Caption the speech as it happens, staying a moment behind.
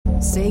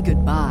Say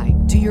goodbye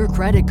to your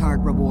credit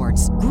card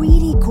rewards.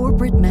 Greedy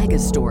corporate mega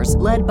stores,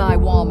 led by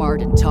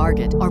Walmart and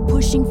Target, are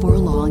pushing for a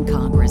law in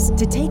Congress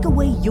to take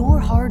away your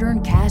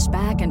hard-earned cash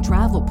back and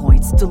travel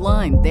points to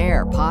line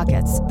their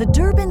pockets. The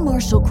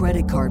Durbin-Marshall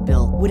credit card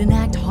bill would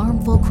enact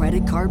harmful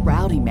credit card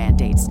routing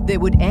mandates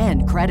that would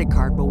end credit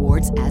card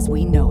rewards as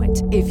we know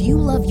it. If you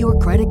love your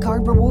credit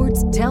card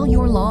rewards, tell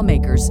your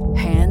lawmakers,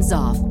 hands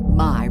off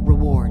my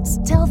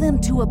rewards. Tell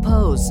them to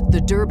oppose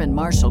the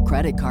Durbin-Marshall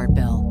credit card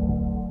bill.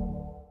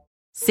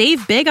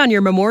 Save big on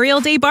your Memorial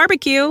Day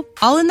barbecue,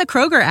 all in the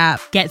Kroger app.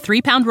 Get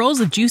 3-pound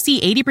rolls of juicy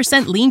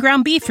 80% lean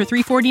ground beef for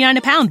 $3.49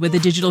 a pound with a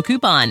digital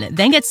coupon.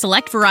 Then get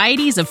select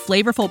varieties of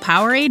flavorful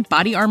Powerade,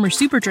 Body Armor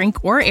Super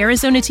Drink, or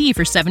Arizona tea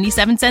for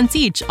 77 cents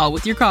each, all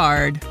with your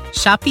card.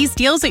 Shop these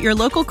deals at your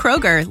local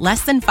Kroger,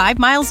 less than 5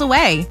 miles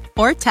away.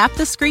 Or tap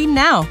the screen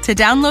now to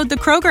download the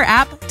Kroger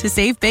app to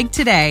save big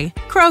today.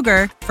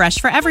 Kroger, fresh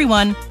for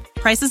everyone.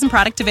 Prices and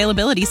product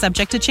availability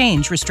subject to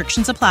change.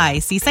 Restrictions apply.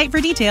 See site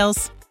for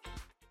details.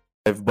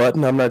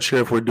 Button. I'm not sure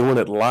if we're doing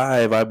it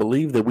live. I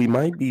believe that we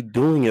might be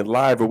doing it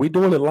live. Are we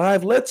doing it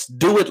live? Let's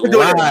do it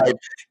live.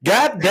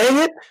 God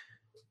dang it.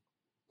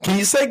 Can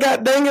you say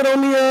God dang it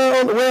on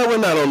the well, we're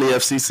not on the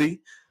FCC.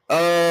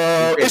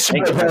 It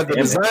should have the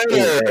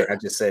designer. I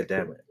just said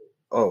damn it.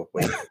 Oh,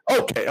 wait.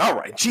 Okay, all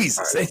right.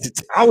 Jesus. All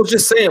right. I was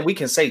just saying we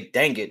can say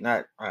dang it,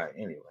 not all right,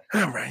 anyway.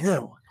 All right,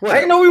 yeah. I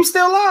didn't know we were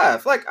still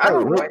live. Like, I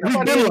don't know.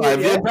 We've been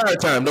live the entire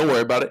time. Don't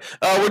worry about it.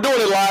 We're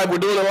doing it live. We're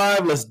doing it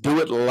live. Let's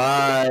do it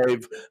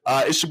live.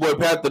 It's your boy,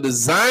 Pat, the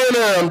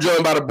designer. I'm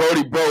joined by the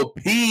Brody Bro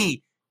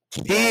P.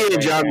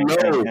 Kid, y'all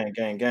know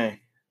gang.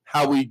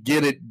 how we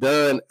get it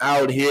done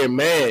out here,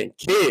 man.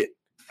 Kid,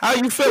 how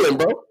you feeling,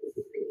 bro?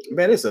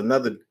 Man, it's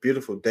another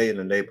beautiful day in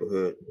the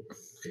neighborhood.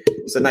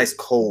 It's a nice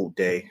cold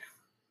day.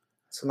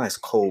 It's a nice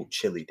cold,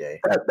 chilly day.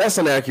 That's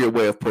an accurate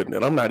way of putting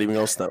it. I'm not even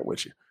going to stunt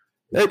with you.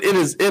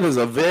 It is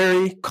a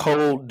very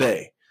cold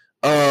day.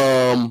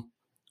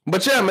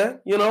 But yeah, man,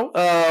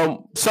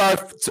 sorry,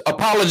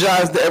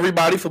 apologize to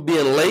everybody for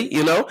being late,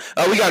 We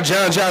got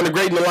John the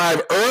Great in the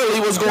live early.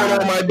 What's going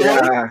on, my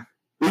boy?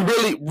 We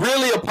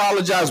really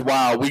apologize.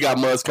 Wow, we got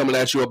Muzz coming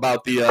at you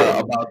about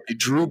the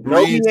Drew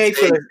Brees.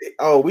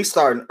 We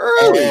starting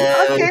early.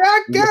 Okay,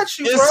 I got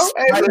you, bro.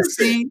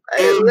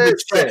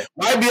 Listen.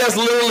 YBS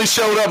literally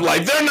showed up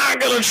like they're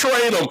not gonna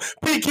trade him.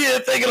 P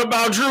Kid thinking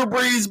about Drew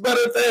Brees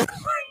better than.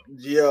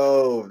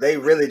 Yo, they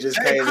really just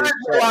came. I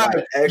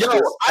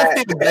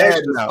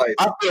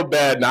feel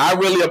bad now. I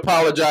really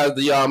apologize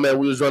to y'all, man.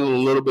 We was running a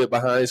little bit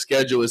behind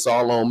schedule. It's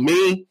all on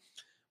me,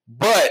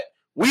 but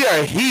we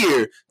are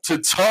here to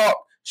talk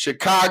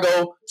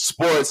Chicago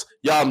sports.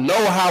 Y'all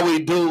know how we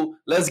do.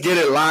 Let's get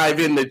it live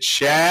in the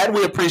chat.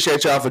 We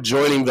appreciate y'all for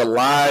joining the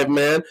live,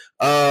 man.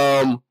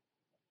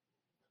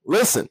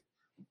 Listen,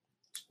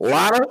 a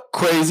lot of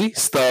crazy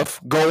stuff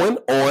going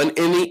on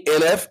in the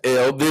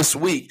NFL this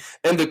week.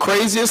 And the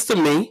craziest to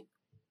me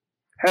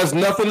has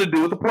nothing to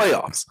do with the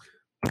playoffs.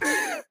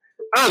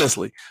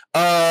 Honestly.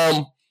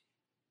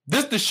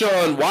 This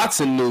Deshaun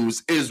Watson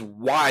news is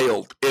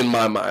wild in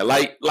my mind.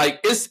 Like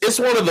it's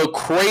one of the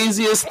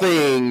craziest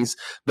things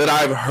that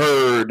I've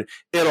heard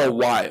in a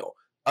while.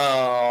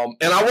 And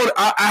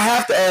I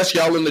have to ask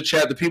y'all in the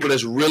chat, the people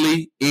that's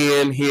really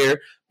in here.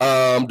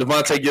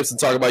 Devontae Gibson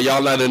talking about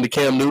y'all not into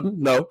Cam Newton.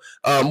 No.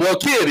 Well,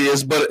 Kid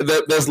is, but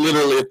that's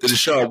literally the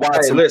Deshaun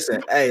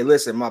Watson. Hey,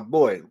 listen, my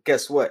boy.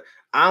 Guess what?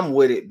 I'm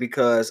with it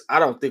because I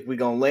don't think we're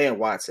going to land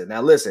Watson.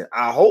 Now, listen,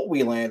 I hope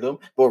we land him,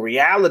 but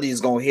reality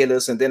is going to hit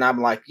us. And then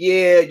I'm like,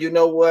 yeah, you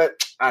know what?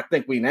 I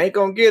think we ain't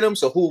going to get him.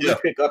 So who we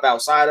pick up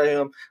outside of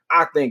him?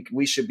 I think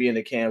we should be in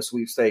the Cam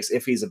sweepstakes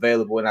if he's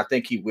available. And I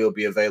think he will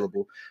be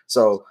available.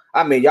 So,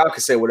 I mean, y'all can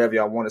say whatever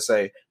y'all want to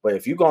say. But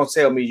if you're going to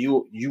tell me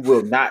you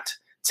will not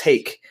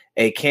take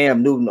a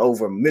Cam Newton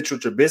over Mitchell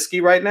Trubisky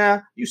right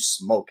now, you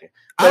smoking.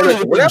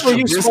 Whatever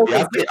you smoking.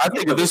 I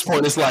think at this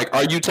point it's like,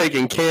 are you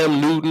taking Cam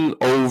Newton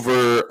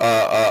over?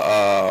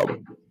 Are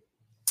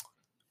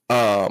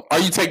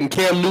you taking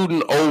Cam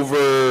Newton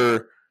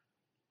over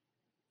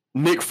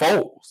Nick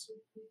Foles?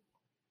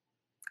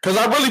 Because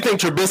I really think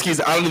Trubisky's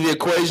out of the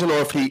equation, or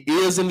if he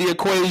is in the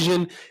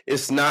equation,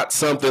 it's not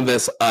something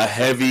that's a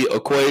heavy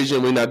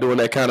equation. We're not doing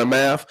that kind of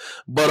math,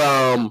 but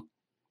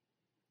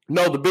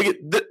no,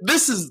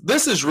 this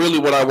is really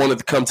what I wanted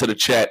to come to the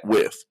chat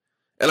with.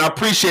 And I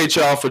appreciate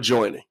y'all for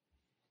joining.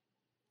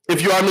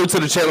 If you are new to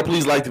the channel,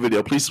 please like the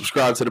video. Please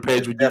subscribe to the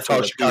page. We do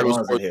talk Chicago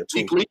sports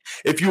weekly.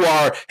 If you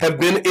have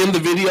been in the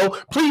video,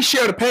 please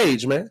share the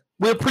page, man.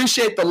 We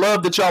appreciate the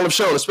love that y'all have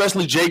shown,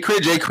 especially J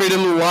Crit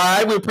in the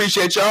live. We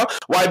appreciate y'all.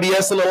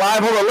 YBS in the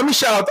live. Hold on, let me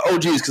shout out the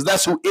OGs because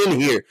that's who in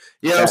here.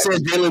 You know what I'm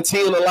saying? Jalen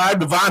T in the live,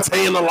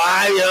 Devontae in the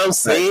live. You know what I'm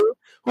saying?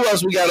 Who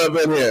else we got up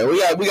in here?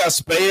 We got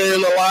Spain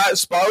in the live.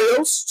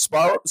 Sparrows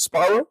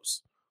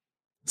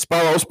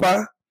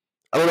Pie.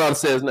 I don't know how to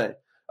say his name.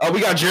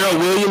 We got Gerald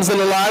Williams in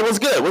the live.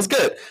 What's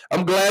good?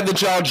 I'm glad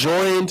that y'all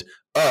joined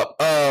up.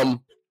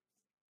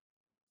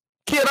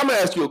 Kid, I'm going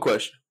to ask you a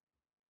question.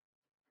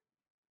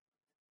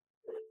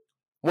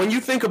 When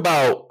you think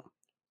about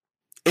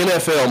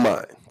NFL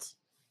minds,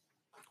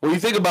 when you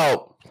think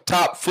about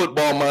top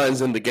football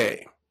minds in the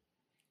game,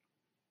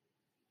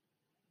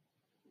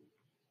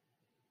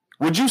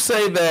 would you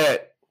say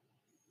that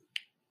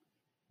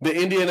the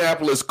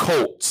Indianapolis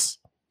Colts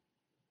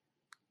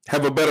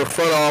have a better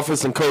front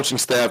office and coaching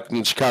staff than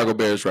the Chicago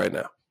Bears right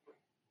now?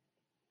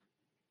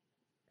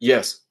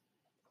 Yes.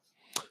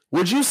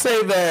 Would you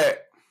say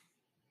that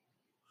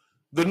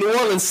the New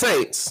Orleans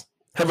Saints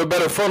have a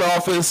better front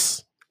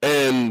office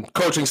and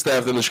coaching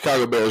staff than the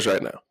Chicago Bears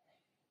right now?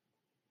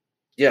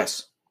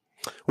 Yes.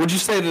 Would you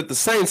say that the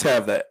Saints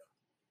have that?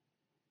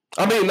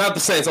 I mean, not the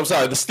Saints. I'm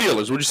sorry, the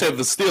Steelers. Would you say that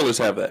the Steelers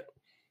have that?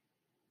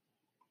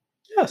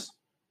 Yes.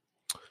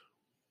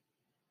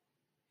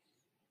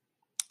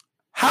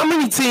 How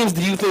many teams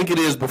do you think it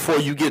is before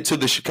you get to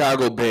the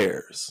Chicago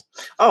Bears?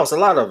 Oh, it's a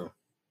lot of them.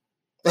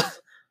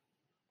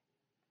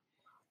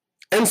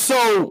 And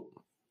so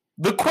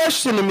the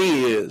question to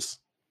me is,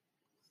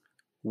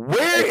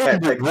 where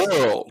in the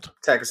world?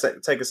 Take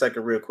a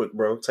second real quick,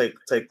 bro. Take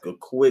a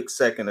quick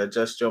second,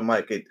 adjust your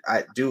mic.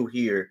 I do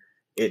hear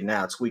it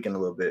now tweaking a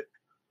little bit.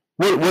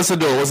 What's it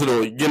doing? What's it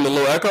doing? You getting a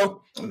little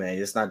echo? Man,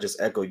 it's not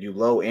just echo. You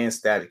low and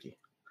staticky.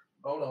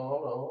 Hold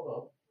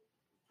on.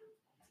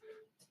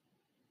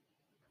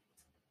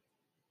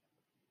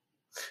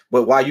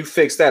 But while you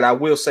fix that, I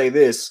will say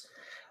this.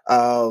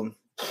 I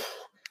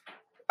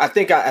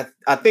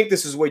think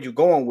this is where you're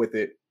going with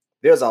it.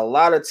 There's a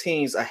lot of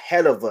teams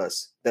ahead of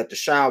us that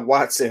Deshaun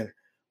Watson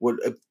would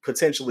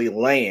potentially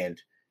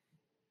land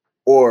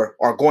or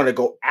are going to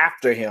go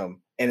after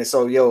him. And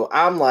so,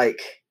 I'm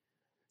like,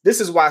 this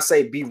is why I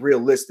say be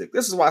realistic.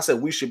 This is why I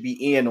said we should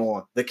be in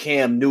on the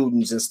Cam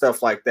Newtons and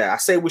stuff like that. I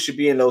say we should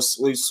be in those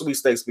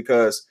sweepstakes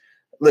because,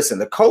 listen,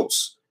 the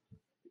Colts,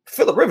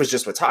 Phillip Rivers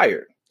just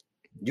retired.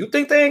 You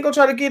think they ain't going to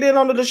try to get in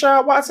on the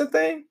Deshaun Watson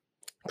thing?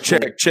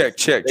 Check.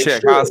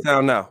 How I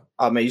sound now?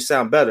 Oh man, you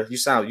sound better. You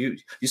sound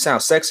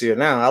sexier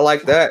now. I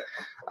like that.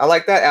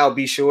 Al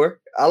B. Sure.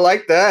 I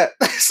like that.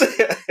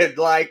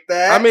 Like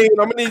that. I mean,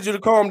 I'm gonna need you to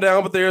calm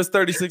down, but there's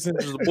 36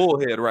 inches of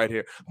bullhead right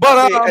here.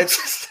 But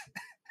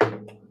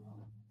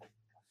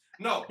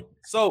no.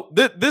 So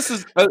this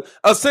is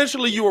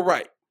essentially you were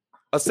right.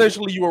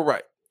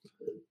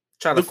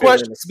 Trying to fill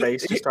in the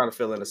space. Just trying to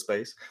fill in the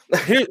space.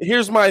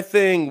 Here's my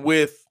thing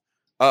with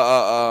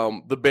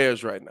the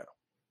Bears right now.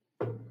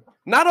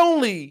 Not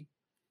only,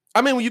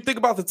 I mean, when you think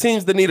about the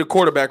teams that need a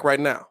quarterback right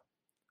now,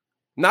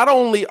 not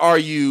only are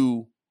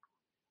you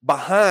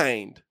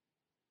behind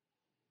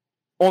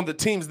on the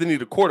teams that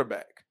need a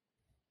quarterback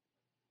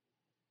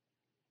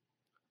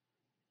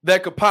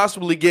that could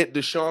possibly get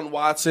Deshaun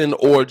Watson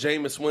or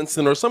Jameis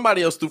Winston or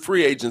somebody else through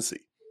free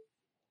agency,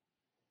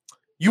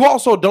 you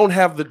also don't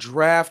have the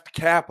draft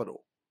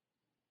capital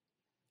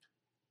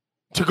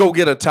to go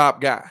get a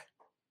top guy.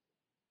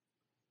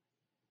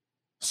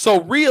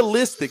 So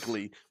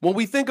realistically, when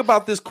we think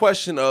about this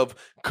question of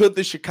could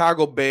the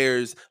Chicago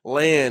Bears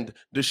land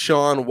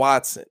Deshaun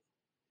Watson,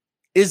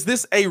 is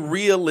this a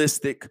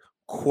realistic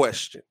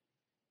question?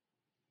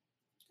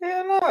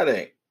 Yeah, no, it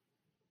ain't.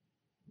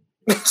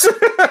 It's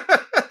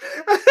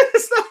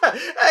not.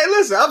 Hey,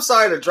 listen, I'm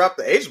sorry to drop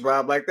the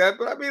H-bomb like that,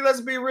 but I mean,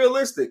 let's be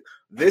realistic.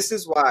 This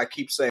is why I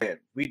keep saying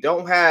we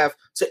don't have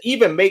to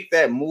even make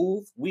that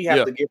move. We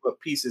have to give up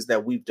pieces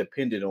that we've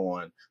depended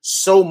on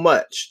so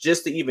much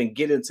just to even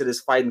get into this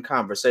fighting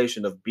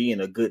conversation of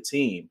being a good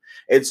team.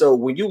 And so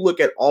when you look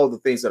at all the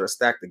things that are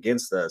stacked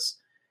against us,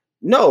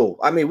 no,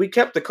 I mean, we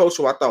kept the coach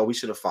who I thought we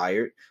should have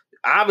fired.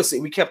 Obviously,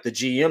 we kept the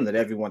GM that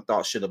everyone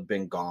thought should have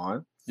been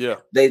gone. Yeah,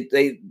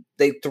 they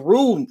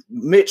threw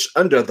Mitch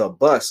under the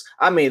bus.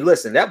 I mean,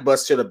 listen, that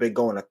bus should have been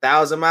going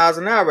 1,000 miles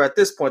an hour at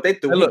this point. They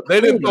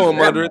didn't throw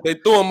him under it. They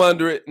threw him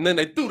under it, and then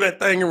they threw that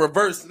thing in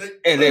reverse,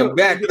 and then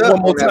backed up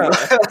one more time.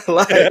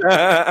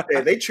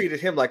 They treated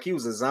him like he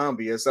was a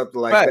zombie or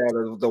something like that,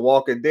 or The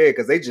Walking Dead,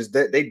 because they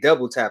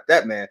double tapped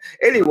that man.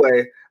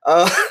 Anyway,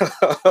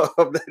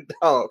 the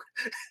dog.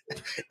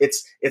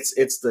 It's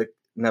the.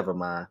 Never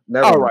mind.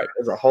 Right.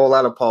 There's a whole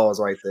lot of pause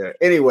right there.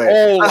 Anyway.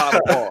 Whole lot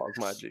of pause,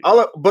 my G.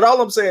 But all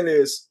I'm saying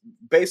is,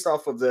 based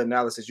off of the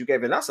analysis you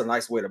gave, and that's a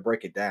nice way to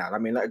break it down. I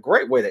mean, a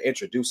great way to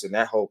introduce in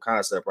that whole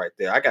concept right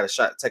there. I got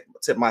to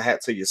tip my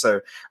hat to you,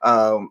 sir.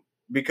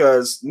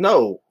 Because,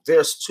 no,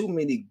 there's too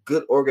many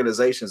good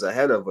organizations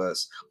ahead of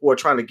us who are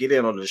trying to get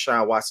in on the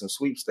Deshaun Watson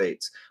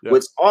sweepstakes,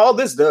 which all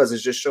this does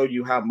is just show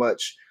you how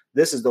much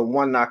this is the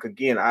one knock,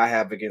 again, I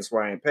have against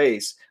Ryan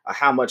Pace,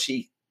 how much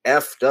he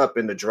effed up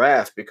in the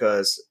draft.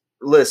 Because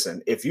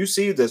listen, if you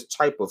see this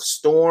type of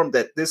storm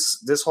that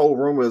this whole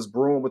rumor is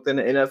brewing within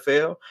the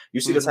NFL, you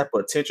see the type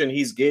of attention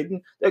he's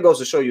getting, that goes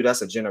to show you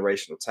that's a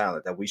generational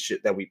talent that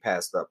we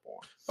passed up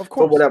on, of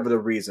course, for whatever the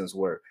reasons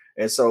were.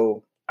 And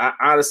so I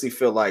honestly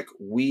feel like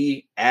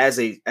we as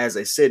a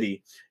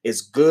city, it's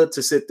good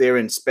to sit there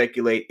and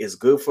speculate. It's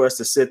good for us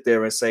to sit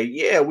there and say,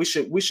 yeah, we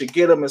should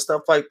get them and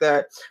stuff like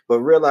that. But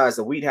realize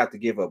that we'd have to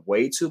give up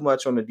way too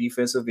much on the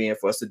defensive end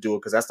for us to do it,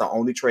 because that's the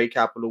only trade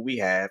capital we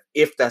have.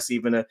 If that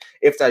even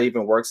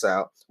works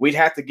out, we'd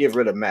have to get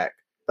rid of Mac.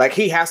 Like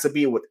he has to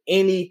be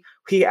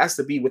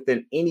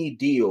within any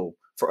deal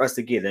for us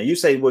to get. And you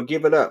say we'll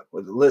give it up.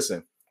 Well,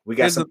 listen, we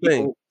got some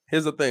people.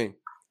 Here's the thing.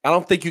 I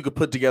don't think you could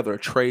put together a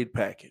trade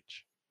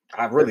package.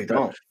 I really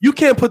don't. You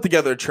can't put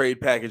together a trade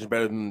package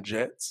better than the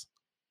Jets.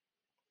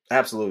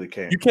 Absolutely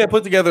can't. You can't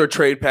put together a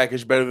trade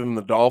package better than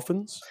the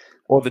Dolphins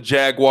or the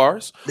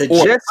Jaguars. The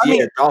Jets,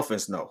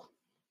 Dolphins, no.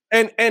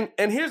 And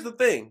here's the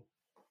thing.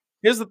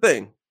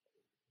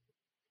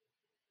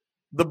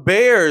 The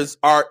Bears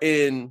are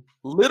in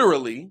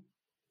literally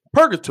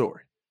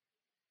purgatory.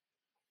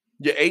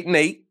 You're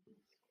 8-8.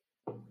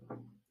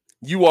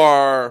 You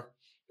are,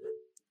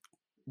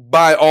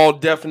 by all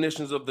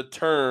definitions of the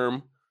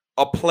term,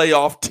 a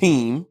playoff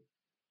team.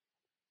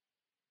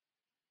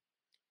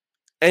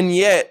 And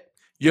yet,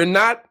 you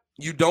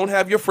don't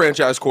have your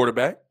franchise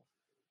quarterback.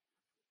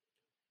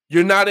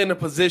 You're not in a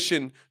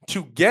position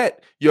to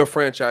get your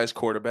franchise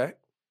quarterback.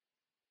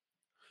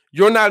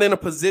 You're not in a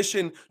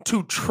position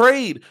to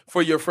trade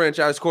for your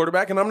franchise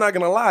quarterback. And I'm not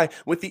going to lie,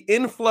 with the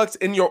influx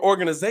in your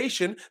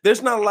organization,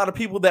 there's not a lot of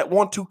people that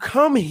want to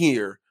come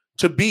here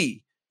to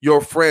be your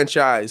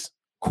franchise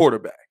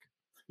quarterback.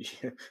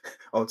 Yeah.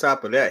 On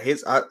top of that,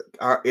 is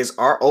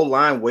our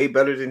O-line way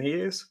better than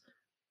his?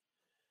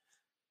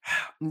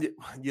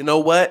 You know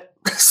what?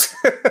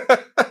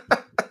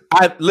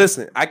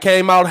 I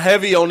came out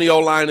heavy on the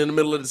O-line in the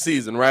middle of the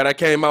season, right? I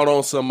came out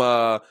on some,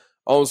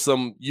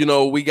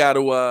 we got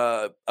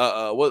to,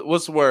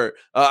 what's the word?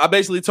 I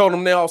basically told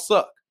them they all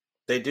suck.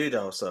 They do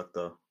all suck,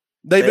 though.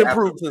 They've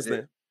improved since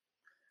then.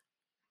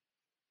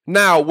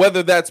 Now,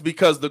 whether that's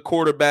because the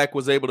quarterback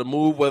was able to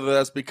move, whether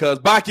that's because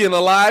Baki and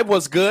Alive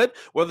was good,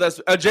 whether that's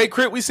Jay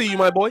Crit, we see you,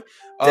 my boy.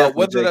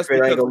 Whether that's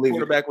because the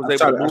quarterback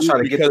was able to move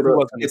because he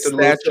wasn't a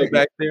statue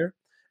back there.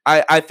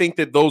 I think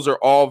that those are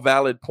all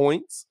valid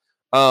points.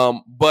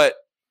 But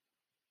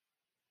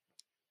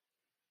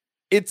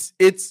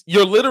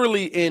you're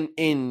literally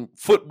in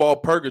football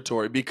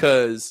purgatory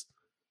because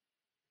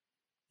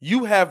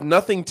you have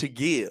nothing to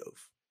give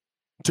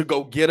to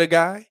go get a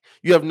guy.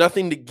 You have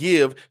nothing to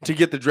give to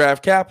get the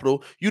draft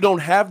capital. You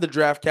don't have the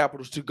draft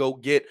capital to go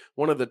get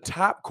one of the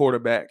top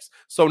quarterbacks.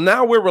 So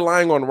now we're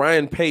relying on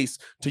Ryan Pace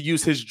to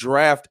use his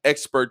draft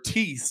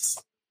expertise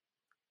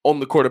on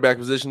the quarterback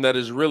position that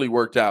has really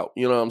worked out.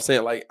 You know what I'm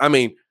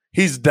saying?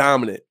 He's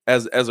dominant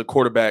as a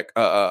quarterback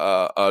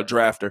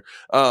drafter.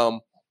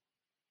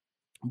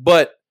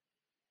 But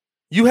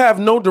you have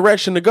no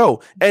direction to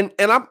go. And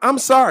I'm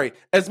sorry.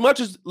 As much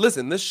as,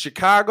 listen, this is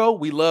Chicago,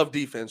 we love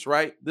defense,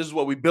 right? This is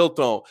what we built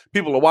on.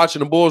 People are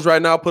watching the Bulls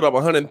right now put up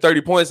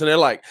 130 points, and they're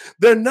like,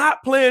 they're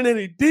not playing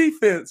any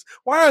defense.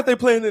 Why aren't they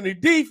playing any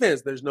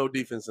defense? There's no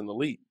defense in the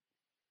league.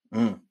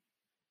 I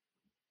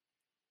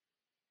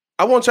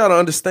want y'all to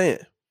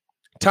understand.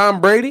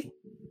 Tom Brady,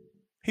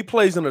 he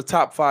plays in a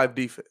top 5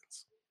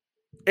 defense.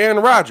 Aaron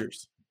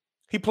Rodgers,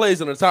 he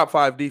plays in a top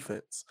 5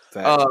 defense.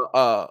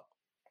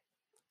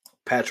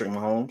 Patrick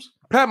Mahomes.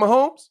 Pat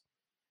Mahomes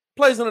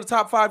plays in the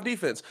top 5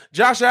 defense.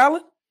 Josh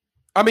Allen,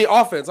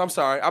 offense. I'm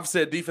sorry. I've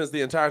said defense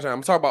the entire time.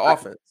 I'm talking about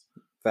offense.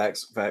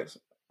 Facts.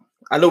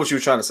 I know what you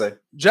were trying to say.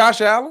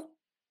 Josh Allen,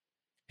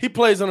 he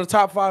plays in the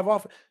top 5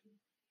 offense.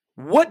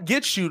 What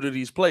gets you to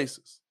these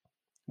places?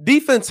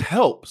 Defense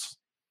helps,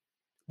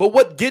 but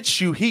what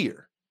gets you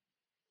here?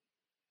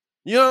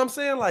 You know what I'm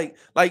saying?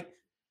 Like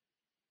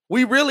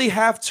we really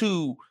have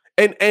to,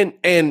 and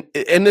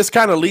this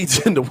kind of leads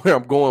into where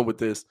I'm going with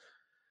this.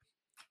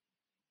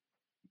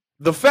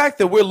 The fact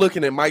that we're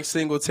looking at Mike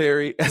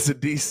Singletary as a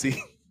DC.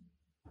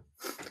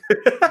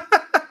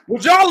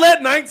 Would y'all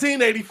let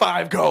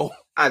 1985 go?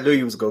 I knew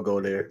you was going to go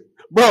there.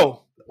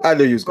 Bro. I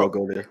knew you was going to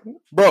go there.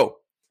 Bro,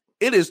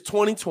 it is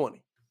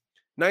 2020.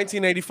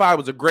 1985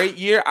 was a great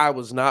year. I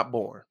was not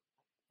born.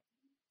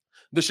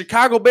 The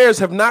Chicago Bears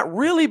have not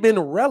really been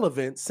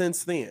relevant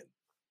since then.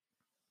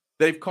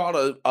 They've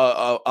caught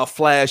a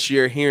flash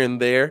year here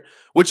and there,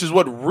 which is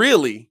what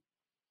really...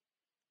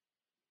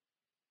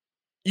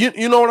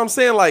 You know what I'm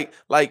saying?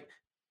 Like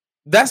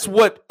that's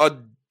what a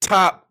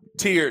top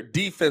tier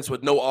defense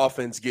with no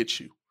offense gets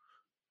you.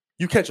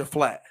 You catch a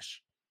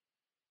flash.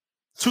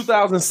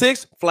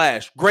 2006,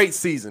 flash. Great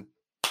season.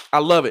 I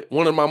love it.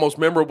 One of my most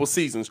memorable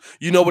seasons.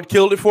 You know what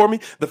killed it for me?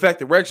 The fact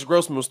that Rex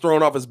Grossman was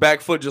throwing off his back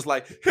foot just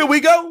like, here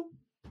we go.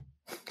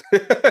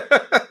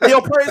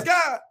 Yo, praise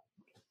God.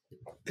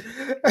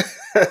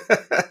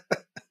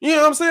 You know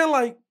what I'm saying?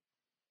 Like,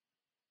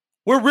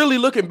 we're really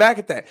looking back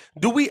at that.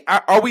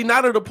 Are we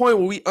not at a point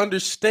where we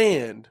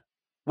understand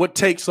what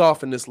takes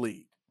off in this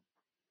league?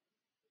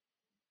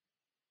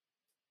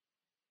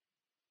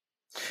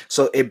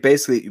 So it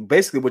basically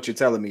what you're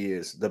telling me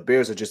is the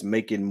Bears are just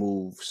making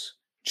moves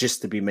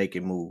just to be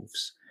making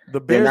moves. The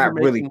Bears are not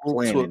really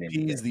planning to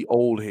appease the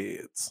old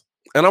heads.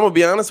 And I'm gonna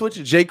be honest with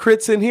you, Jay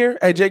Crit's in here.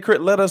 Hey, Jay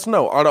Crit, let us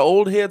know. Are the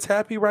old heads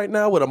happy right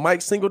now with a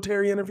Mike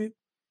Singletary interview?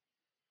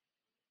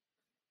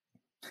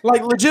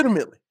 Like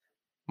legitimately.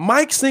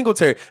 Mike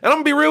Singletary. And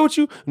I'm going to be real with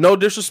you. No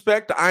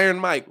disrespect to Iron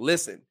Mike.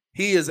 Listen,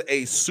 he is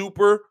a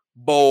Super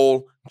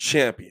Bowl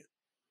champion.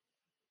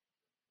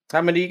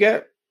 How many you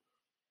got?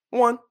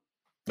 1.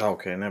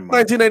 Okay, never mind.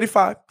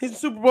 1985. He's a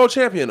Super Bowl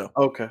champion, though.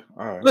 Okay,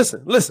 all right.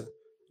 Listen.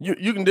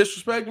 You can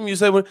disrespect him. You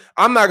say, well,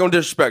 I'm not going to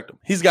disrespect him.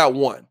 He's got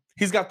one.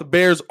 He's got the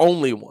Bears'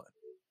 only one.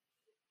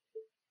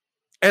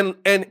 And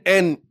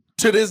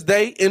to this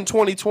day, in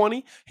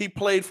 2020, he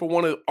played for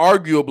one of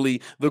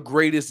arguably the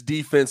greatest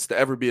defense to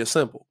ever be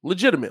assembled.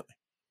 Legitimately.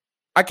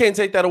 I can't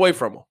take that away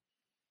from him.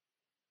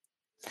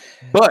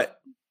 But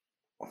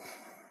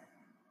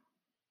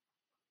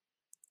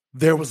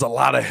there was a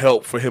lot of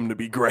help for him to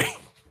be great.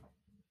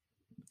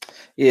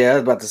 Yeah, I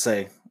was about to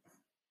say.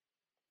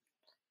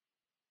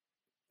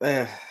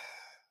 There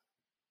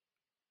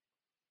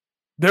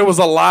was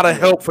a lot of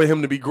help for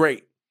him to be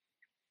great.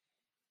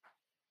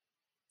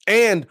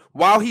 And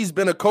while he's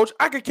been a coach,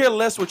 I could care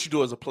less what you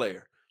do as a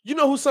player. You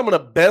know who some of the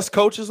best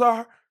coaches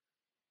are?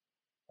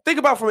 Think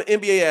about from an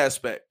NBA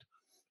aspect.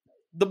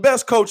 The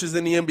best coaches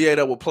in the NBA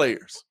that were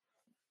players,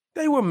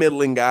 they were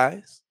middling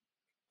guys.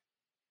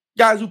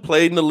 Guys who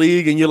played in the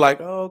league, and you're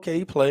like, oh, okay,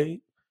 he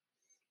played.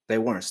 They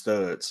weren't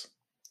studs.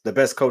 The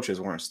best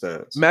coaches weren't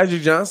studs.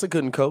 Magic Johnson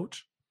couldn't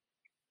coach.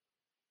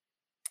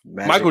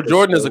 Michael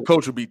Jordan as a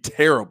coach would be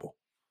terrible.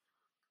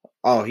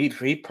 Oh,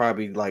 he'd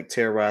probably like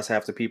terrorize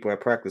half the people at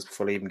practice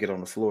before they even get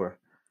on the floor.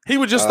 He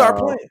would just start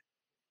playing.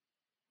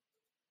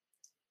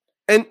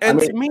 And I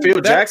mean, to me, Phil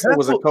Jackson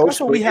was a coach.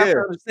 That's what we have to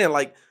understand.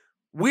 Like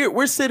we're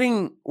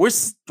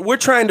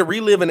trying to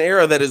relive an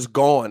era that is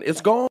gone.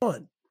 It's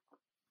gone.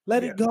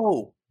 Let it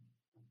go.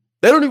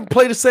 They don't even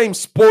play the same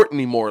sport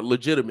anymore.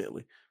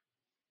 Legitimately.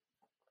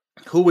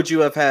 Who would you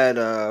have had?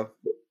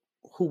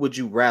 Who would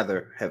you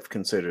rather have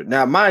considered?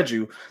 Now, mind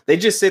you, they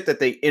just said that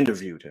they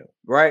interviewed him,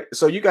 right?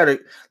 So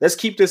let's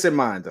keep this in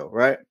mind, though,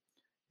 right?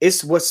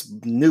 It's what's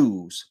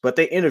news, but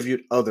they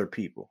interviewed other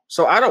people.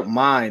 So I don't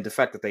mind the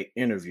fact that they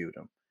interviewed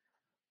him.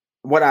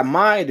 What I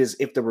mind is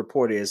if the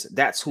report is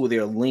that's who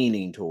they're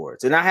leaning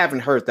towards. And I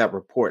haven't heard that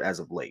report as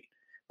of late.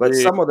 But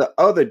some of the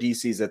other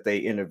DCs that they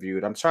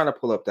interviewed, I'm trying to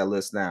pull up that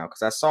list now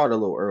because I saw it a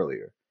little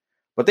earlier.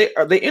 But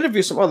they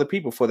interviewed some other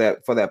people for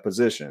that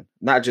position,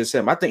 not just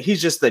him. I think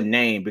he's just the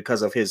name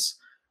because of his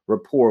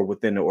rapport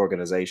within the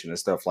organization and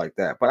stuff like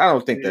that. But I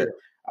don't think that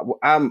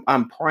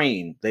I'm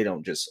praying they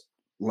don't just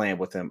land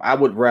with him. I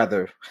would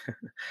rather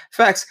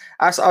facts.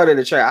 I saw it in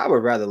the chat. I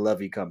would rather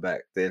Lovey come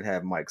back than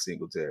have Mike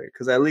Singletary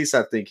because at least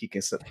I think he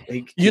can.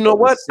 You know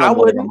what? I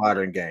would a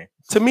modern game.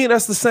 To me,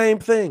 that's the same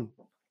thing.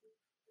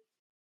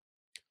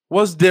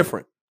 What's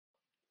different?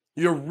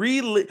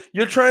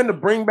 You're trying to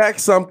bring back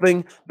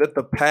something that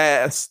the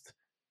past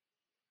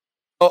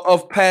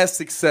of past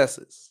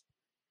successes.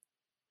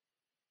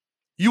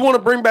 You want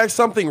to bring back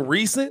something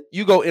recent?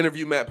 You go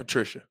interview Matt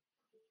Patricia.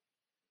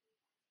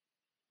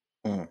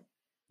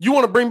 You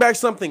want to bring back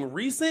something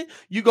recent?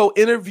 You go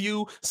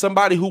interview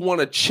somebody who won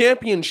a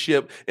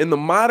championship in the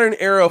modern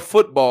era of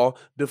football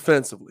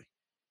defensively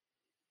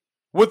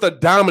with a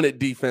dominant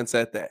defense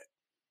at that.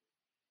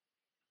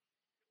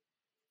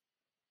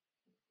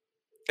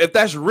 If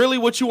that's really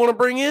what you want to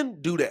bring in,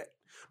 do that.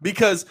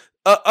 Because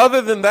other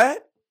than that,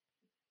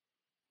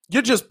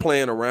 you're just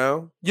playing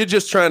around. You're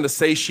just trying to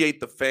satiate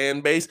the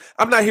fan base.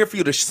 I'm not here for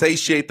you to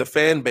satiate the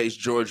fan base,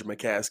 George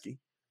McCaskey.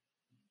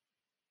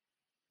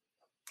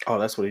 Oh,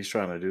 that's what he's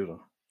trying to do,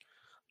 though.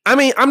 I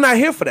mean, I'm not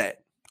here for that.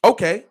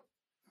 Okay.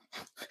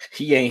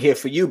 He ain't here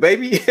for you,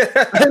 baby.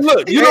 Hey,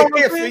 look, you know what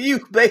here for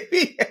you,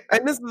 baby.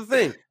 And this is the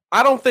thing.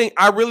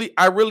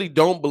 I really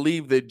don't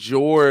believe that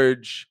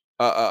George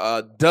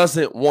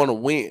doesn't want to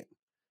win.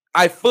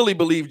 I fully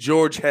believe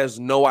George has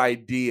no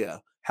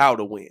idea how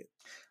to win.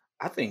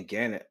 I think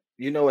Gannon.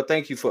 You know what?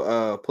 Thank you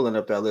for pulling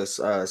up that list,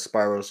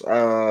 Spiros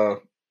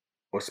or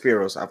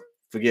Spiros.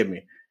 Forgive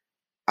me.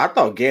 I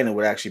thought Gannon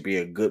would actually be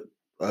a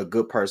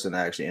good person to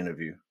actually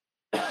interview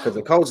because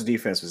the Colts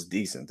defense was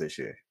decent this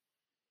year.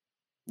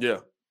 Yeah,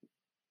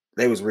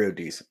 they was real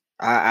decent.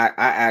 I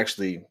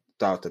actually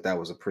thought that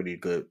was a pretty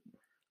good.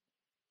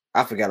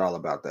 I forgot all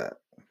about that.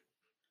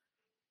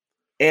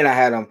 And I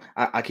had him.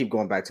 I keep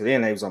going back to the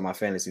end. He was on my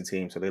fantasy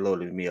team, so they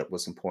loaded me up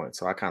with some points.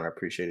 So I kind of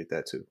appreciated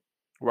that too.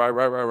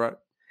 Right.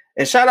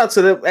 And shout out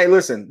to the. Hey,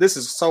 listen, this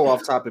is so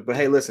off topic, but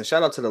hey, listen,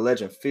 shout out to the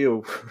legend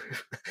Phil.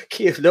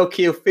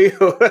 Kill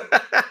Phil.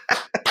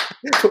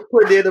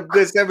 Putting in a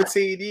good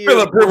 17 years.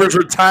 Philip Rivers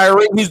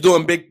retiring. He's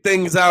doing big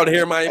things out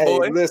here, my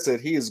boy. Listen,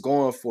 he is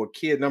going for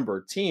kid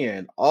number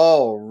 10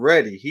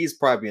 already. He's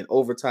probably in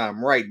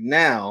overtime right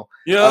now.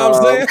 You know what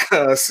I'm saying?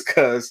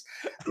 Because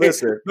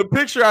listen, the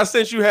picture I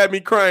sent you had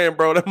me crying,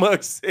 bro. That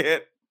mug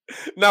said,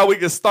 "Now we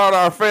can start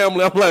our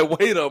family." I'm like,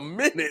 wait a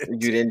minute.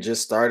 You didn't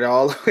just start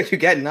all the way. You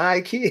got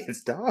 9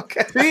 kids, dog.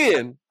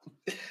 10.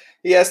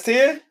 He has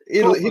 10?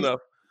 Enough.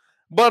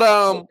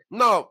 But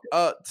no,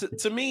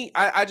 to me,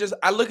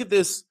 I look at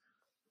this.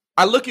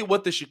 I look at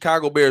what the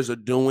Chicago Bears are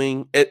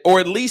doing, or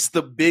at least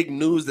the big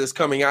news that's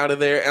coming out of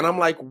there, and I'm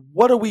like,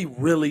 what are we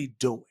really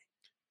doing?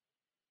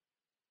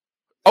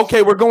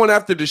 Okay, we're going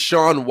after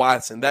Deshaun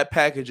Watson. That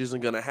package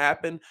isn't going to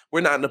happen.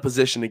 We're not in a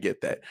position to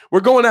get that. We're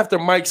going after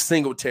Mike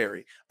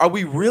Singletary. Are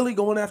we really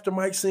going after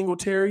Mike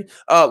Singletary?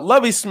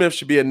 Lovie Smith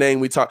should be a name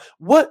we talk.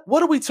 What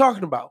are we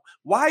talking about?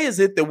 Why is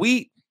it that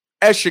we,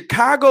 as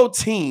Chicago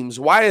teams,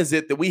 why is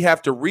it that we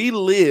have to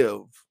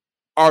relive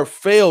our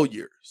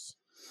failures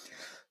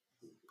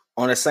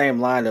On the same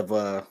line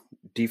of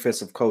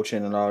defensive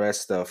coaching and all that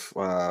stuff,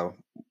 how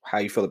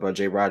you feel about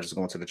Jay Rodgers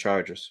going to the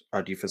Chargers,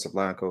 our defensive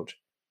line coach?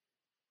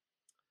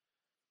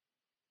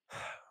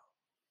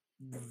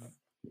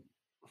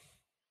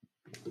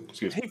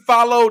 He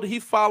followed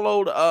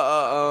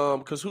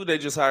because who they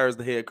just hired as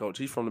the head coach.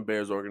 He's from the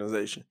Bears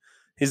organization.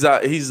 He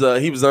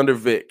was under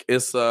Vic.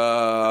 It's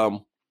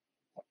oh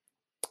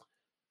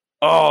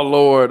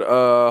Lord,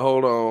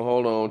 hold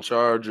on.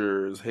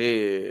 Chargers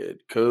head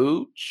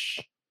coach.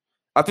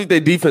 I think their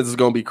defense is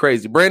going to be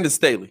crazy. Brandon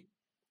Staley.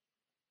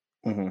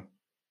 Mm-hmm.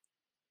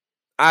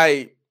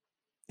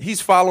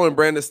 He's following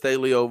Brandon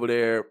Staley over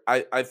there.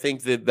 I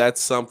think that's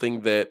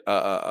something that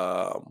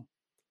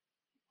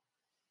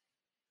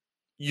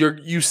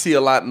you see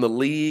a lot in the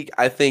league.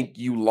 I think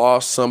you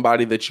lost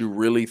somebody that you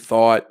really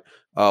thought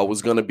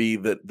was going to be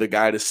the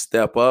guy to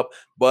step up.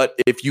 But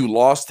if you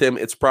lost him,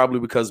 it's probably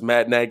because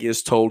Matt Nagy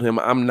has told him,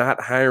 I'm not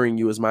hiring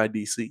you as my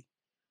DC.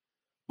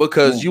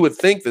 Because you would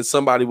think that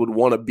somebody would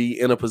want to be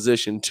in a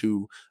position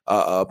to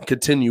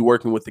continue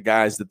working with the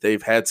guys that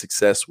they've had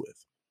success with.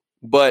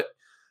 But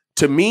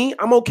to me,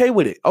 I'm okay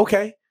with it.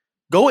 Okay,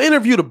 go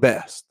interview the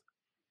best.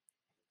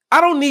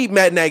 I don't need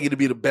Matt Nagy to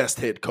be the best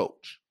head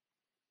coach.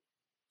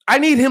 I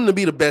need him to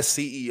be the best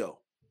CEO.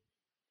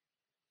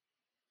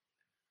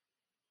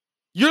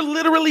 You're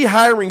literally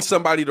hiring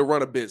somebody to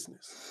run a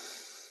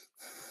business.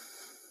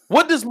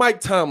 What does Mike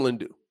Tomlin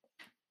do?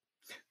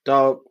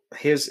 Dog,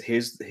 here's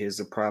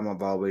the problem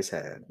I've always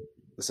had.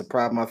 It's a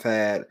problem I've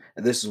had,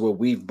 and this is where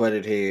we've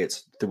butted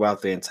heads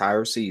throughout the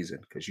entire season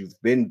because you've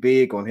been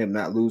big on him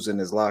not losing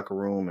his locker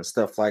room and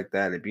stuff like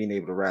that and being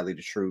able to rally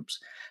the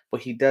troops,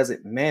 but he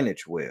doesn't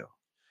manage well,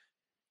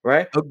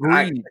 right?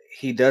 Agreed.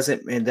 He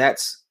doesn't, and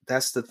that's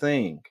the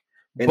thing.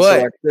 And but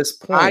so at this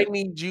point, I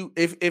need you.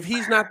 If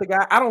he's not the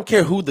guy, I don't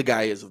care who the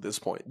guy is at this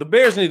point. The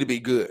Bears need to be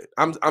good.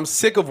 I'm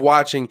sick of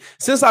watching.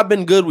 Since I've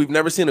been good, we've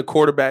never seen a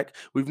quarterback.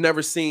 We've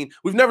never seen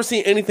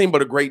anything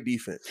but a great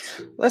defense.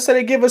 Let's say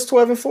they give us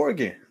 12-4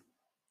 again.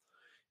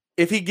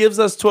 If he gives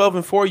us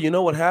 12-4, you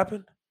know what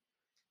happened?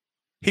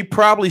 He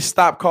probably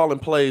stopped calling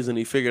plays and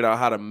he figured out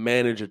how to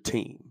manage a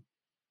team.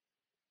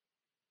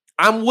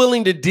 I'm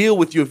willing to deal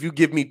with you if you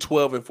give me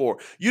 12-4.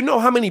 You know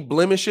how many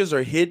blemishes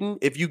are hidden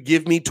if you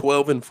give me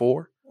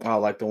 12-4? Oh,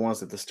 like the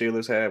ones that the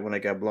Steelers had when they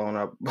got blown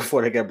up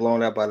before they got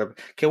blown up by the.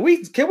 Can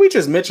we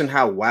just mention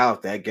how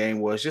wild that game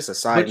was? Just a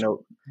side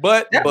note.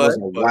 But that was a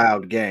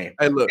wild game.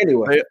 Hey, look.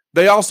 Anyway,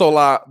 they also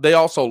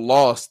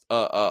lost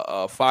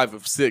 5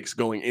 of 6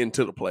 going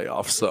into the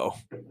playoffs. So,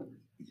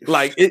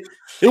 like it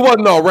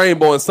wasn't all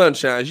rainbow and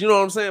sunshine. You know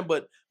what I'm saying?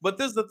 But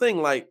this is the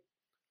thing. Like,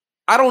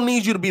 I don't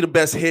need you to be the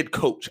best head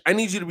coach. I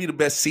need you to be the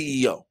best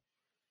CEO.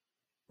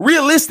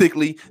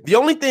 Realistically, the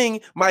only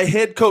thing my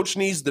head coach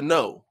needs to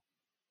know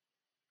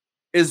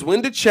is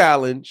when to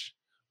challenge,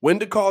 when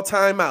to call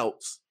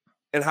timeouts,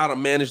 and how to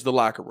manage the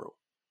locker room.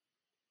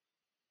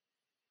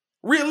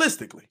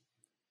 Realistically,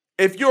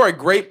 if you're a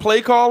great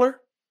play caller,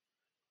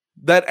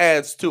 that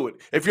adds to it.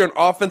 If you're an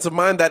offensive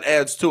mind, that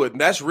adds to it. And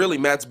that's really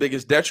Matt's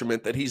biggest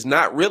detriment, that he's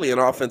not really an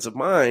offensive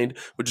mind,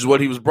 which is what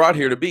he was brought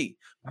here to be.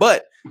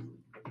 But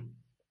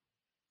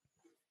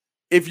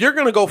if you're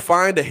going to go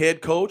find a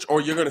head coach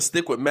or you're going to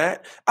stick with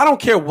Matt, I don't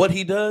care what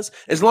he does,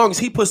 as long as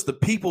he puts the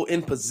people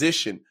in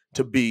position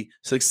to be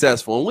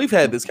successful. And we've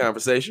had this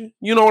conversation.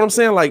 You know what I'm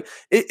saying? Like,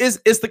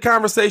 it's the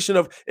conversation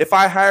of, if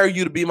I hire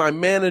you to be my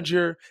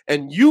manager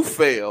and you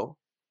fail,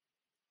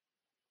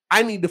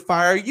 I need to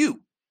fire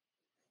you.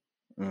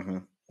 Mm-hmm.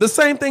 The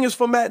same thing is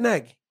for Matt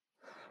Nagy.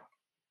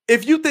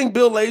 If you think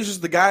Bill Lazor's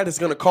the guy that's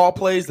going to call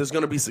plays, that's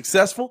going to be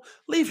successful,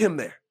 leave him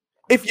there.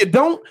 If you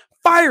don't,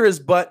 fire his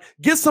butt.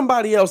 Get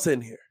somebody else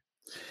in here.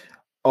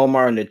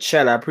 Omar in the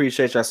chat, I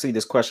appreciate you. I see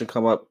this question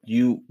come up.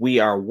 We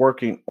are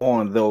working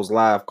on those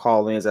live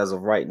call-ins. As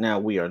of right now,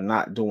 we are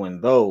not doing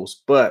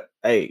those. But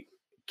hey,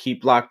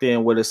 keep locked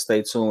in with us.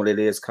 Stay tuned. It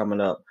is coming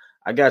up.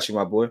 I got you,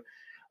 my boy.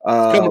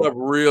 It's coming up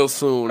real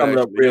soon. Coming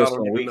up real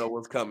soon. We don't even know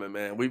what's coming,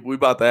 man. We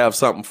about to have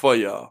something for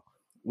y'all.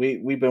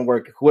 We've been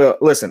working. Well,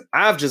 listen,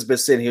 I've just been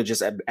sitting here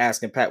just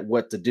asking Pat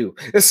what to do.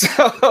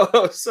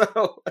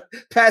 So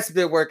Pat's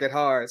been working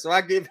hard. So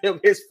I give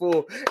him his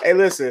full. Hey,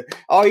 listen,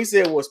 all he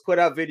said was put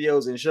out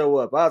videos and show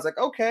up. I was like,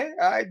 okay,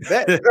 I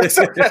bet.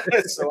 So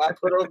I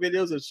put on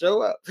videos and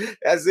show up.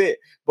 That's it.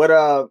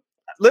 But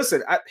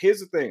listen, here's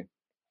the thing.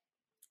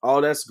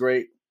 All that's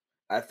great.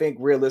 I think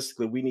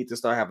realistically, we need to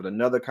start having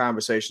another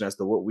conversation as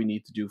to what we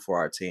need to do for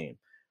our team.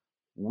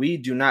 We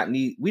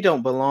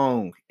don't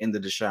belong in the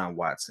Deshaun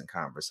Watson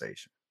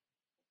conversation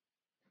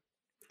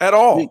at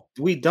all.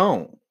 We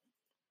don't.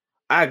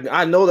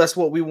 I know that's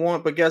what we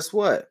want, but guess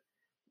what?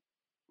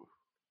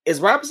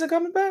 Is Robinson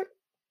coming back?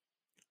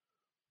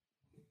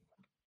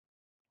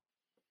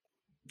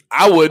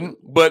 I wouldn't,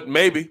 but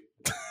maybe.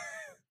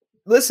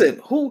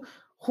 Listen, who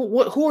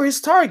are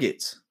his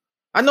targets?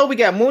 I know we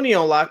got Mooney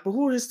on lock, but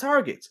who are his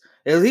targets?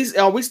 At least,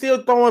 are we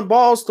still throwing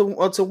balls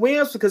to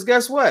Williams? Because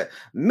guess what?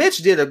 Mitch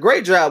did a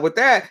great job with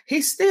that.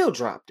 He still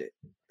dropped it.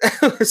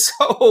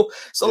 So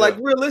yeah. Like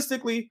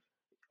realistically,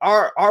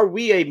 are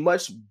we a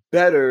much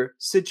better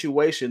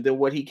situation than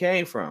what he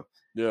came from?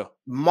 Yeah.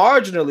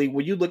 Marginally,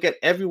 when you look at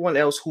everyone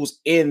else who's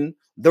in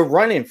the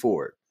running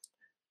for it.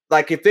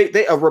 Like if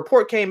they a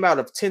report came out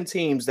of 10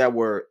 teams that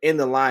were in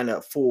the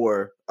lineup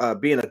for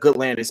being a good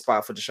landing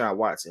spot for Deshaun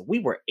Watson, we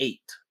were 8.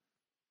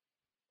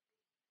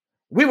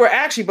 We were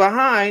actually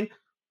behind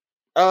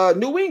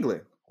New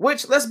England,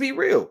 which, let's be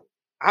real,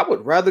 I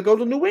would rather go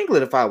to New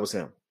England if I was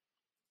him.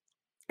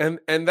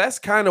 And that's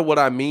kind of what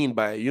I mean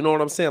by it. You know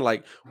what I'm saying?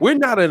 Like, we're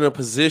not in a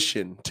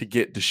position to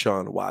get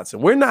Deshaun Watson.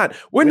 We're not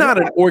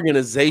an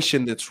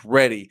organization that's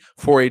ready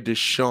for a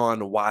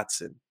Deshaun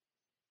Watson.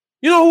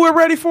 You know who we're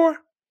ready for?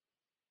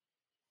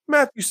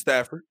 Matthew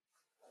Stafford.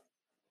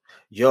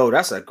 Yo,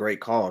 that's a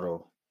great call,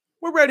 though.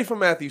 We're ready for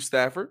Matthew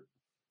Stafford.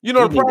 You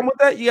know the problem with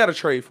that? You got to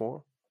trade for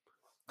him.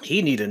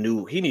 He need a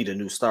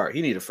new start.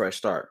 He need a fresh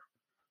start.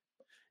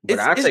 But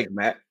I take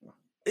Matt.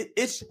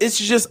 It's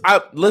just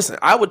I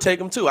would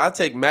take him too. I'd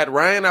take Matt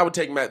Ryan. I would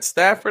take Matt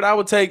Stafford. I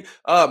would take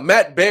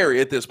Matt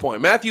Berry at this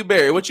point. Matthew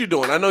Berry, what you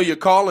doing? I know you're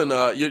calling.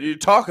 You're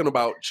talking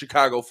about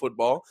Chicago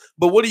football,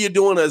 but what are you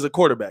doing as a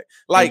quarterback?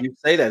 Like, you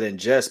say that in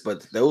jest,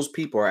 but those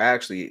people are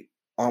actually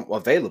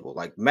available.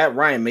 Like Matt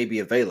Ryan may be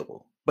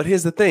available, but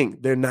here's the thing: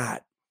 they're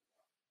not.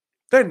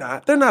 They're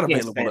not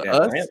available to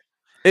us. Man.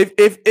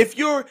 If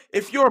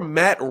you're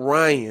Matt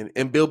Ryan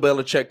and Bill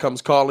Belichick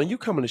comes calling, you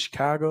coming to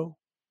Chicago?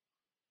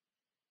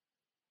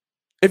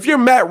 If you're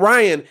Matt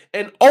Ryan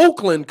and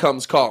Oakland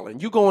comes calling,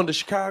 you going to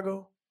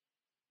Chicago?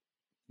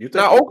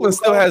 Now, Oakland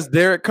still has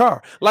Derek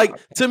Carr. Like,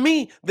 to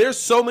me, there's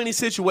so many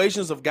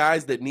situations of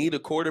guys that need a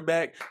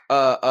quarterback.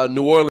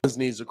 New Orleans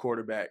needs a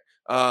quarterback.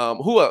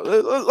 Who else?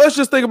 Let's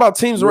just think about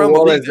teams around the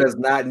league. New Orleans does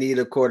not need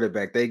a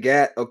quarterback. They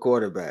got a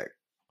quarterback.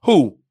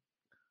 Who?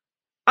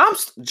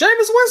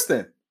 Jameis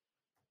Winston.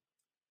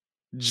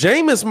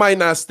 Jameis might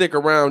not stick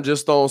around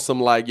just on some,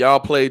 like,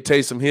 y'all played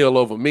Taysom Hill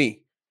over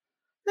me.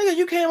 Nigga,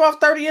 you came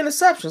off 30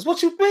 interceptions.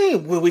 What you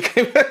mean? When we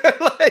came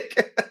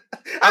like,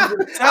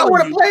 I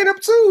would have played him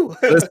too.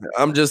 Listen,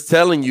 I'm just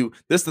telling you,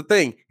 this is the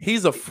thing.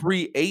 He's a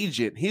free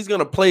agent. He's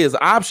going to play his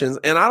options,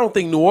 and I don't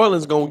think New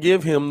Orleans going to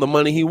give him the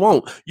money he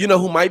wants. You know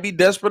who might be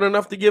desperate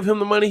enough to give him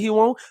the money he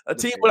wants? A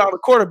team without a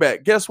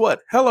quarterback. Guess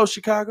what? Hello,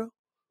 Chicago.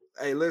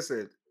 Hey,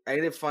 listen,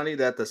 ain't it funny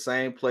that the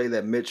same play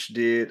that Mitch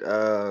did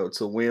to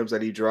Williams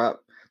that he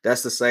dropped,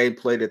 that's the same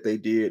play that they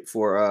did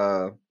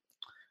for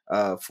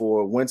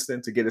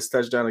Winston to get his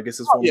touchdown against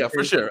his former team.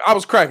 For sure. I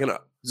was cracking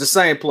up. It's the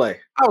same play.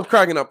 I was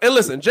cracking up. And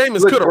listen,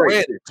 Jameis could have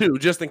ran it too,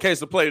 just in case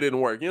the play didn't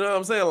work. You know what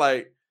I'm saying?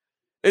 Like,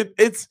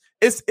 it's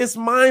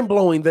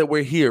mind-blowing that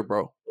we're here,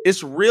 bro.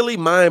 It's really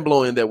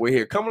mind-blowing that we're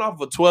here. Coming off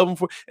of a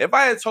 12-4. If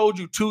I had told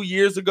you 2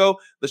 years ago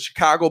the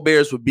Chicago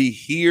Bears would be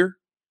here,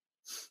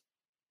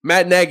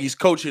 Matt Nagy's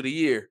coach of the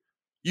year,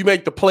 you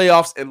make the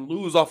playoffs and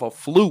lose off a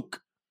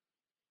fluke.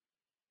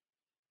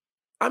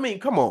 I mean,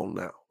 come on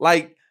now.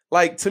 Like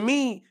to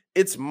me,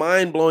 it's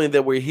mind-blowing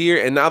that we're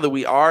here, and now that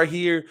we are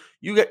here,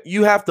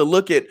 you have to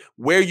look at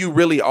where you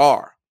really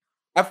are.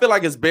 I feel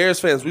like as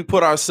Bears fans, we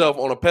put ourselves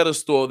on a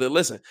pedestal that,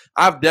 listen,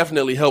 I've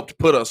definitely helped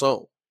put us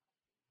on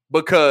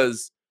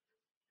because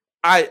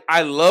I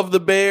love the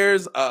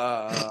Bears.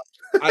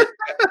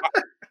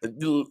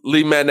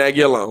 Leave Matt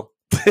Nagy alone.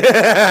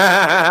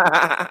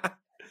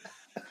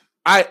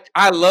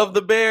 I love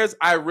the Bears.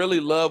 I really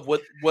love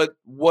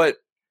what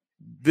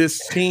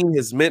this team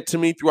has meant to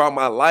me throughout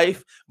my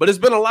life, but it's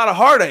been a lot of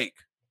heartache.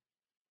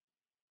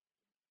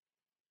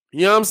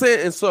 You know what I'm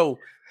saying? And so,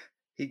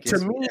 he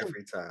gets me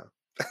every time.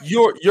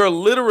 you're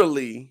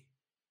literally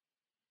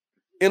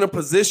in a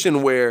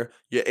position where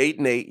you're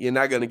 8-8. You're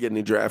not going to get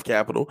any draft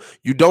capital.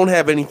 You don't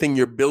have anything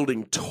you're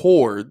building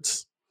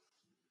towards.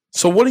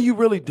 So, what are you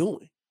really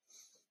doing?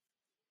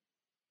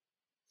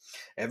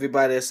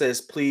 Everybody that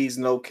says, please,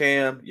 no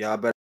Cam, y'all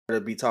better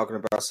be talking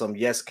about some,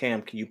 yes,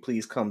 Cam, can you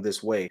please come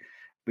this way?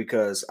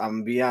 Because I'm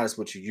going to be honest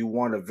with you, you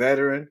want a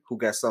veteran who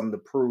got something to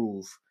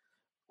prove,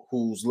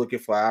 who's looking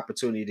for an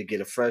opportunity to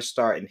get a fresh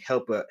start and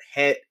help a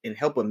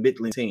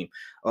middling team.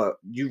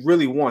 You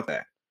really want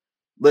that.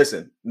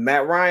 Listen,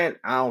 Matt Ryan,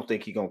 I don't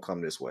think he's going to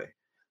come this way.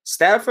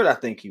 Stafford, I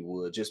think he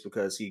would, just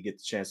because he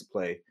gets the chance to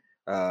play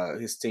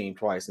his team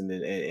twice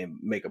and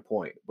make a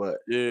point. But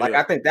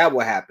I think that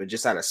will happen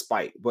just out of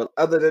spite. But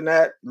other than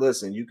that,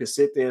 listen, you can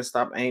sit there and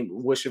stop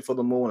wishing for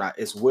the moon.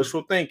 It's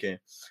wishful thinking,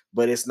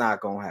 but it's not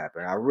gonna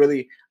happen. I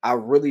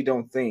really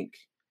don't think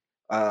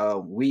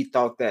we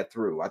thought that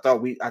through.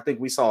 I think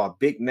we saw a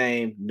big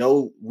name.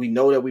 We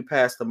know that we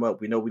passed them up.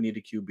 We know we need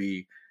a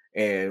QB,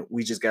 and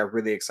we just got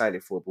really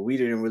excited for it. But we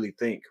didn't really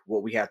think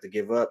what we have to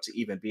give up to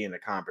even be in the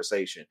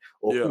conversation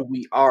or who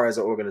we are as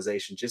an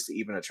organization just to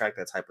even attract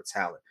that type of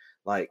talent.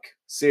 Like,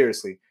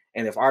 seriously.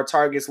 And if our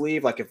targets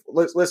leave,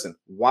 listen,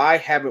 why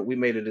haven't we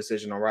made a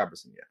decision on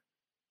Robertson yet?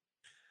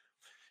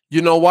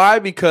 You know why?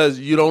 Because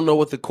you don't know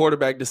what the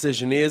quarterback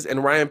decision is,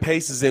 and Ryan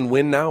Pace is in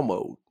win now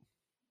mode.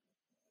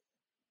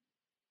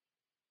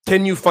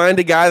 Can you find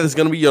a guy that's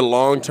going to be your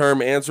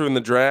long-term answer in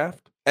the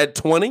draft at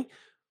 20?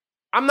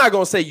 I'm not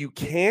going to say you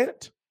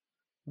can't,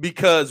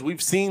 because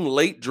we've seen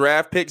late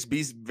draft picks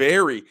be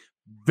very,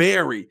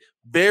 Very,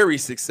 very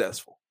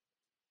successful.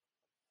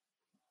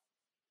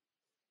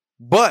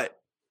 But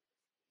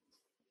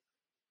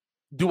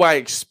do I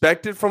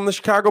expect it from the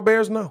Chicago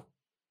Bears? No.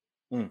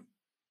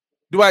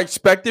 Do I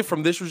expect it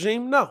from this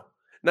regime? No.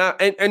 Now,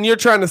 and you're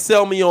trying to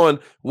sell me on,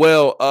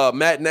 well,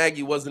 Matt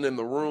Nagy wasn't in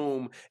the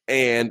room,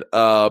 and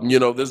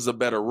this is a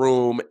better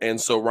room, and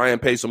so Ryan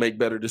Pace will make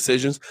better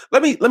decisions.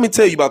 Let me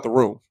tell you about the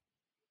room.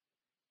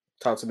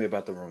 Talk to me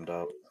about the room,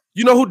 dog.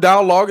 You know who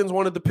Dow Loggins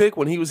wanted to pick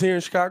when he was here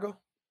in Chicago?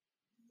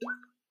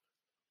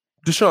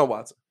 Deshaun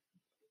Watson.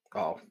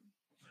 Oh.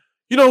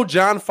 You know who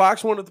John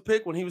Fox wanted to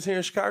pick when he was here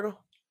in Chicago?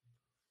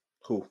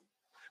 Who?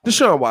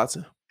 Deshaun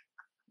Watson.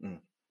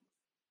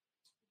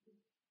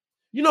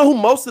 You know who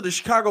most of the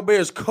Chicago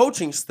Bears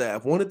coaching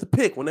staff wanted to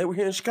pick when they were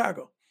here in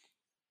Chicago?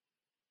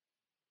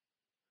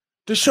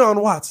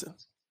 Deshaun Watson.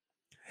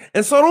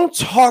 And so don't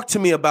talk to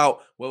me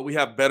about, well, we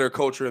have better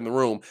culture in the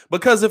room.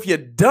 Because if your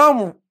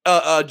dumb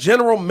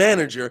general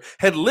manager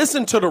had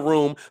listened to the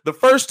room the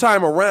first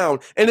time around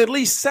and at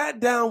least sat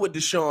down with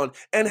Deshaun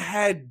and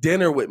had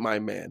dinner with my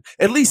man,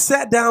 at least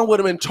sat down with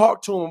him and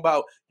talked to him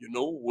about,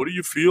 what do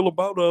you feel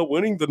about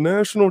winning the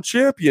national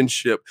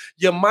championship?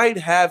 You might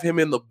have him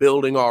in the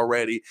building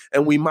already,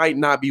 and we might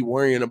not be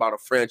worrying about a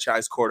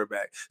franchise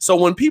quarterback. So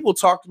when people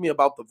talk to me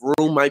about the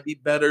room might be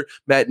better,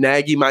 Matt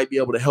Nagy might be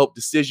able to help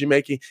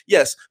decision-making.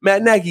 Yes,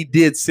 Matt Nagy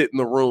did sit in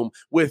the room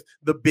with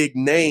the big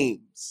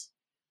names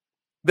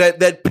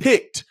that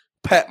picked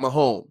Pat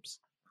Mahomes.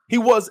 He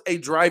was a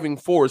driving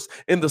force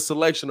in the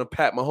selection of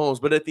Pat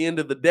Mahomes. But at the end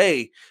of the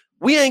day,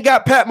 we ain't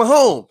got Pat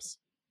Mahomes.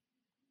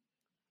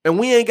 And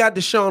we ain't got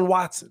Deshaun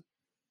Watson.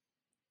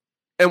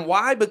 And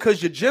why?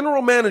 Because your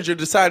general manager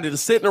decided to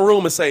sit in a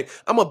room and say,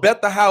 I'm going to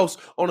bet the house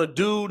on a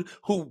dude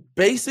who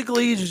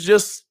basically is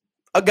just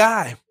a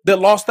guy that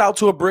lost out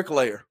to a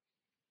bricklayer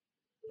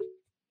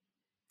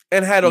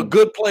and had a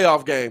good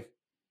playoff game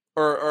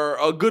or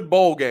a good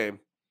bowl game.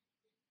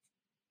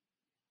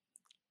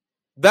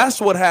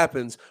 That's what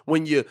happens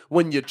when you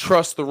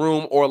trust the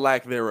room or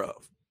lack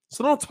thereof.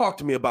 So don't talk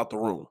to me about the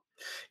room.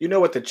 You know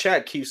what? The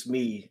chat keeps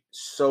me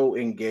so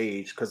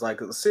engaged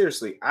because,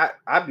 seriously,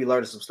 I be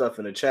learning some stuff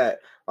in the chat.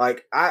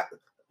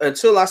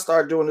 Until I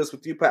started doing this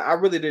with you, Pat, I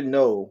really didn't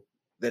know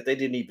that they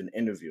didn't even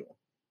interview him.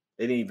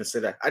 They didn't even say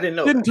that. I didn't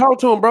know. Didn't talk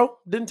to him, bro.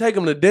 Didn't take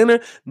him to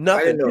dinner.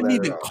 Nothing. Didn't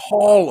even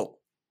call him.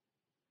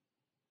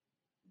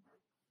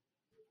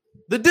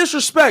 The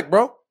disrespect,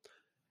 bro.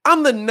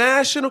 I'm the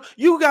national.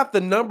 You got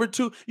the number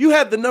 2. You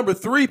had the number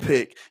 3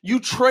 pick. You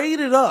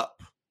traded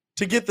up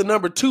to get the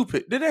number 2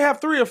 pick. Did they have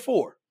 3 or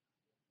 4?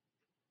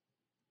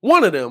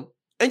 One of them.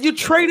 And you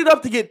traded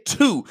up to get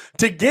 2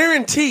 to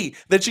guarantee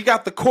that you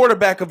got the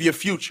quarterback of your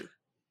future.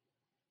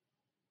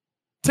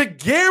 To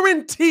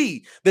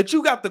guarantee that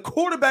you got the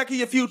quarterback of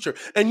your future.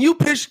 And you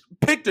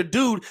picked a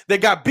dude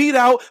that got beat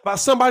out by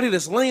somebody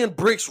that's laying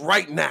bricks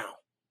right now.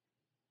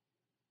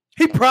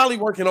 He probably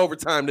working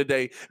overtime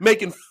today,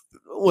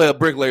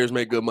 bricklayers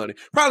make good money.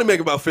 Probably make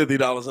about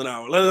 $50 an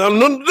hour.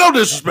 No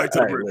disrespect to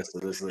the bricklayers.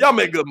 Listen. Y'all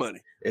make good money.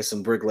 There's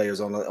some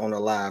bricklayers on the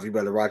live. You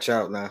better watch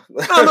out now.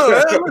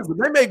 No, listen,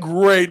 they make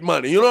great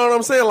money. You know what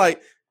I'm saying?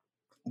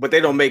 But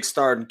they don't make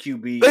starting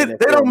QB.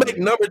 They don't make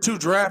number 2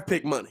 draft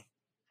pick money.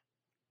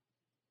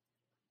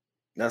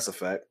 That's a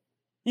fact.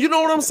 You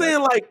know what I'm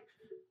saying?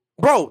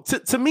 Bro,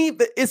 to me,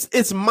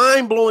 it's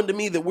mind-blowing to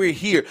me that we're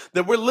here,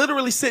 that we're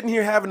literally sitting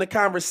here having a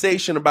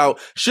conversation about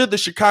should the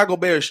Chicago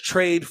Bears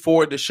trade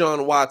for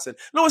Deshaun Watson.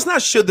 No, it's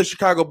not should the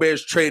Chicago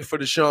Bears trade for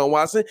Deshaun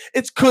Watson.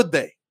 It's could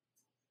they.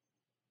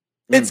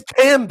 It's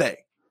can they.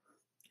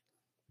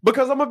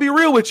 Because I'm going to be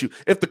real with you.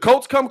 If the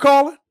Colts come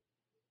calling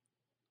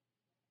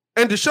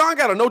and Deshaun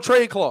got a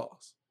no-trade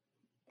clause.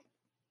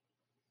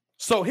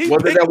 So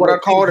wasn't that what I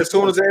called as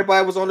soon as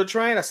everybody was on the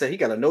train? I said, he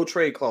got a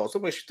no-trade clause.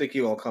 What makes you think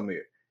he's going to come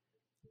here?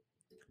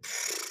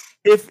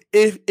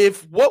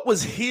 If what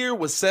was here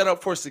was set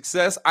up for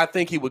success, I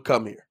think he would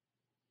come here.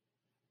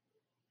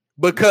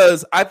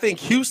 Because I think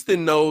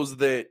Houston knows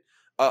that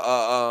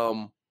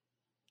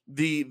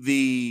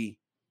the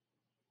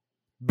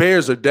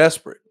Bears are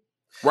desperate.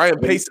 Ryan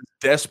Pace is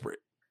desperate.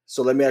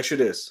 So let me ask you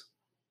this.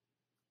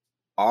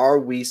 Are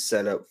we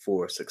set up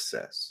for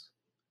success?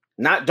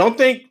 Don't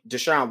think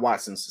Deshaun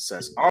Watson's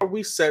success. Are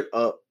we set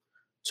up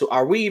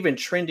are we even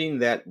trending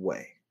that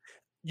way?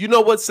 You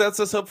know what sets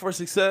us up for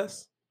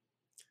success?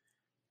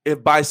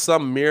 If by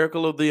some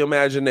miracle of the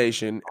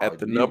imagination at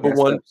the number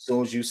 1. As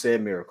soon as you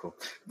said miracle.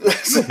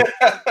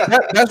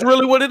 That's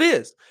really what it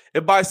is.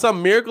 If by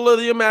some miracle of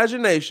the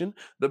imagination,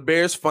 the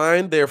Bears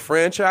find their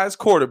franchise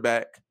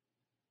quarterback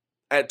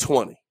at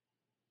 20.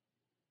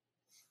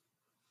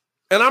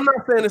 And I'm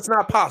not saying it's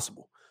not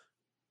possible.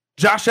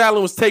 Josh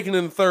Allen was taken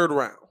in the 3rd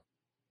round.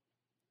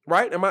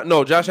 Right?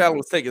 No, Josh Allen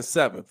was taken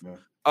 7th.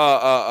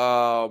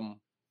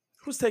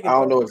 Who's taking? I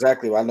don't know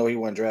exactly. I know he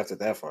wasn't drafted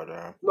that far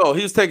down. No,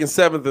 he was taken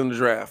 7th in the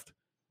draft.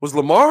 Was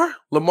Lamar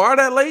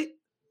that late?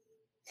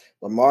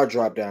 Lamar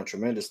dropped down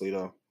tremendously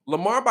though.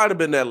 Lamar might have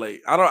been that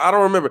late. I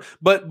don't remember.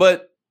 But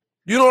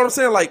you know what I'm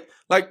saying?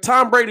 Like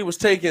Tom Brady was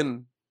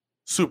taken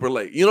super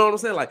late. You know what I'm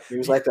saying? Like he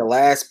was like the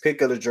last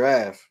pick of the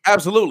draft.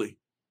 Absolutely.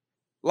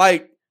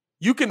 Like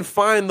you can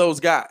find those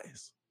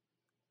guys.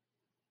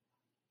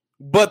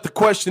 But the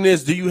question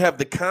is, do you have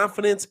the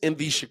confidence in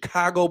the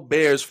Chicago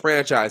Bears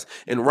franchise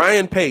and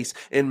Ryan Pace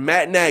and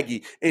Matt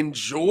Nagy and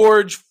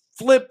George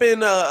flipping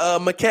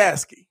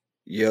McCaskey?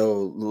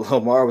 Yo,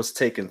 Lamar was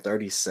taking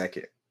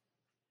 32nd.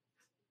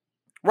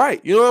 Right.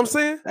 You know what I'm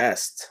saying?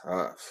 That's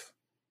tough.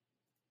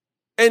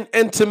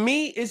 And to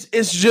me,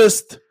 it's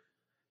just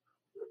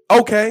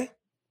okay.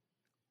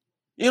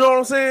 You know what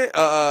I'm saying?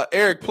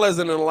 Eric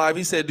Pleasant in Live,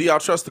 he said, do y'all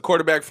trust the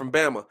quarterback from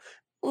Bama?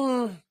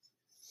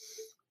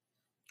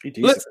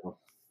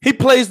 He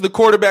plays the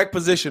quarterback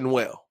position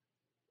well.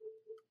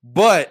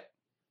 But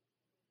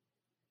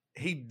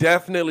he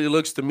definitely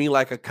looks to me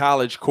like a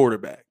college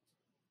quarterback.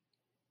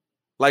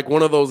 Like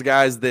one of those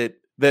guys that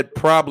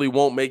probably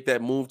won't make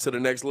that move to the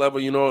next level.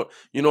 You know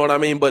what I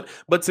mean? But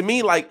to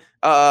me, like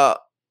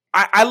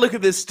I look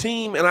at this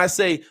team and I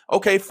say,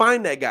 okay,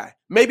 find that guy.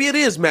 Maybe it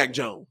is Mac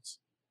Jones.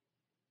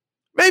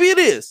 Maybe it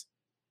is.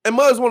 And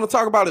Muzz want to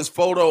talk about his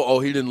photo. Oh,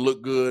 he didn't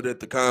look good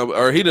at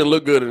or he didn't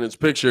look good in his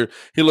picture.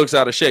 He looks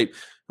out of shape.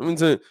 I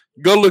mean,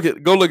 go look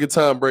at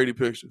Tom Brady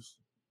pictures.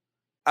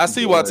 I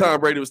see why Tom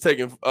Brady was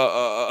taking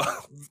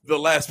the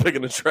last pick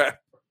in the draft.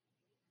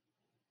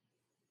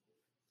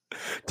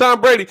 Tom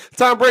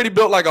Brady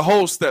built like a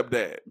whole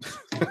stepdad.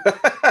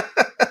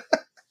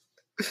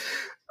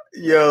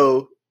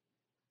 Yo,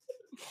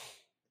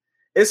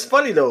 it's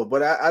funny though,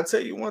 but I'll tell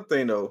you one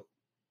thing though.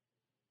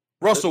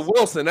 Russell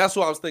Wilson, that's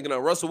what I was thinking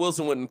of. Russell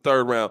Wilson went in the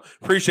third round.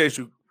 Appreciate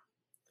you.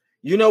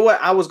 You know what?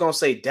 I was going to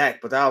say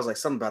Dak, but I was like,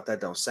 something about that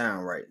don't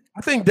sound right.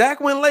 I think Dak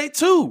went late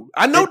too.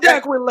 I know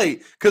Dak went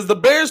late because the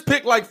Bears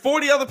picked like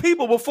 40 other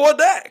people before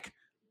Dak.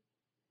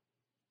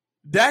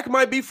 Dak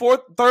might be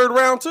third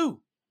round too.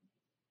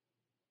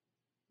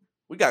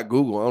 We got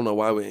Google. I don't know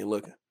why we ain't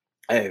looking.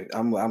 Hey,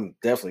 I'm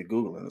definitely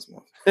Googling this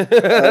month.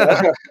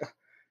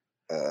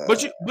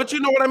 But you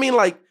know what I mean?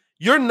 Like,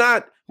 you're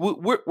not –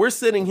 we're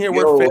sitting here,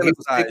 we're fantasizing.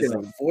 He's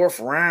picking the fourth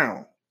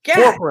round.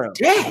 God, fourth round.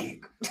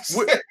 Dang.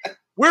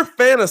 We're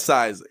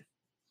fantasizing.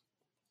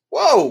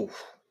 Whoa.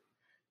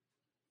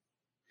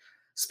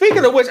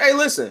 Speaking of which, hey,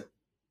 listen.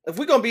 If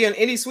we're going to be in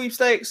any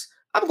sweepstakes,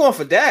 I'm going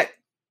for Dak.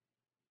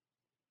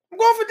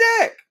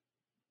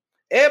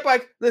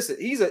 Everybody, listen,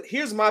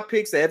 here's my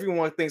picks that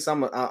everyone thinks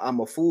I'm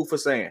a fool for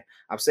saying.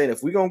 I'm saying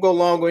if we're going to go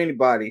long with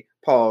anybody,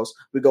 pause,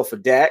 we go for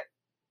Dak.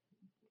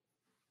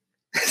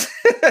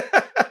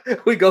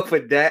 We go for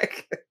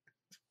Dak.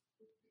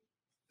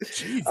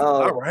 Jesus,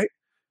 all right.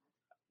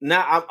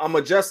 Now I'm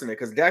adjusting it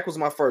because Dak was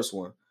my first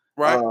one.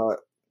 Right.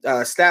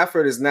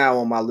 Stafford is now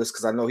on my list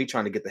because I know he's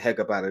trying to get the heck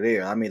up out of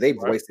there. I mean, they've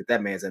wasted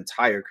that man's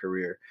entire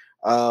career.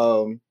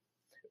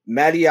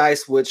 Matty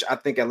Ice, which I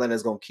think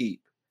Atlanta's going to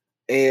keep.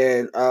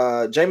 And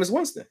Jameis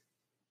Winston.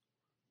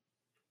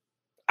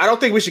 I don't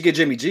think we should get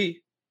Jimmy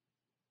G.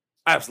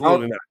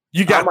 Absolutely not.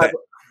 You got that.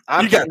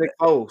 I'll keep Nick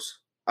Foles.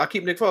 I'll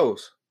keep Nick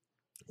Foles.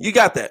 You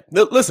got that.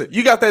 Listen,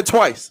 you got that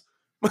twice.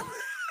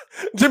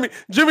 Jimmy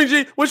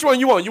G, which one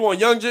you want? You want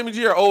young Jimmy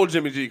G or old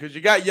Jimmy G? Because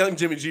you got young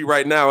Jimmy G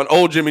right now, and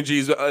old Jimmy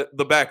G's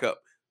the backup.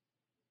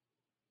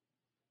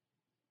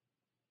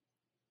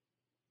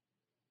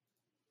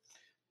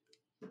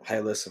 Hey,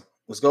 listen.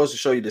 This goes to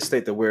show you the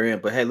state that we're in.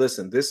 But hey,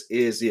 listen, this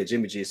is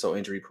Jimmy G is so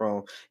injury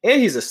prone,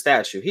 and he's a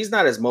statue. He's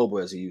not as mobile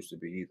as he used to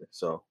be either.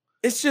 So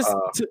it's just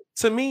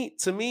to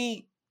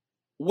me,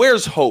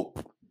 where's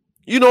hope?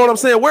 You know what I'm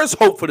saying? Where's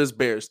hope for this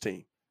Bears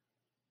team?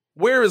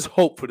 Where is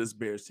hope for this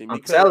Bears team?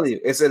 I'm telling you,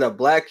 it's in a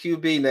black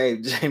QB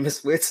named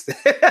Jameis Winston.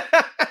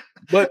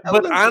 but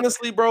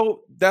honestly,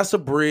 bro, that's a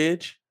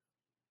bridge.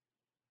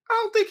 I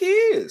don't think he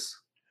is.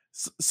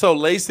 So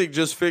LASIK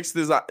just fixed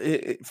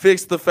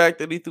the fact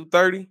that he threw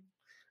 30?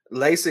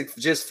 LASIK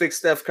just fixed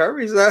Steph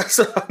Curry's ass.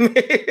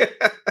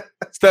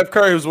 Steph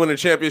Curry was winning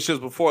championships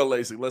before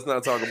LASIK. Let's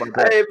not talk about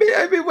that.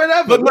 I mean,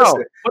 whatever. But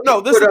no,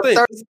 this is the thing.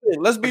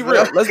 Let's be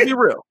real.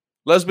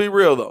 Let's be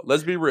real, though.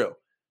 Let's be real.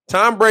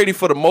 Tom Brady,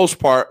 for the most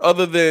part,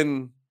 other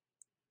than,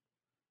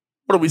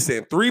 what are we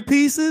saying, 3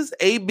 pieces?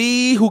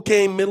 AB, who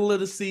came middle of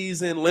the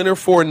season, Leonard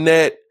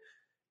Fournette,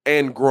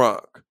 and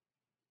Gronk.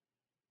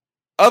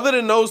 Other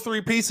than those 3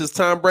 pieces,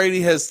 Tom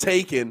Brady has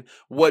taken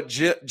what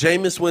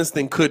Jameis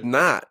Winston could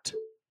not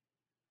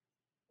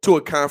to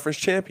a conference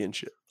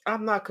championship.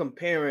 I'm not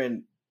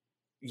comparing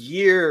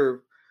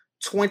year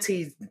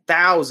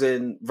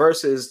 20,000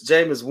 versus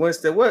Jameis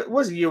Winston.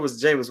 What year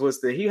was Jameis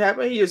Winston? How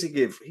many years he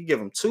give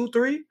him 2,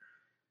 3?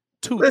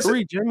 2,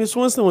 3. Jameis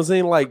Winston was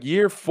in like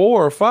year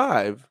 4 or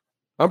 5.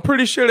 I'm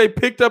pretty sure they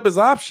picked up his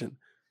option.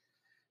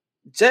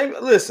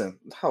 Listen,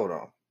 hold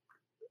on.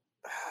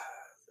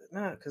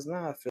 Because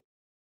now I feel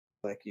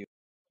like you.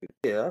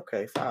 Yeah,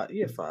 okay, 5.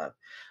 Yeah, 5.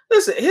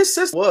 Listen, his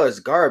system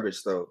was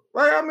garbage though.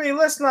 Like, I mean,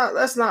 let's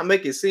not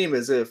make it seem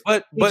as if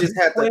he just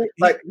had to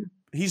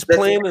he's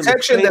playing the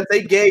protection that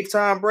they gave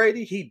Tom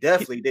Brady. He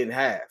definitely didn't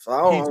have. So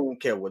I don't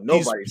care what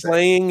nobody says.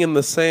 Playing in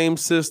the same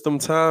system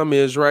Tom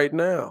is right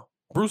now.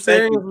 Bruce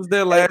Arians was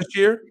there last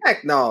year.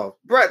 Heck no,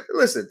 bro.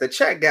 Listen, the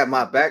check got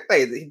my back.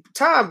 Hey,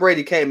 Tom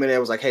Brady came in there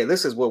and was like, "Hey,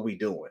 this is what we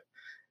doing.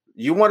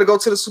 You want to go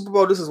to the Super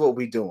Bowl? This is what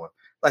we doing."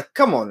 Like,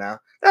 come on now.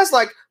 That's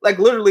like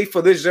literally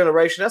for this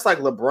generation. That's like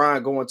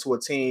LeBron going to a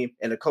team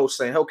and the coach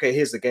saying, "Okay,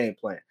 here's the game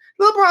plan."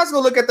 LeBron's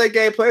gonna look at that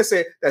game plan and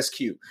say, "That's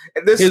cute."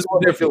 And this is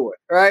what we're doing,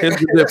 right?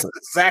 That's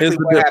exactly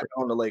what happened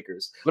on the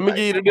Lakers. Let me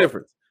give you the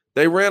difference.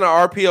 They ran an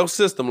RPO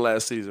system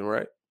last season,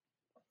 right?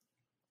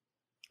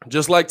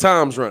 Just like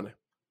Tom's running.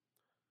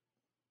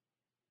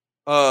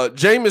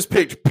 Jameis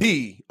picked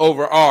P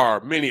over R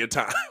many a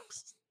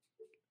times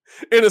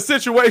in a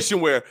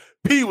situation where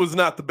P was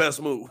not the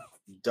best move.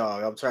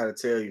 Dog, I'm trying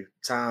to tell you,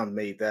 Tom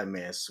made that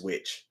man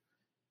switch.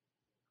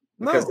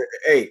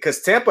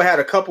 Because Tampa had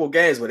a couple of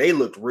games where they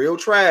looked real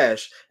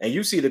trash, and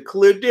you see the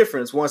clear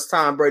difference once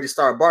Tom Brady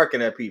started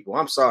barking at people.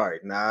 I'm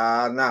sorry.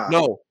 Nah.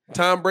 No,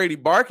 Tom Brady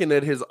barking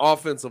at his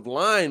offensive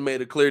line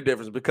made a clear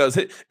difference because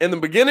in the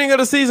beginning of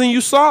the season,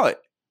 you saw it.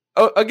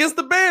 Against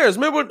the Bears.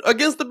 Remember,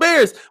 against the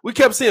Bears, we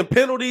kept seeing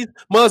penalties.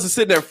 Muzz is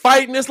sitting there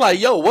fighting. It's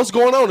like, yo, what's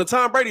going on? And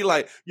Tom Brady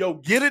like, yo,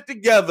 get it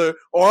together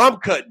or I'm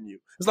cutting you.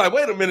 It's like,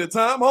 wait a minute,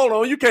 Tom. Hold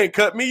on. You can't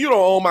cut me. You don't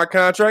own my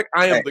contract.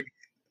 I am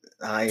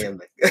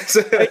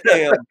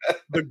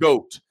the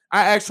GOAT.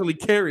 I actually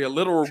carry a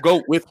literal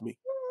goat with me.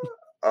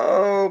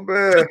 Oh,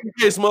 man. Just in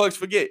case Muggs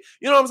forget.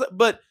 You know what I'm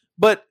saying?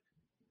 But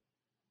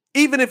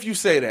even if you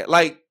say that,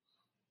 like,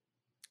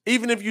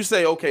 even if you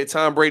say, okay,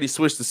 Tom Brady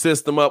switched the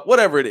system up,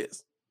 whatever it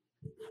is,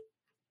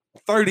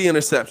 30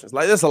 interceptions.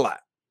 Like, that's a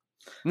lot.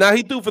 Now,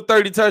 he threw for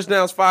 30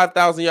 touchdowns,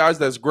 5,000 yards.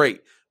 That's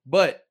great.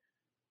 But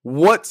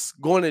what's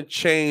going to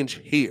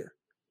change here?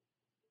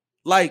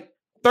 Like,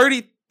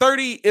 30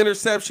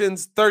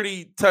 interceptions,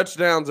 30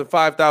 touchdowns, and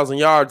 5,000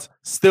 yards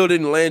still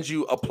didn't land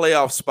you a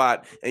playoff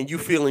spot, and you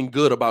feeling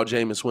good about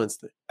Jameis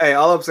Winston. Hey,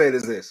 all I'm saying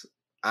is this.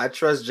 I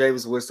trust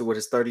Jameis Winston with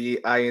his 30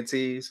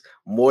 INTs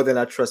more than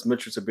I trust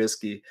Mitchell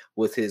Trubisky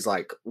with his,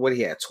 like, what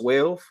he had,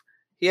 12?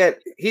 He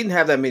didn't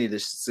have that many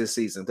this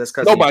season. That's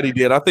because nobody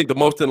did. I think the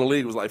most in the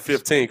league was like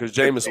 15 because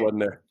Jameis wasn't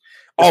there.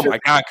 Oh my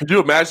God! Could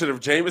you imagine if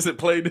Jameis had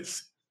played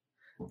this?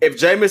 If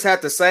Jameis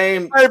had the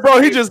same, hey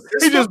bro, he just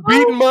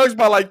beaten Muggs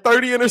by like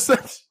 30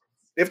 interceptions.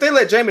 If they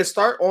let Jameis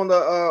start on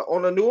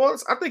the New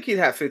Orleans, I think he'd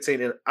have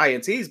 15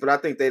 INTs, but I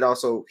think he'd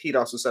also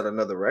set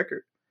another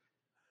record.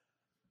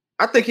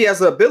 I think he has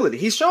the ability.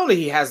 He's shown that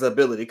he has the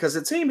ability because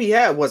the team he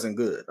had wasn't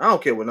good. I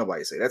don't care what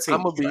nobody say. That team.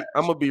 I'm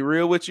gonna be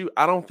real with you.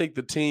 I don't think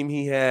the team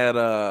he had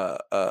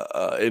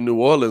in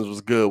New Orleans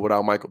was good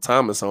without Michael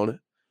Thomas on it.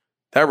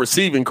 That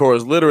receiving core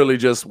is literally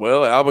just,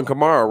 well, Alvin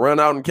Kamara, run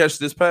out and catch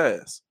this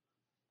pass.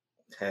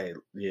 Hey,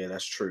 yeah,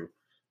 that's true.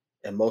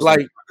 And most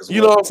like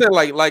you know what I'm saying?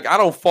 Like I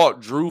don't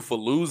fault Drew for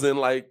losing.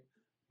 Like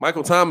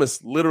Michael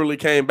Thomas literally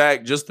came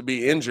back just to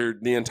be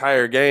injured the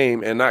entire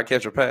game and not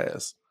catch a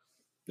pass.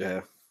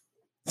 Yeah.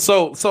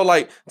 So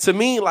like to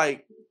me,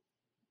 like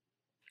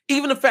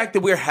even the fact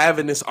that we're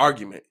having this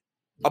argument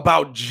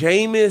about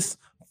Jameis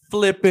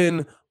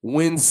flipping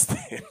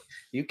Winston.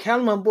 You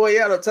count my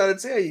boy out, I'm trying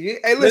to tell you.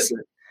 Hey,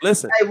 listen.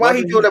 Hey, why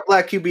he doing a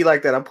black QB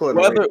like that? I'm pulling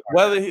I would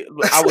love you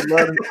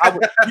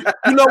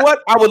know what?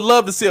 I would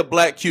love to see a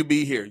black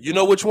QB here. You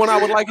know which one I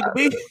would like it to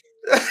be?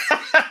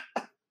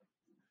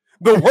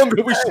 The one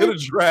that we should have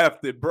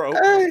drafted, bro.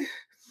 Hey.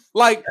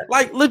 Like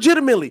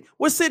legitimately,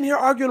 we're sitting here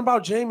arguing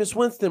about Jameis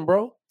Winston,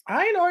 bro.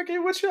 I ain't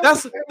arguing with you.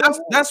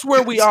 That's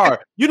where we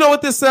are. You know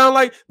what this sounds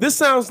like? This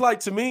sounds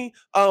like to me,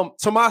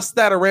 Tomas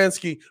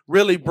Stadaransky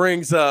really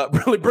brings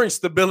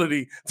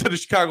stability to the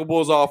Chicago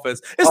Bulls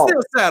offense. It's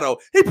still Sato.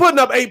 He putting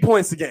up 8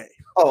 points a game.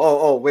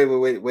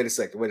 Wait a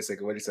second.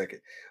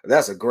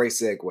 That's a great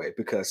segue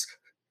because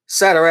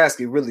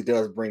Satoransky really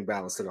does bring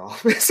balance to the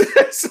offense.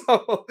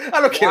 So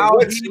I don't care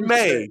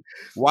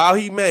While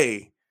he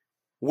may,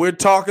 we're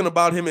talking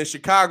about him in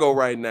Chicago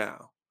right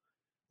now.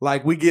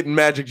 Like we getting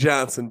Magic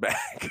Johnson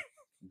back.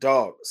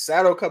 Dog,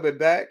 Sato coming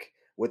back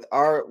with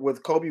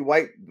Kobe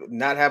White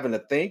not having to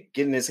think,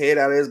 getting his head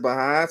out of his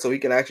behind so he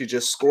can actually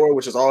just score,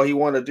 which is all he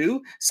want to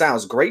do.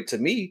 Sounds great to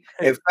me.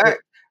 In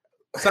fact,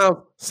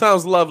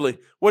 sounds lovely.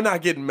 We're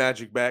not getting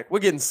Magic back. We're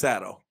getting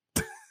Sato.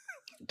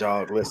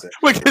 Dog, listen.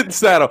 We're getting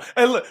Sato.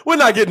 And look, we're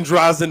not getting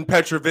Drazen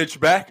Petrovic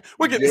back.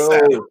 We're getting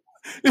Sato.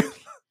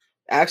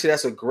 Actually,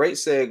 that's a great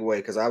segue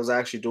because I was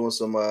actually doing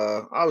some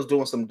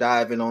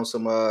diving on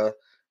some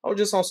I was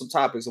just on some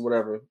topics or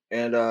whatever.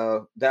 And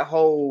that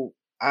whole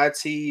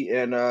IT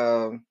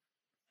and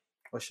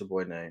what's your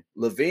boy name?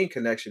 Levine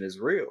connection is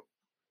real.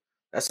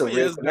 That's a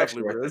real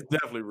connection. It's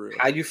definitely real.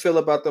 How you feel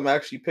about them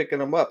actually picking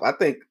them up? I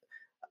think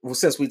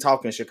since we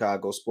talk in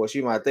Chicago sports,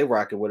 they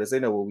rocking with us. They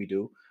know what we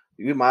do.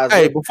 We might as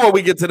well. Hey, before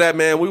we get to that,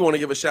 man, we want to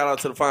give a shout out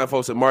to the fine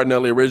folks at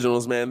Martinelli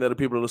Originals, man. They're the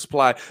people that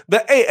supply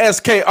the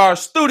ASKR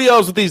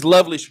studios with these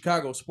lovely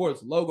Chicago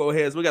sports logo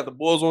heads. We got the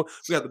Bulls one,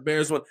 we got the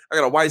Bears one, I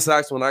got a White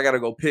Sox one. I got to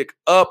go pick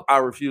up. I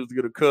refuse to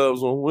get a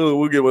Cubs one.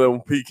 We'll get with that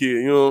one, P-Kid.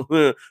 You know,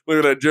 look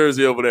at that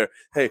jersey over there.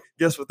 Hey,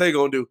 guess what they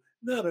gonna do?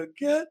 Not a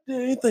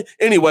goddamn thing.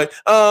 Anyway,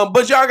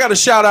 but y'all got to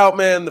shout out,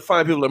 man, the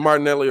fine people at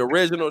Martinelli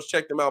Originals.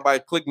 Check them out by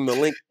clicking the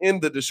link in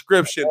the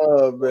description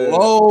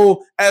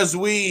below. As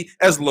LeVar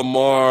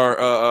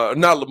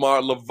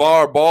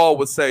Ball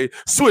would say,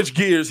 switch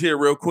gears here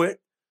real quick.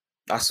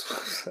 I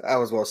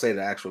was going to say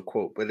the actual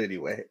quote, but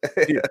anyway.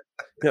 Yeah,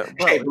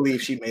 can't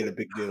believe she made a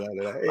big deal out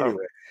of that.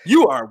 Anyway.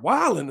 You are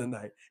wilding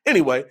tonight.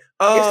 Anyway.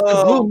 It's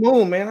the blue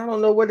moon, man. I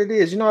don't know what it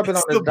is. You know, I've been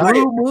on the diet.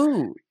 Blue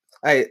moon.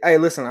 Hey,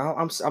 listen,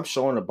 I'm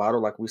showing the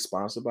bottle like we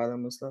sponsored by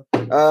them and stuff.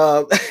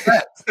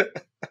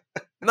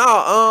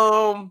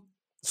 No,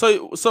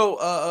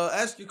 so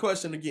ask your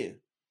question again.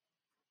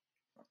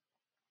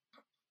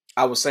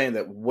 I was saying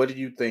that what do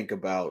you think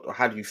about, or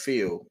how do you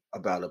feel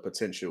about a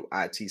potential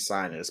IT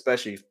signing,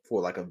 especially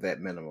for like a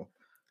vet minimum?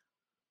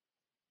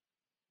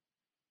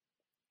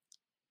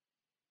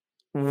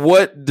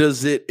 What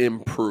does it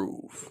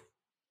improve?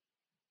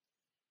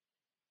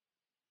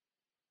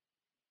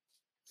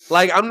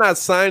 Like, I'm not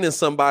signing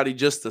somebody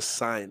just to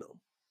sign them.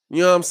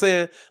 You know what I'm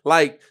saying?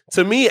 Like,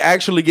 to me,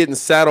 actually getting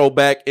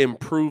Saddleback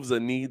improves a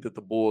need that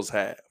the Bulls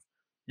have.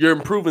 You're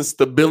improving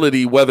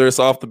stability, whether it's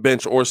off the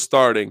bench or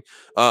starting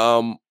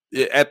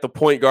at the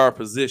point guard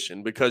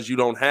position, because you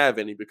don't have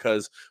any.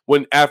 Because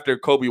when after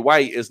Kobe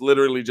White, it's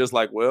literally just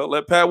like, well,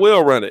 let Pat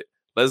Will run it.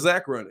 Let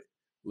Zach run it.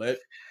 Let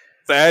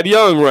Thad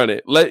Young run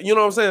it. You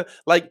know what I'm saying?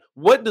 Like,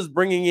 what does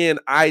bringing in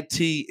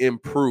IT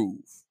improve?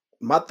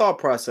 My thought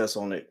process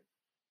on it,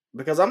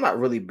 because I'm not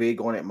really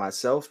big on it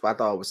myself, but I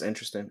thought it was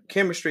interesting.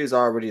 Chemistry is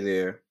already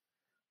there.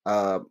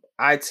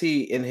 IT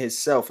in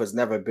himself has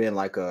never been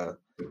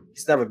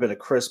he's never been a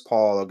Chris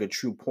Paul or a good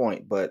true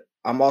point, but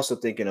I'm also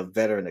thinking of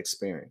veteran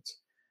experience.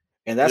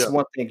 And that's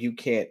one thing you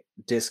can't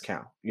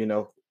discount. You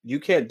know, you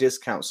can't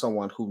discount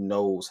someone who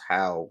knows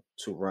how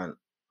to run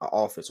an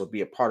offense or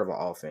be a part of an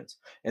offense,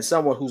 and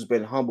someone who's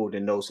been humbled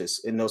and knows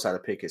how to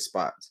pick his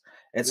spots.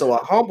 And so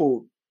a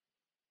humbled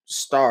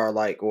star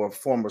or a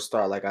former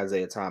star like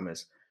Isaiah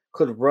Thomas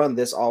could run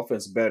this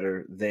offense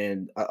better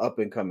than an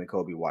up-and-coming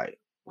Kobe White,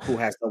 who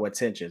has no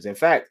intentions. In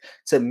fact,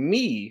 to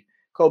me,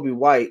 Kobe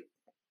White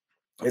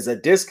is a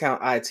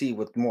discount IT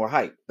with more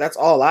hype. That's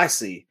all I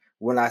see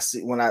when I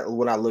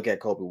look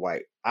at Kobe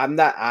White.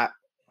 I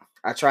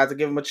tried to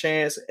give him a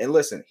chance, and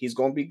listen, he's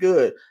going to be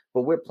good,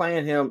 but we're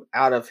playing him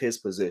out of his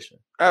position.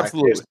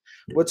 Absolutely.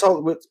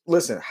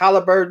 Listen,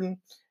 Halliburton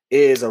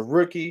is a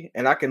rookie,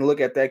 and I can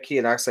look at that kid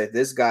and I say,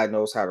 this guy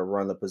knows how to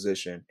run the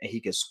position, and he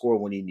can score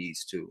when he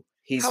needs to.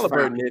 He's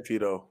Halliburton iffy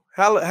though.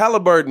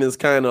 Halliburton is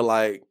kind of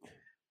like,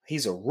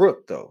 he's a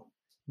rook though.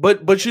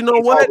 But you know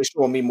he's what? Always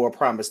showing me more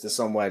promise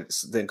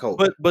than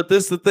Kobe. But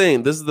this is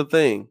the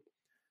thing.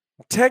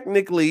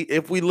 Technically,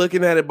 if we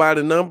looking at it by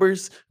the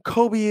numbers,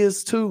 Kobe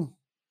is too.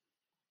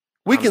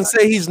 We can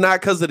say he's not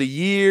because of the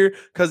year,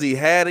 because he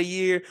had a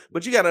year,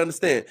 but you got to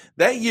understand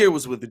that year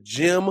was with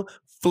Jim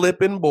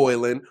flipping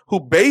Boylan, who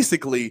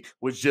basically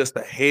was just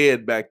a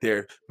head back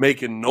there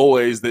making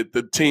noise that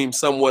the team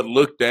somewhat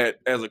looked at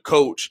as a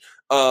coach.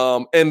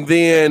 And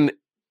then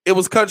it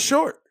was cut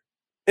short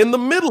in the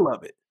middle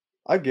of it.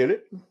 I get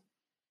it.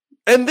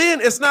 And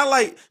then it's not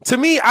like, to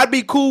me, I'd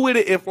be cool with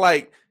it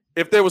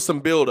if there was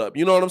some buildup.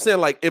 You know what I'm saying?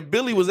 Like, if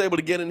Billy was able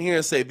to get in here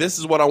and say, this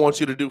is what I want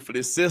you to do for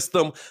this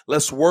system.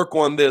 Let's work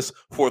on this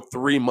for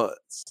 3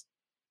 months.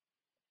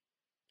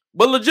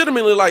 But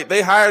legitimately, like,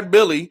 they hired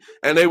Billy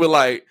and they were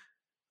like,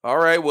 all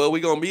right, well,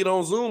 we're going to meet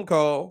on Zoom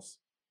calls.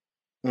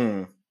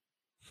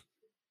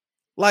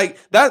 Like,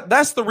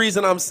 that's the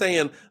reason I'm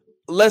saying,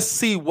 let's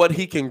see what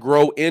he can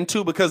grow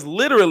into, because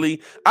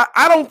literally,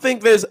 I don't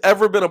think there's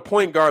ever been a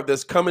point guard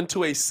that's come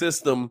into a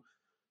system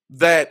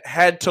that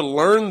had to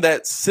learn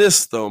that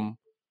system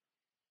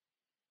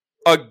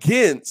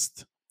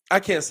against, I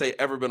can't say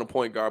ever been a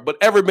point guard, but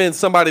ever been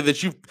somebody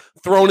that you've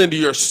thrown into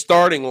your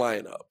starting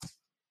lineup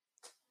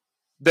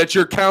that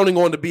you're counting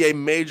on to be a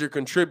major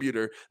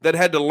contributor, that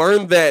had to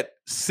learn that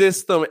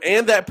system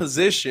and that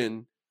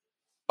position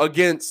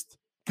against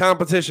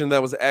competition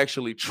that was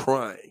actually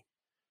trying.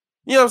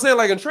 You know what I'm saying?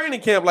 Like in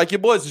training camp, like your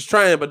boys is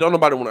trying, but don't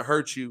nobody want to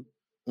hurt you.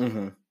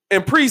 Mm-hmm.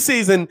 In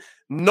preseason,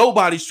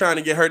 nobody's trying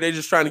to get hurt. They're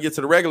just trying to get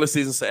to the regular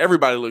season so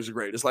everybody looks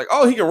great. It's like,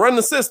 oh, he can run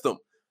the system.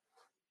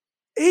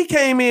 He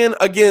came in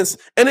against,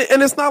 and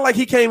it's not like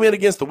he came in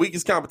against the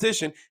weakest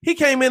competition. He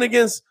came in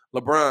against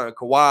LeBron,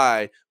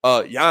 Kawhi,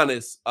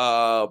 Giannis.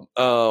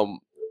 I'm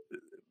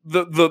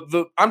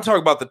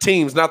talking about the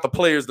teams, not the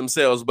players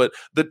themselves, but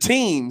the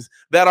teams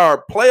that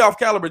are playoff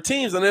caliber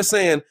teams, and they're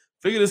saying,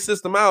 figure this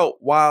system out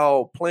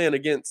while playing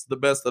against the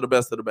best of the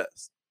best of the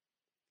best.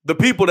 The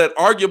people that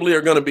arguably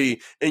are going to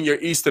be in your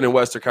Eastern and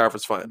Western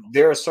Conference final.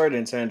 There are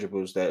certain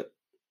intangibles that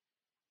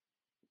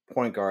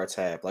point guards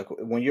have. Like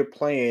when you're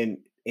playing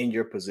in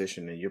your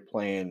position and you're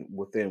playing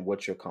within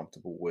what you're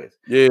comfortable with.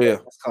 Yeah.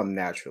 It's come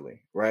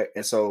naturally, right?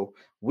 And so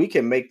we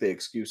can make the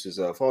excuses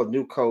of, oh,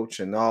 new coach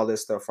and all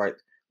this stuff, right?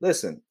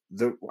 Listen,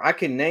 I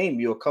can name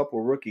you a couple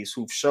of rookies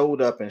who've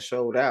showed up and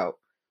showed out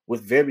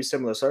with very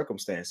similar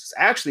circumstances.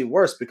 Actually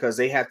worse because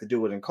they had to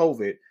do it in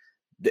COVID.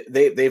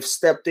 they've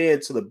stepped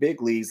into the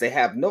big leagues. They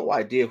have no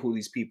idea who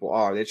these people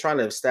are. They're trying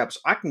to establish.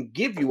 I can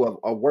give you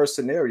a worse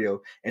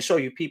scenario and show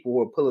you people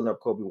who are pulling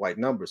up Kobe White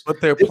numbers. But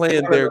they're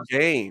playing their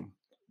game.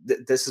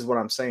 This is what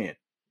I'm saying.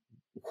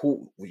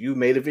 Who you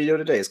made a video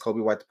today? Is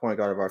Kobe White the point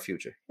guard of our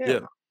future? Yeah.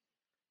 No,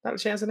 not a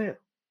chance in hell.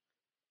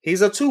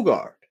 He's a 2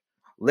 guard.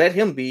 Let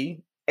him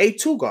be a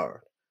 2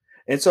 guard.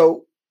 And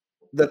so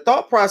the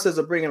thought process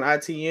of bringing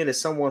IT in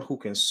is someone who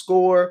can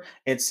score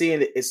and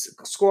seeing it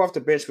score off the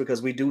bench,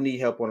 because we do need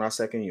help on our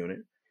second unit.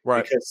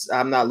 Right. Because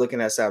I'm not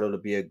looking at Sato to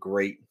be a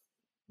great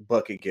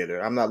bucket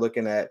getter. I'm not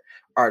looking at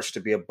Arch to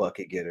be a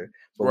bucket getter.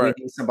 But Right.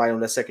 we need somebody on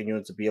that second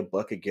unit to be a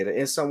bucket getter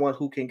and someone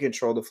who can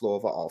control the flow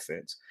of our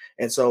offense.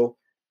 And so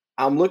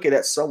I'm looking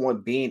at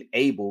someone being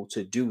able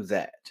to do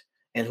that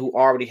and who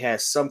already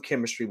has some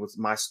chemistry with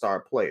my star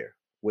player,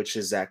 which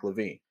is Zach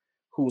LaVine,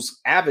 who's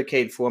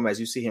advocated for him, as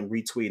you see him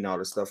retweeting all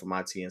the stuff from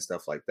IT and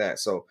stuff like that.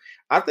 So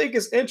I think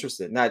it's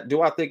interesting. Now,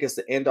 do I think it's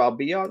the end all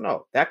be all?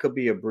 No, that could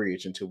be a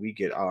bridge until we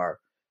get our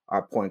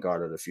point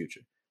guard of the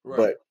future. Right.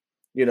 But,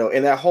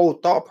 in that whole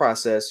thought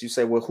process, you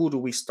say, well, who do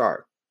we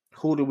start?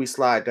 Who do we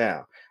slide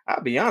down?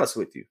 I'll be honest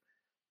with you.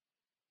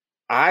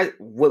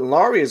 When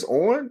Laurie is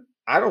on,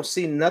 I don't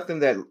see nothing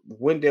that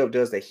Wendell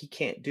does that he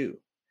can't do.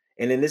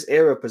 And in this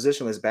era of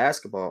positionless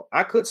basketball,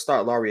 I could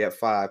start Laurie at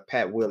 5,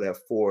 Pat Will at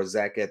 4,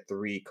 Zach at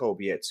 3,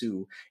 Kobe at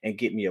 2, and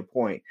get me a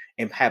point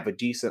and have a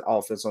decent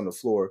offense on the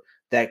floor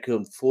that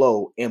could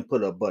flow and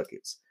put up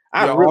buckets.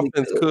 Your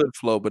offense could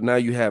flow, but now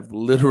you have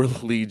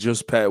literally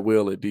just Pat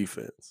Will at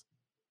defense.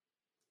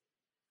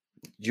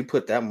 You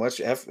put that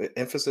much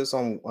emphasis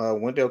on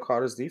Wendell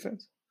Carter's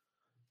defense?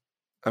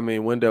 I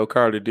mean, Wendell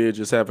Carter did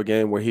just have a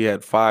game where he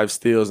had 5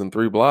 steals and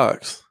 3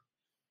 blocks.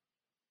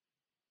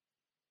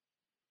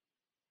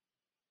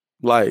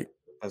 Like,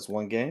 that's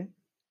one game.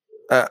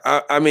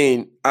 I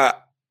mean,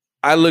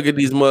 I look at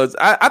these muds.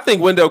 I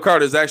think Wendell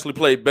Carter's actually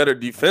played better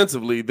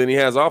defensively than he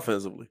has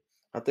offensively.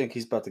 I think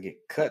he's about to get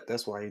cut.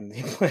 That's why he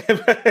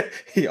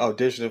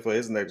auditioned for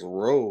his next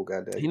role.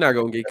 Goddamn, he's not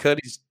gonna get cut.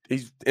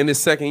 He's in his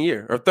second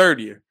year or third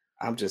year.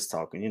 I'm just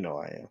talking.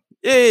 I am.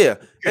 Yeah.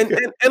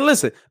 And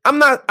listen, I'm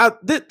not.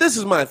 This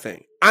is my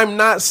thing. I'm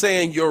not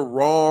saying you're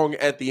wrong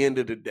at the end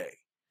of the day.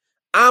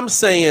 I'm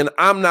saying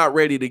I'm not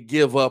ready to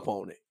give up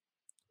on it.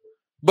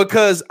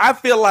 Because I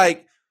feel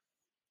like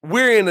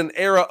we're in an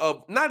era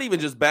of not even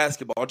just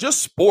basketball,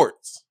 just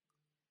sports,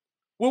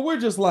 where we're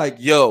just like,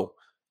 yo,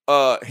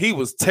 he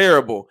was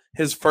terrible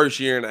his first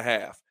year and a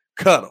half.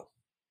 Cut him.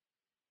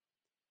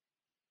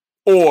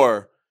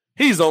 Or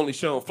he's only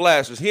shown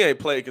flashes. He ain't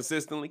played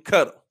consistently.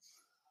 Cut him.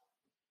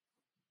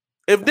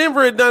 If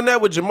Denver had done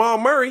that with Jamal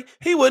Murray,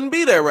 he wouldn't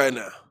be there right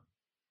now.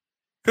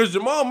 Because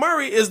Jamal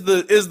Murray is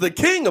the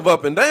king of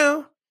up and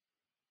down.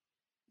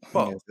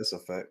 Yes, that's a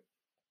fact.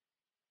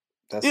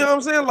 You know what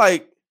I'm saying?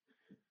 Like,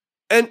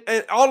 and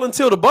all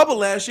until the bubble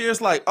last year,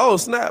 it's like, oh,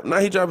 snap, now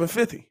he dropping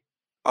 50.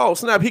 Oh,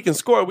 snap, he can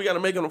score. We got to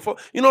make him a 4.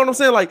 You know what I'm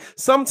saying? Like,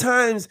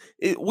 sometimes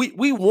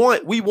we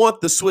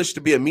want the switch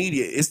to be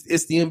immediate.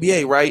 It's the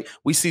NBA, right?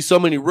 We see so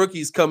many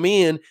rookies come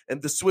in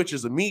and the switch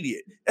is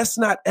immediate. That's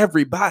not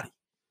everybody.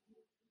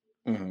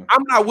 Mm-hmm.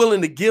 I'm not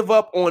willing to give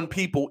up on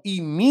people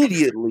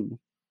immediately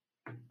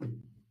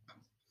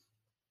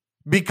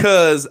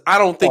because I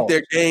don't think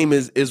their game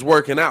is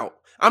working out.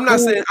 I'm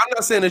not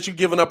saying that you're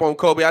giving up on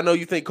Kobe. I know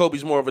you think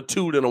Kobe's more of a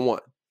 2 than a 1.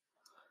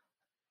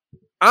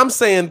 I'm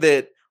saying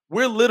that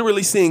we're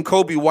literally seeing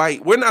Kobe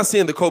White. We're not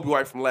seeing the Kobe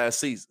White from last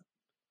season.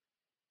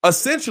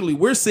 Essentially,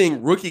 we're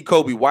seeing rookie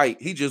Kobe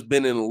White. He just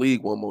been in the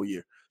league one more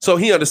year. So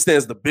he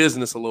understands the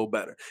business a little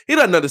better. He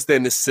doesn't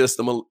understand this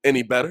system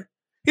any better.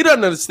 He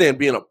doesn't understand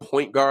being a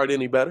point guard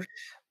any better.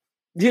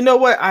 You know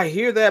what? I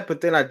hear that,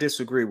 but then I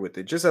disagree with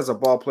it. Just as a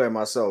ball player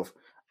myself,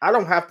 I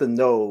don't have to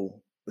know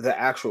the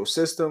actual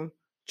system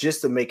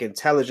just to make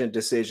intelligent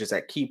decisions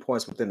at key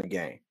points within the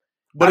game.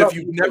 But if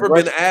you've never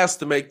been asked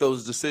to make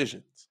those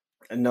decisions.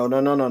 No.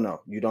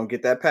 You don't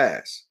get that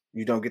pass.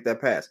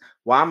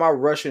 Why am I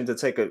rushing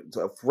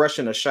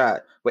rushing a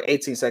shot with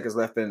 18 seconds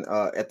left in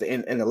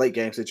the late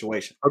game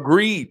situation?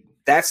 Agreed.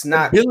 That's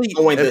not Billy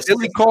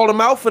called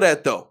him out for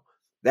that though.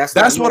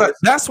 That's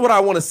what I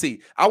want to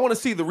see. I want to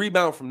see the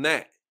rebound from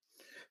that.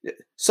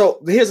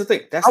 So here's the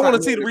thing. I want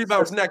to see the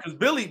rebound from that because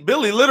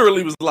Billy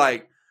literally was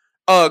like,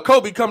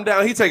 Kobe come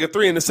down, he take a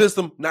 3 in the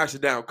system, knocks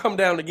it down. Come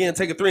down again,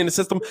 take a 3 in the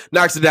system,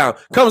 knocks it down.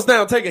 Comes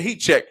down, take a heat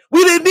check.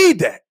 We didn't need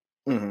that.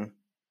 Mm-hmm.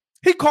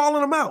 He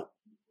calling him out.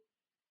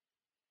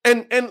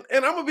 And I'm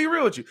gonna be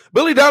real with you.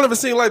 Billy Donovan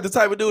seemed like the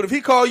type of dude. If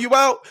he call you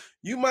out,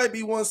 you might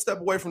be one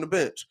step away from the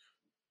bench.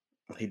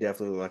 He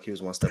definitely looked like he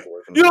was one step away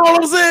from the bench. You know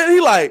what I'm saying?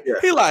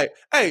 He like,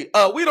 hey,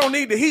 we don't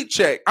need the heat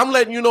check. I'm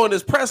letting you know in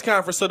this press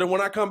conference so that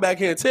when I come back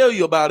here and tell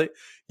you about it,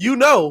 you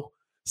know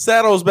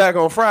Sato's back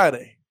on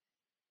Friday.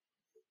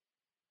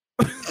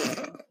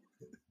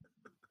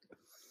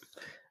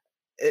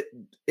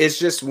 It's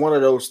just one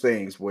of those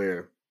things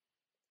where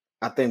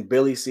I think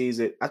Billy sees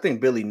it. I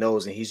think Billy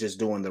knows, and he's just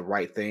doing the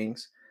right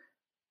things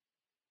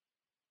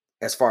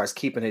as far as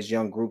keeping his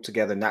young group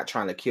together, not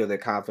trying to kill their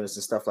confidence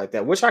and stuff like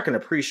that, which I can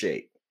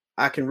appreciate.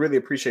 I can really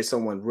appreciate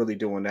someone really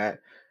doing that.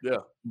 Yeah.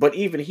 But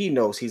even he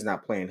knows he's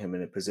not playing him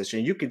in a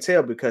position. You can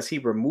tell because he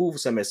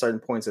removes him at certain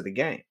points of the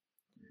game.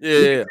 You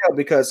can Yeah. tell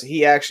because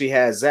he actually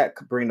has Zach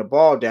bring the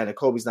ball down and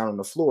Kobe's not on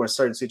the floor in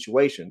certain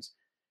situations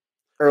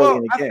early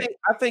in the game.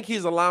 I think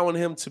he's allowing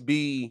him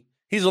to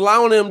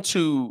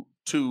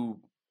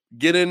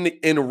get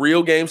in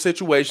real game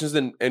situations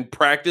and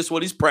practice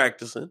what he's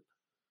practicing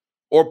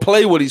or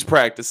play what he's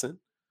practicing.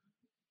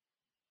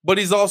 But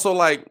he's also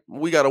like,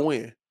 we got to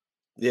win.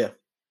 Yeah.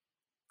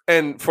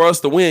 And for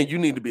us to win, you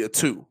need to be a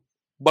 2.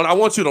 But I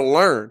want you to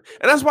learn.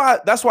 And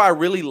that's why I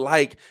really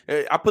like,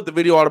 I put the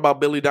video out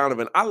about Billy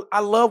Donovan. I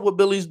love what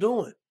Billy's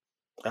doing.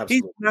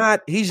 Absolutely.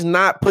 He's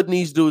not putting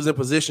these dudes in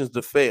positions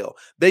to fail.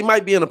 They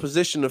might be in a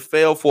position to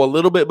fail for a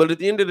little bit, but at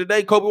the end of the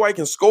day, Kobe White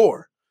can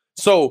score.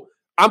 So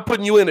I'm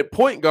putting you in at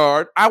point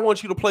guard. I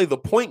want you to play the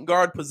point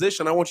guard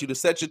position. I want you to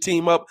set your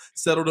team up,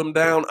 settle them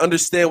down,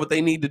 understand what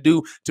they need to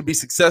do to be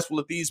successful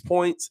at these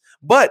points.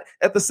 But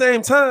at the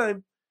same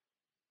time,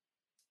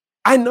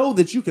 I know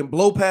that you can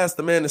blow past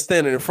the man that's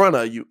standing in front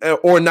of you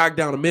or knock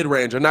down a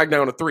mid-range or knock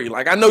down a 3.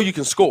 Like, I know you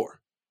can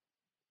score.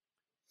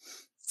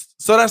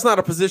 So that's not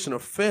a position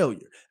of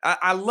failure.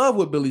 I love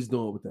what Billy's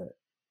doing with that.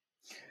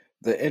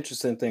 The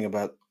interesting thing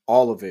about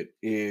all of it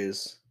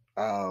is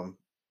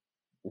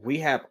we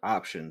have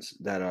options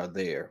that are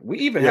there. We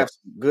even have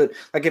some good,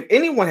 like if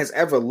anyone has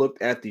ever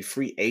looked at the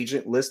free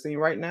agent listing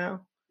right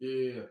now,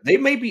 they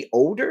may be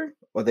older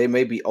or they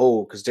may be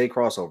old because Jay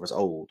Crossover is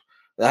old.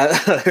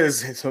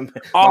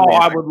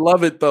 I would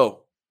love it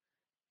though.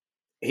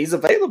 He's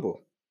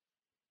available.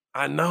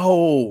 I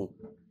know.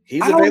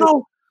 He's available. Don't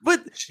know,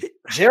 but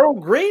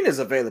Gerald Green is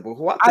available.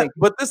 Who I think.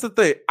 But this is the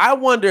thing. I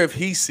wonder if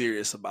he's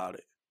serious about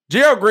it.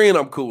 Gerald Green,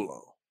 I'm cool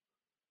on.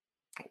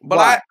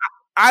 But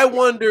I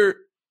wonder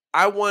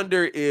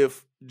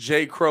if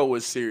Jay Crow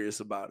is serious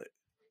about it.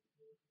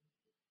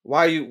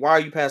 Why are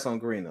you passing on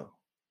Green though?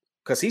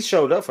 Because he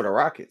showed up for the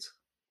Rockets.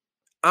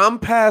 I'm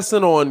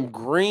passing on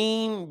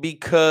Green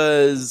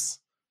because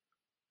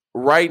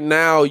right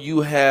now you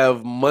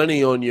have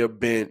money on your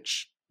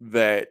bench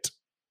that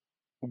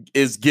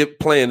is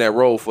playing that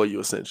role for you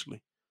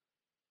essentially.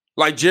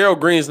 Like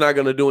Gerald Green's not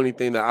going to do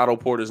anything that Otto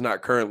Porter's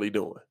not currently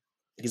doing.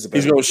 He's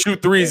going to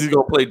shoot threes. He's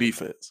going to play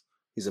defense.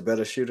 He's a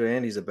better shooter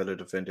and he's a better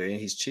defender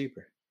and he's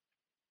cheaper.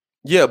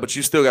 Yeah, but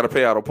you still got to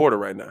pay Otto Porter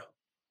right now.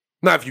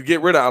 Now, if you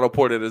get rid of Otto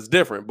Porter, that's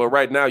different. But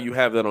right now you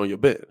have that on your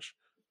bench.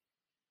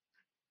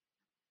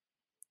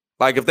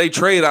 Like if they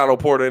trade Otto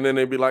Porter and then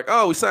they'd be like,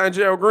 oh, we signed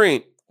Gerald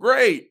Green.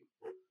 Great.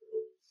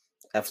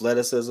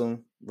 Athleticism,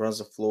 runs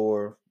the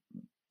floor,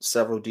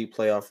 several deep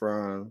playoff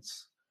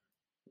runs,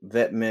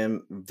 vet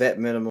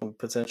minimum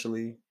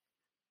potentially.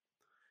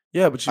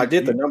 Yeah, but I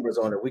did the numbers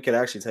on it. We could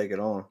actually take it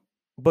on.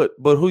 But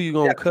who you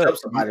gonna cut?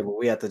 Somebody,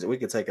 but we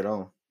could take it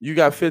on. You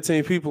got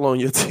 15 people on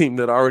your team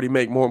that already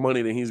make more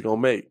money than he's gonna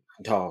make.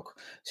 Dog,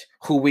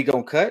 who we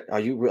gonna cut? Are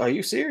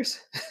you serious?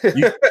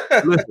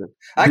 Listen,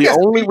 the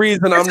only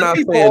reason I'm not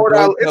saying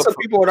it's some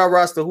people on our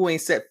roster who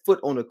ain't set foot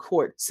on the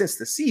court since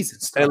the season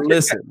started. And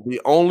listen, the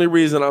only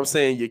reason I'm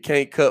saying you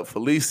can't cut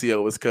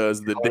Felicio is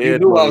because the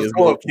dead money is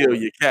gonna kill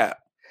your cap.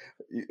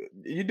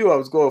 You knew I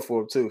was going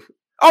for him too.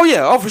 Oh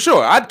yeah, oh for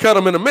sure. I'd cut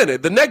him in a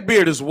minute. The neck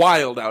beard is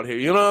wild out here.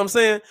 You know what I'm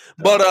saying?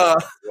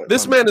 But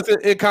this man is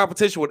in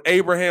competition with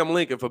Abraham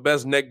Lincoln for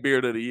best neck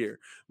beard of the year.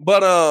 But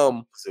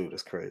dude,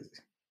 that's crazy.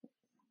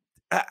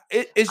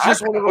 It's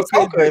just one of those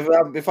things.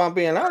 If I'm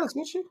being honest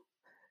with you,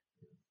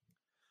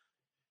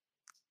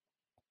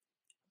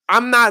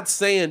 I'm not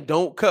saying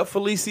don't cut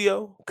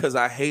Felicio because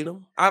I hate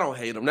him. I don't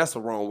hate him. That's the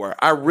wrong word.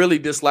 I really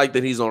dislike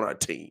that he's on our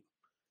team.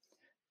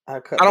 I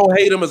don't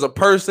hate him as a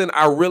person.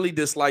 I really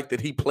dislike that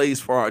he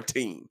plays for our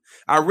team.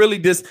 I really,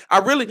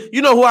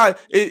 you know who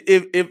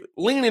if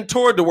leaning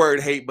toward the word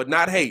hate, but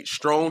not hate,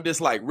 strong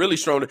dislike, really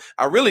strong.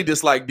 I really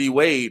dislike D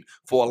Wade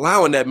for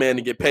allowing that man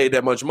to get paid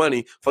that much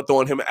money for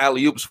throwing him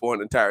alley-oops for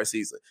an entire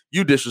season.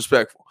 You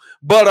disrespectful.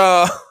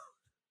 But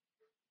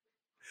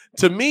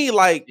to me,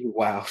 like, you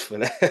wild for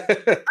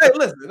that. Hey,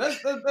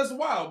 listen, that's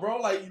wild, bro.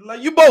 Like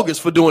you bogus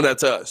for doing that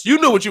to us. You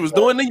knew what you was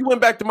doing, then you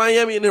went back to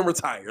Miami and then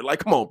retired.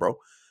 Like, come on, bro.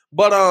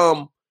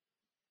 But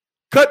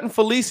cutting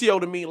Felicio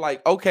to me,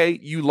 like, okay,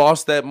 you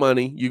lost that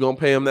money. You're going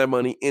to pay him that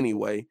money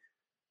anyway.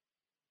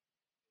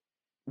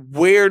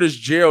 Where does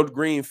Gerald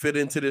Green fit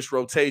into this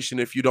rotation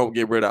if you don't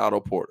get rid of Otto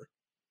Porter?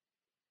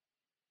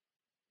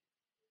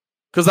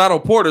 Because Otto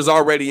Porter's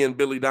already in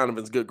Billy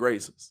Donovan's good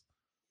graces.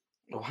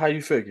 Well, how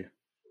you figure?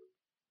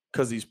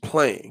 Because he's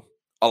playing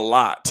a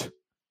lot.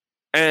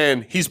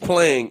 And he's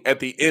playing at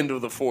the end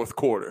of the fourth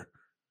quarter.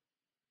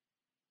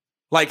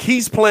 Like,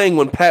 he's playing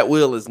when Pat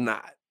Will is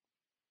not.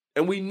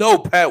 And we know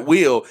Pat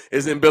Will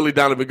is in Billy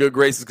Donovan good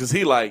graces because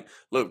he like,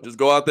 look, just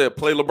go out there,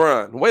 play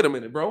LeBron. Wait a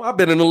minute, bro. I've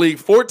been in the league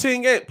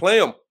 14 games. Play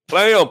him.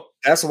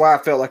 That's why I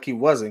felt like he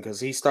wasn't because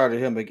he started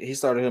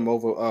him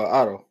over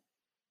Otto.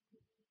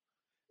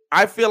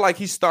 I feel like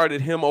he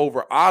started him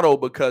over Otto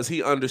because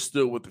he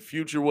understood what the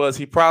future was.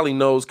 He probably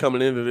knows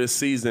coming into this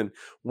season,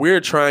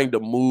 we're trying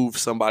to move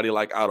somebody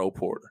like Otto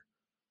Porter.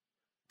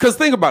 Because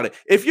think about it.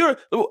 If you're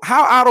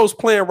how Otto's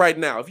playing right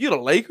now, if you're the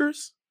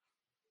Lakers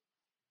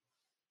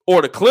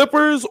or the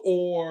Clippers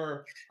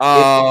or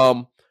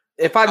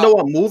if I know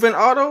I'm moving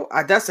Otto,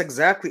 that's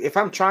exactly if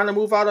I'm trying to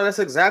move Otto, that's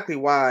exactly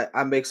why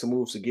I make some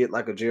moves to get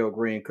like a Gerald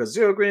Green. Because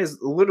Gerald Green is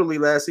literally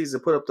last season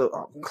put up the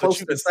close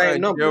to the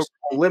same numbers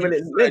on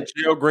limited minutes.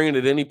 Gerald Green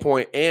at any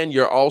point, and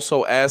you're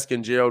also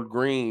asking Gerald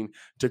Green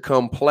to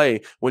come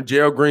play when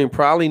Gerald Green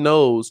probably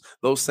knows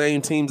those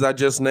same teams I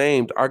just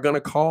named are going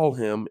to call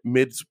him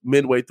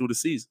midway through the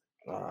season.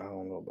 I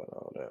don't know about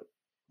all that.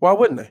 Why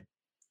wouldn't they?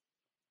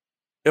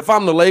 If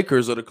I'm the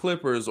Lakers or the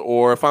Clippers,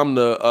 or if I'm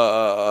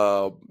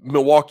the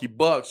Milwaukee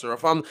Bucks, or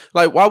if I'm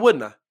like, why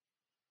wouldn't I?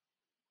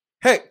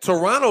 Heck,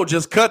 Toronto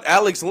just cut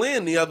Alex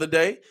Len the other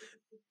day.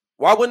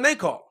 Why wouldn't they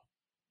call?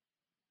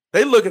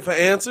 They looking for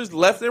answers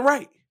left and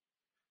right.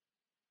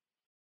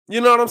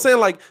 You know what I'm saying?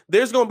 Like,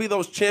 there's going to be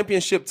those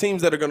championship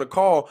teams that are going to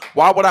call.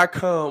 Why would I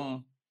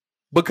come?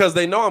 Because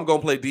they know I'm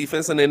going to play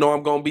defense, and they know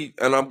I'm going to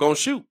I'm going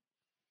to shoot.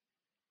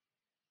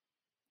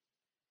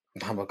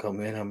 I'm gonna come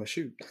in. I'm gonna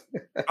shoot.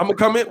 I'm gonna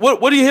come in.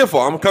 What are you here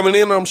for? I'm coming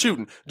in and I'm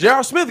shooting.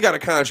 J.R. Smith got a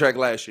contract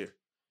last year,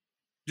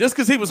 just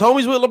because he was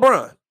homies with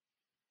LeBron.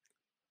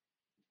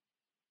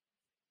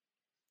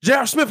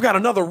 J.R. Smith got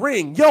another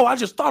ring. Yo, I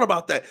just thought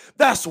about that.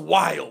 That's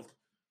wild.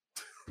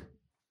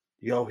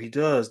 Yo, he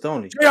does,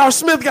 don't he? J.R.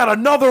 Smith got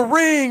another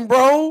ring,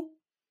 bro.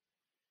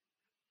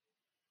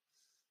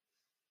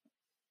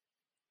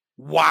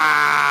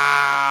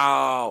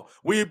 Wow.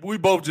 We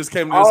both just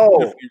came to this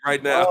epiphany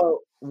right now.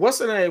 What's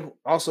the name?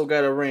 Also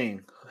got a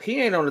ring.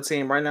 He ain't on the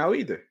team right now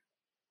either.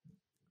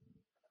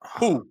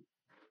 Who?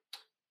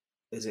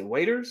 Is it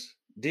Waiters?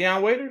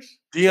 Dion Waiters?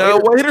 Dion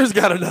Waiters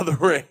got another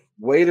ring.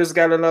 Waiters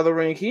got another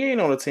ring. He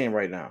ain't on the team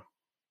right now.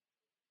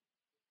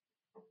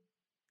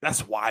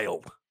 That's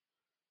wild.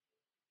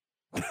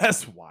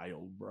 That's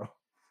wild, bro.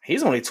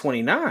 He's only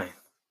 29.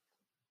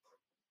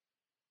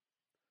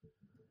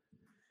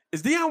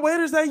 Is Dion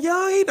Waiters that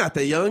young? He's not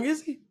that young,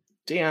 is he?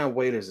 Dion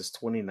Waiters is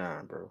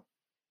 29, bro.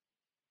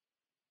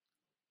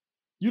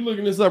 You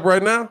looking this up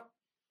right now?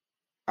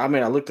 I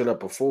mean, I looked it up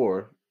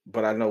before,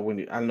 but I know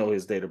I know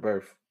his date of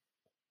birth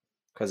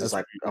because it's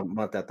like a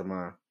month after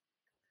mine,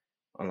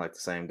 on like the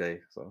same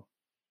day. So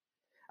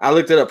I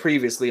looked it up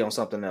previously on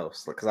something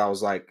else because I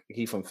was like,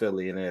 he from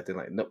Philly and everything.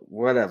 Like, no,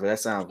 whatever. That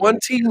sounds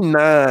 29.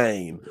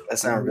 Really, that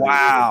sounds really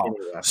wow.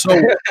 Anyway.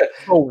 So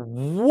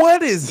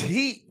what is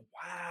he?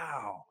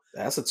 Wow,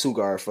 that's a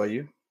 2-guard for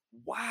you.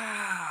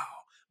 Wow,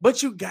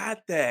 but you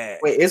got that.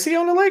 Wait, is he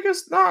on the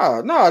Lakers?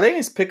 No, they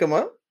ain't pick him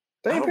up.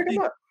 They ain't pick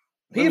him up.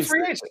 He's a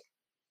free agent.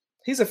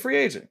 He's a free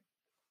agent.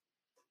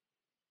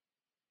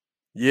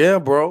 Yeah,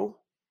 bro.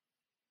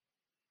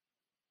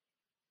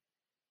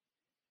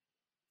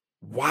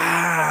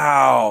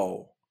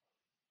 Wow.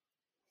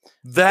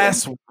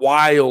 That's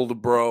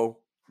wild, bro.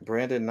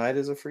 Brandon Knight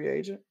is a free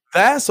agent?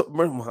 That's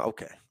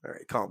okay. All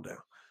right, calm down.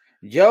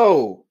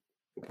 Yo,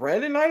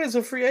 Brandon Knight is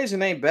a free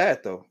agent. Ain't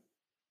bad, though.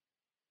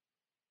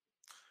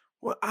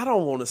 Well, I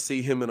don't want to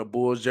see him in a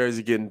Bulls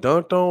jersey getting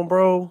dunked on,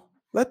 bro.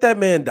 Let that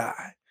man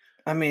die.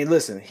 I mean,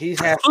 listen, he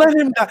has let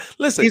him die.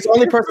 Listen, he's the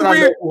only person I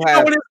know who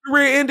has. When his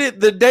career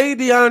ended, the day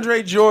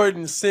DeAndre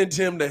Jordan sent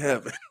him to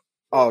heaven.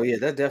 Oh yeah,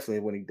 that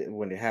definitely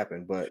when it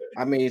happened. But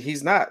I mean,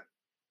 he's not.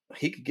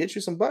 He could get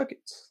you some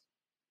buckets.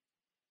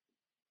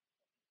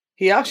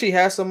 He actually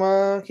has some.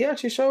 He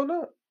actually showed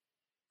up.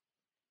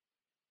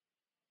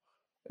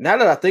 Now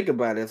that I think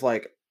about it, it's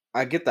like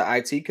I get the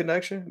IT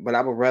connection, but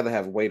I would rather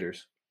have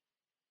Waiters.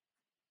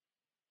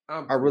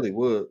 I really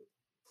would.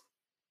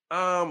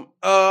 Nah,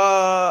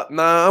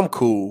 I'm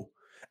cool.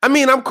 I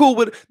mean, I'm cool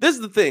with this.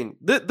 Is the thing.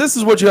 This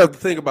is what you have to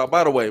think about.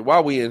 By the way,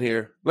 while we in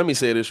here, let me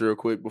say this real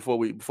quick before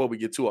we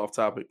get too off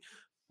topic.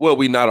 Well,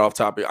 we not off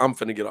topic. I'm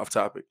finna get off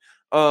topic.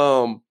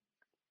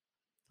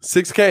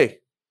 6K.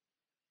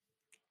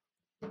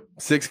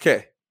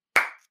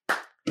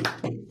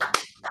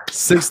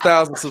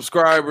 6,000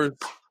 subscribers.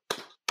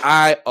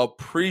 I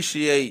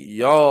appreciate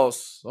y'all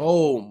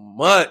so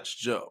much,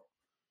 Joe.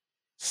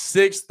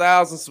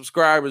 6,000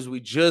 subscribers. We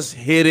just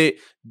hit it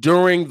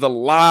during the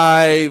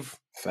live.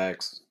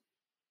 Facts.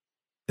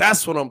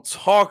 That's what I'm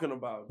talking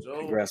about, Joe.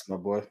 Congrats, my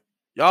boy.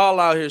 Y'all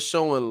out here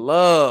showing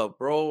love,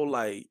 bro.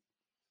 Like,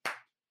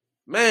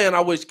 man,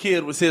 I wish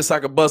Kid was here so I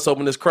could bust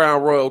open this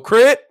Crown Royal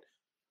crit.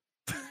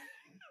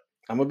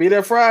 I'm going to be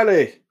there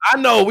Friday. I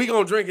know. We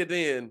going to drink it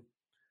then.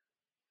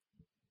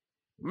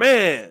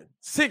 Man,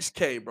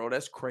 6K, bro.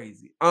 That's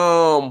crazy.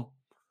 Dang,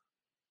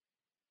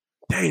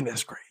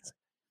 that's crazy.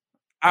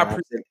 I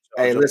appreciate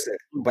Hey, listen,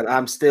 but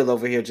I'm still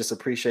over here just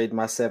appreciating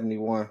my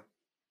 71.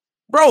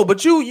 Bro,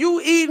 but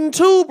you eating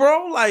too,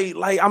 bro.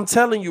 Like I'm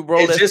telling you, bro.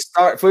 It just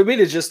start for me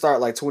to just start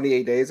like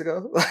 28 days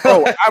ago.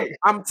 Bro,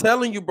 I'm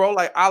telling you, bro.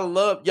 Like I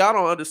love y'all.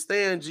 Don't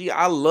understand, G.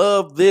 I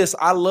love this.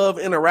 I love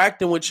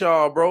interacting with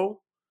y'all, bro.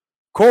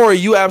 Corey,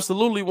 you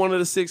absolutely one of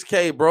the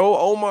 6K, bro.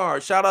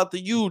 Omar, shout out to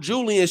you.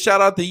 Julian,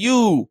 shout out to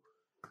you.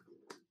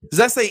 Does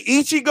that say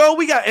Ichigo?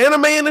 We got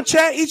anime in the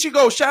chat.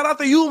 Ichigo, shout out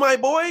to you, my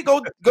boy.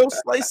 Go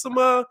slay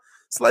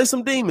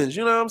some demons.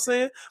 You know what I'm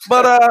saying?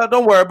 But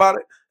don't worry about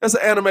it. That's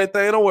an anime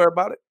thing. Don't worry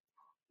about it.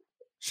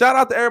 Shout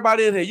out to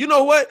everybody in here. You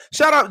know what?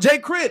 Shout out Jay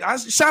Crit.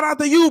 Shout out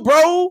to you,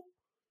 bro.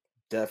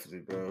 Definitely,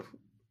 bro.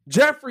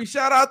 Jeffrey,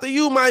 shout out to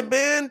you, my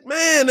man.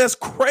 Man, that's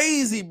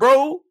crazy,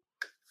 bro.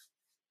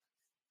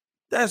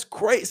 That's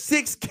great.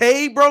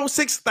 6K, bro.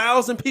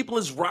 6,000 people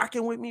is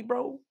rocking with me,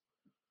 bro.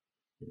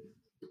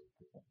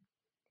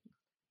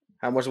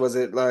 How much was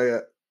it?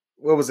 Like,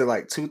 what was it,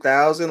 like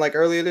 2,000, like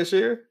earlier this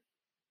year?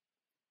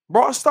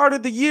 Bro, I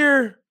started the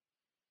year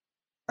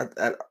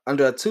at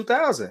under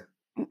 2,000.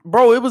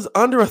 Bro, it was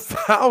under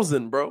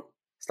 1,000, bro.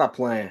 Stop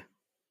playing.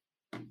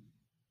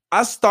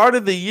 I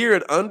started the year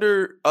at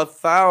under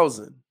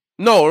 1,000.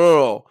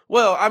 No.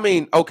 Well, I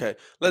mean, okay.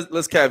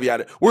 Let's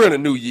caveat it. We're in a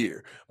new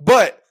year,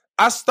 but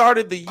I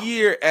started the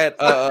year at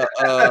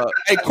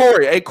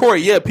hey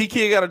Corey, yeah,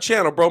 PK got a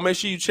channel, bro. Make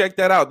sure you check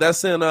that out.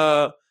 That's in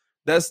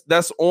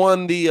that's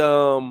on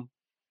the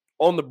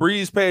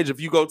Breeze page. If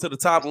you go to the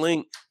top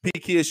link,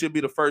 PK should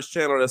be the first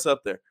channel that's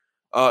up there.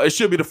 It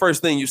should be the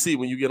first thing you see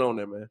when you get on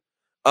there, man.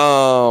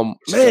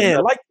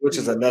 Which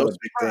is another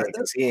big thing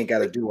because he ain't got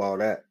to do all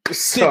that.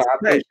 So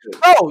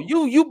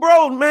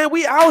bro, man,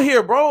 we out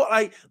here, bro.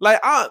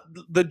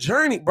 The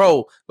journey,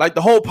 bro. Like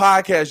the whole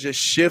podcast just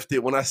shifted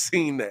when I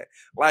seen that.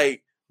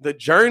 Like the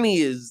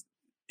journey is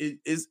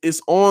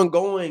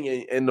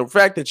ongoing, and the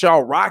fact that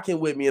y'all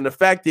rocking with me, and the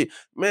fact that,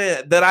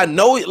 man, that I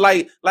know it,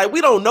 like we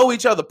don't know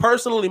each other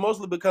personally,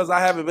 mostly because I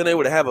haven't been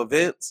able to have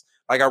events.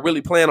 Like I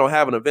really plan on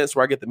having events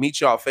where I get to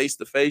meet y'all face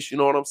to face. You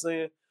know what I'm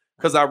saying?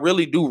 Because I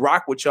really do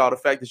rock with y'all, the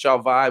fact that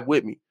y'all vibe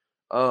with me.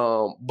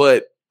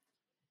 But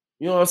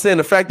you know what I'm saying?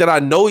 The fact that I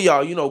know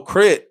y'all, you know,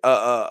 Crit,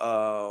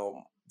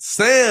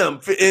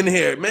 Sam in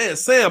here, man,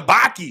 Sam,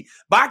 Baki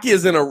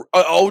is in a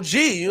OG,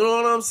 you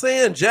know what I'm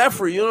saying?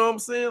 Jeffrey, you know what I'm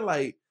saying?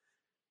 Like,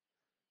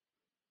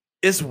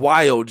 it's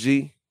wild,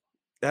 G.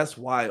 That's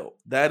wild.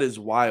 That is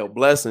wild.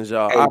 Blessings,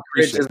 y'all. Hey,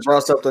 Crit just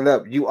brought something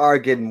up. You are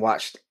getting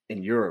watched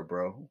in Europe,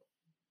 bro.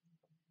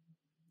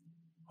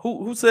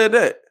 Who said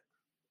that?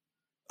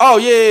 Oh,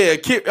 yeah.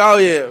 Oh,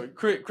 yeah.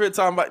 Crit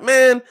talking about,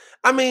 man,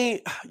 I mean,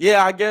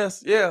 yeah, I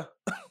guess. Yeah.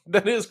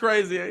 That is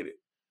crazy, ain't it?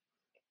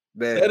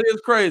 Man. That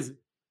is crazy.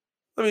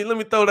 Let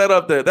me throw that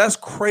up there. That's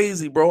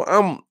crazy, bro.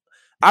 I'm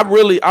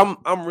really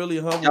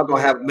humble. Y'all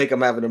gonna make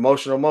him have an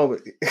emotional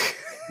moment.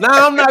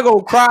 Nah, I'm not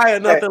gonna cry or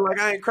nothing. Like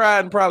I ain't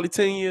cried in probably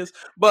 10 years.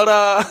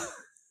 But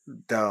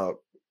dog.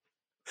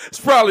 It's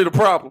probably the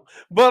problem.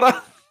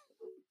 But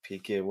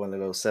PK, one of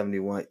those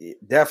 71.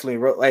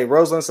 Definitely, hey,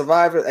 Roseland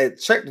Survivor. Hey,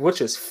 check,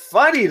 which is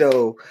funny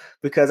though,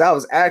 because I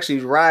was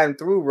actually riding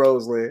through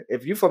Roseland.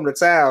 If you from the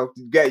town,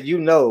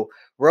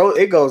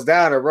 it goes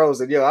down to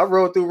Roseland. Yo, I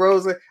rode through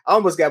Roseland. I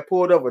almost got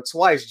pulled over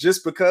twice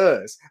just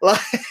because.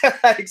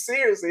 Like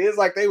seriously, it's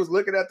like they was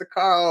looking at the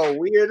car all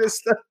weird and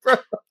stuff, bro.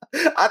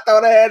 I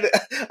thought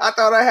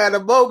I had a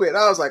moment.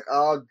 I was like,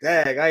 oh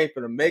dang, I ain't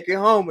gonna make it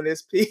home in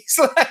this piece.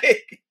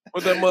 Like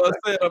what that mother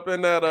said up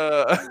in that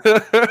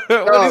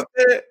what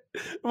he said?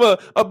 Well,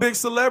 a big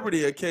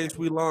celebrity, a case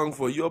we long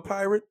for. You a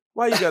pirate?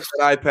 Why you got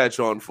that eye patch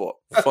on for?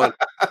 Fun.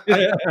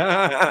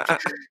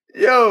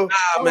 Yo,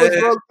 I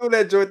was rode through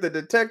that joint. The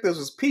detectives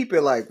was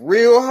peeping like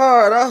real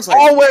hard. I was like,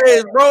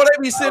 always, bro.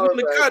 They be sitting in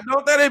the cut,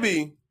 don't they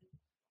be?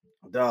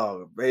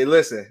 Dog, hey,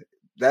 listen,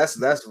 that's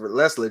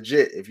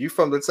legit. If you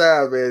from the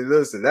town, man,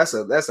 listen, that's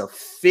a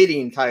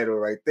fitting title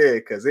right there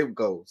because it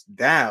goes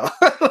down.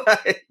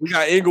 Like, we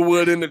got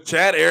Inglewood in the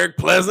chat. Eric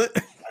Pleasant.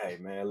 Hey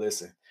man,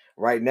 listen.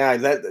 Right now,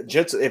 if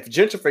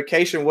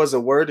gentrification was a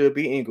word, it'd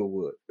be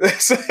Inglewood.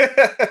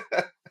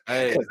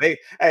 Hey,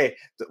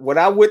 when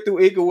I went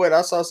through Inglewood,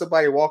 I saw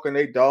somebody walking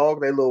their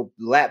dog, their little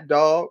lap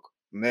dog.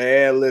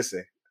 Man,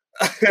 listen.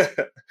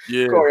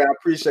 Yeah, Corey, I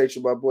appreciate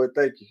you, my boy.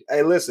 Thank you.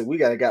 Hey, listen, we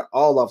got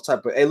all off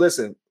topic. But hey,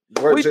 listen,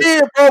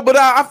 did, bro. But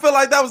I feel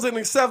like that was an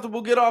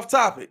acceptable get off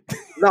topic.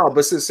 No,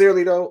 but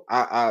sincerely though,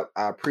 I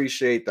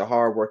appreciate the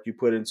hard work you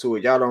put into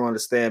it. Y'all don't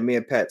understand. Me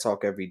and Pat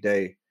talk every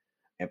day.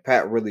 And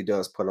Pat really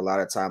does put a lot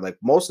of time. Like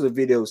most of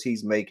the videos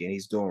he's making,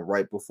 he's doing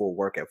right before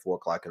work at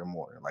 4:00 in the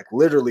morning. Like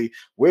literally,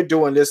 we're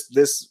doing this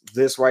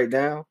right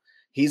now.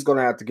 He's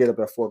gonna have to get up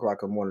at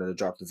 4:00 in the morning to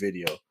drop the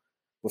video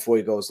before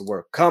he goes to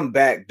work. Come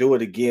back, do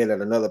it again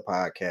at another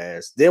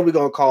podcast. Then we're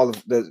gonna call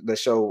the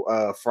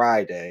show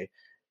Friday.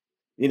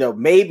 You know,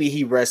 maybe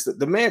he rested.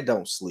 The man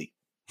don't sleep.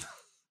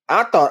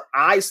 I thought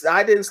I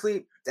didn't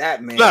sleep.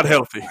 That man not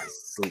healthy.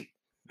 Sleep.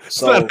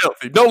 So, it's not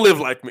healthy. Don't live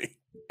like me.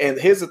 And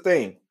here's the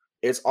thing.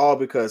 It's all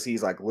because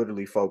he's like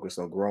literally focused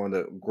on growing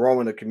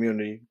the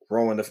community,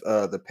 growing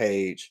the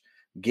page,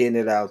 getting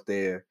it out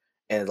there.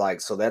 And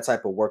like, so that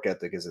type of work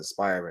ethic is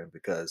inspiring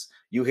because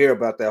you hear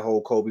about that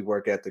whole Kobe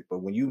work ethic, but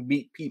when you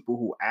meet people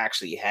who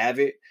actually have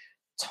it,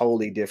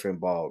 totally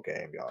different ball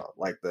game, y'all.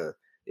 Like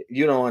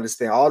you don't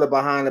understand all the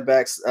behind the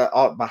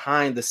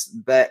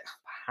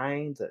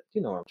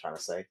you know what I'm trying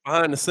to say.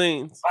 Behind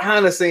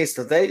the scenes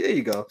stuff. There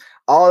you go.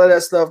 All of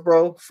that stuff,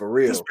 bro, for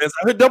real. This man's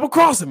out here double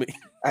crossing me.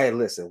 Hey,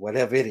 listen,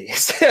 whatever it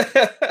is.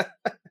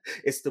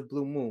 It's the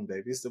blue moon,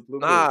 baby. It's the blue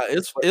moon. Nah,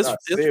 it's for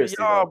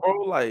y'all,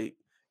 bro. Like,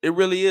 it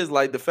really is.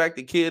 Like, the fact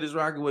that Kid is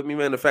rocking with me,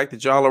 man, the fact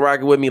that y'all are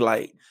rocking with me,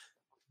 like,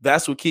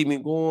 That's what keep me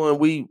going.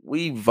 We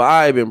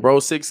vibing, bro.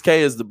 6K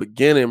is the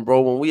beginning,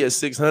 bro. When we at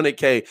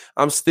 600K,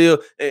 I'm still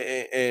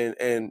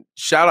and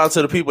shout out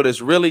to the people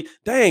that's really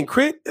dang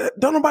Crit.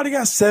 Don't nobody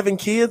got 7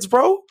 kids,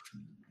 bro.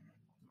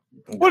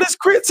 What is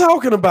Crit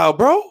talking about,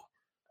 bro?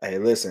 Hey,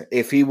 listen,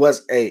 if he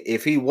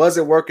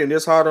wasn't working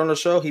this hard on the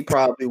show, he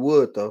probably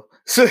would though.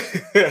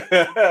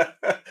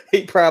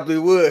 He probably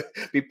would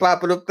be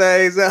popping them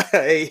things out.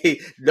 Hey,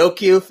 no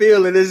kill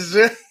feeling this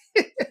shit.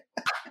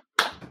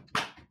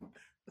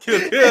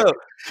 Kill.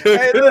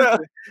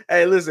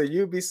 Hey, listen,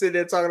 you be sitting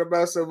there talking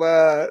about some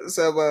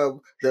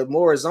the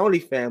Morizoni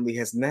family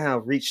has now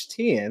reached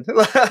 10. You know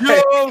what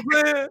I'm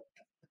saying?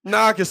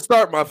 Now I can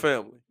start my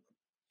family.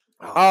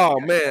 Oh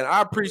man,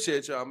 I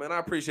appreciate y'all, man. I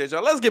appreciate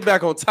y'all. Let's get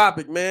back on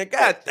topic, man.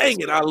 God dang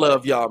it, I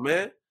love y'all,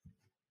 man.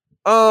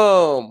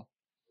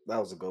 That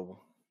was a good one.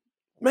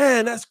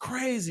 Man, that's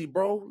crazy,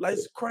 bro.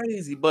 That's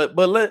crazy. But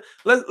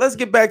let's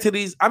get back to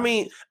these. I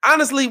mean,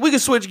 honestly, we can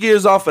switch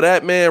gears off of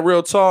that, man.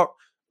 Real talk.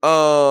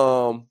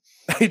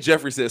 Hey,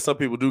 Jeffrey said some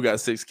people do got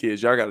 6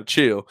 kids. Y'all gotta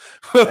chill.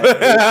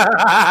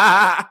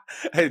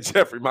 Hey,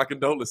 Jeffrey, my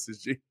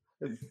condolences, G.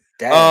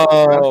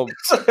 Oh,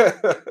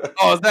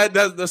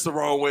 that's the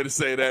wrong way to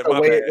say that.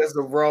 That's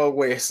the wrong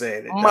way of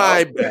saying it.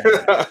 My bad.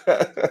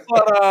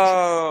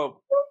 But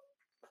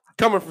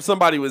coming from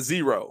somebody with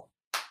 0.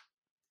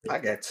 I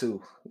got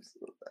 2.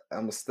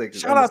 I'm a stick.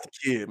 Shout out to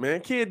Kid,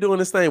 man. Kid doing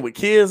this thing with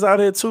kids out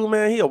here too,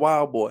 man. He a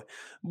wild boy.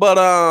 But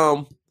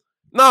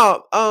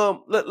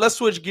let's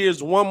switch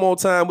gears one more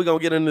time. We're gonna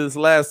get into this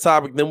last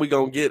topic, then we're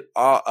gonna get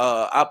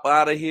up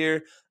out of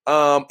here.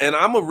 And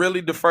I'm gonna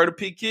really defer to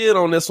P Kid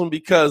on this one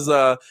because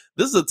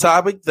this is a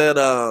topic that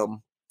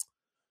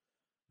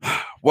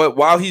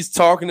while he's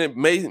talking it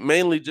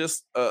mainly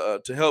just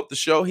to help the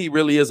show, he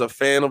really is a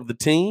fan of the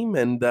team.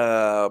 And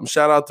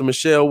shout out to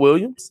Michelle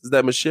Williams. Is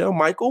that Michelle?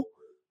 Michael?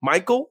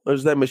 Or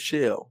is that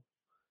Michelle?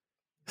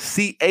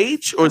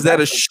 CH? Or is that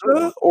a sh?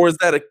 Or is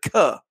that a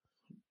k?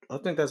 I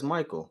think that's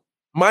Michael.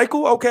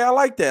 Michael? Okay, I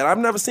like that. I've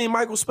never seen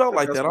Michael spelled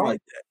like that. I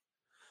like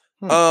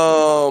that.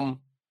 I'm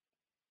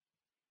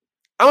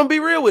gonna be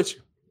real with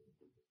you.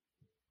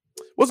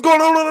 What's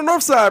going on the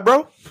north side,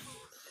 bro?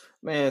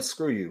 Man,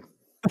 screw you.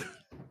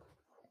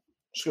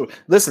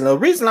 Listen, the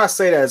reason I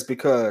say that is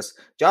because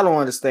y'all don't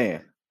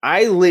understand.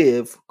 I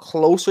live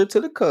closer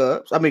to the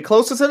Cubs. I mean,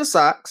 closer to the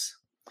Sox.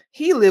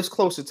 He lives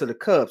closer to the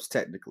Cubs,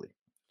 technically.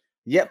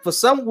 Yet for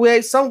some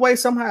way,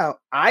 somehow,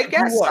 I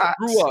got Sox.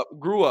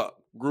 Grew up.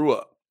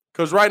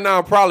 Because right now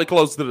I'm probably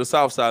closer to the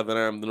south side than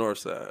I am the north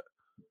side.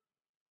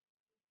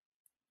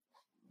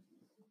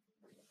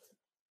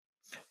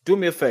 Do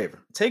me a favor.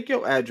 Take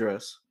your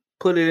address,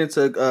 put it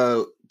into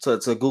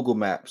to Google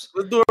Maps.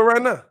 Let's do it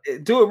right now.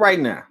 Do it right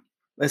now.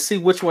 Let's see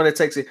which one it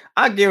takes it.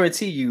 I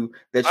guarantee you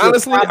that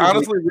honestly,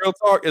 real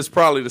talk is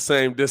probably the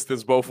same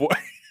distance both ways.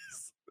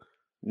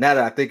 Now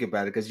that I think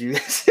about it, because you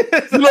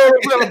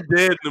I'm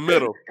dead in the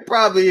middle. It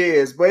probably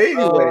is, but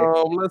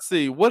anyway. Let's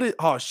see.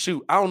 Oh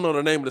shoot, I don't know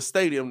the name of the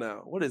stadium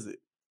now. What is it?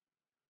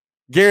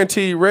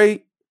 Guaranteed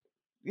rate?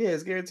 Yeah,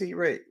 it's guaranteed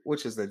rate,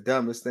 which is the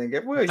dumbest thing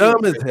ever.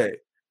 Dumb as heck.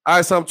 All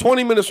right, so I'm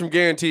 20 minutes from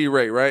guaranteed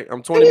rate, right?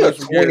 I'm 20 minutes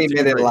from guaranteed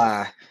rate.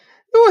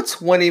 You're a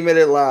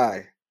 20-minute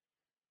lie.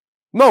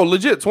 No,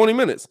 legit, 20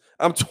 minutes.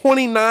 I'm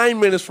 29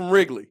 minutes from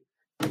Wrigley.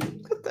 All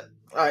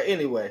right,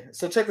 anyway,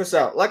 so check this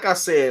out. Like I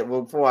said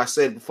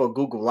before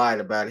Google lied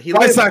about it. He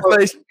lives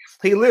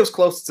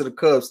closer to the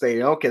Cubs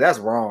stadium. Okay, that's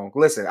wrong.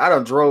 Listen, I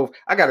got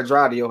to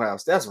drive to your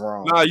house. That's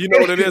wrong. Nah, you know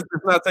what it is?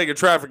 It's not taking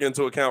traffic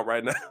into account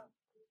right now.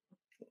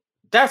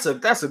 That's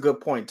a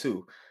good point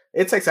too.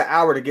 It takes an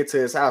hour to get to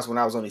his house when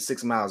I was only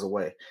 6 miles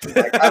away.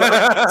 Like,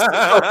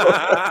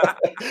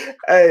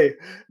 hey,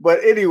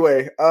 but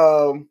anyway,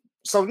 so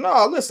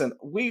no, listen,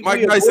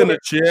 Mike Nice in the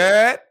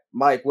chat.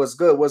 Mike, what's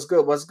good?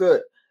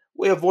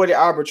 We avoided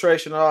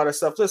arbitration and all that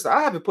stuff. Listen,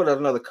 I haven't put out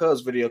another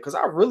Cubs video because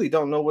I really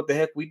don't know what the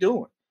heck we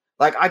doing.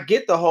 Like, I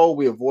get the whole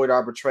we avoid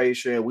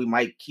arbitration. We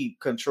might keep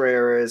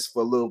Contreras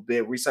for a little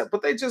bit,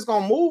 but they just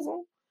gonna move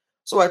him.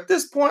 So at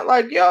this point,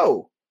 like,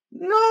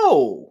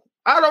 no,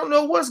 I don't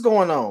know what's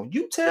going on.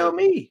 You tell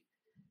me.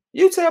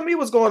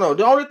 What's going on.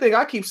 The only thing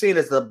I keep seeing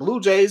is the Blue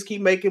Jays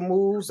keep making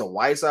moves. The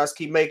White Sox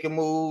keep making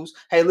moves.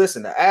 Hey,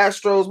 listen, the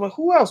Astros, man,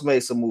 who else made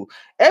some moves?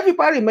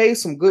 Everybody made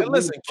some good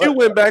moves. Listen, Q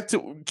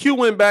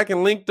went back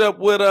and linked up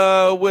with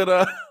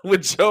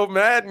Joe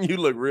Madden. You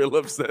look real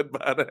upset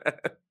by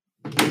that.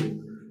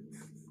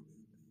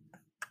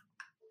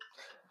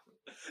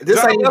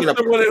 This ain't even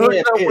he went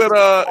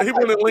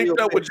and linked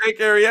up with Jake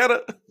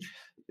Arrieta.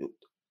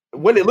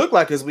 What it looked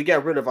like is we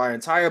got rid of our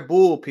entire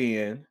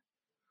bullpen.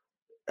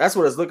 That's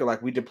what it's looking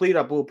like. We deplete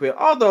our bullpen.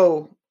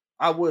 Although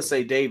I would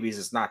say Davies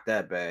is not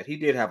that bad. He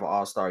did have an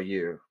all-star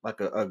year, like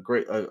a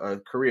great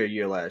career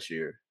year last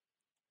year.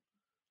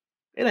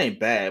 It ain't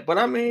bad, but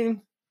I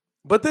mean,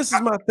 but this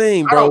is my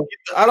thing, bro.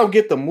 I don't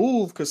get the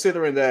move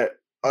considering that.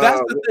 That's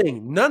the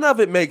thing. None of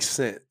it makes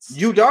sense.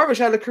 Yu Darvish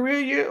had a career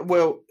year.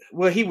 Well,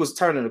 he was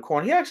turning the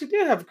corner. He actually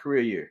did have a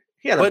career year.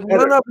 But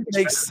none of it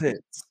makes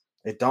sense.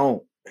 It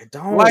don't.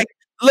 Like,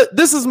 look,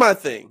 this is my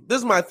thing.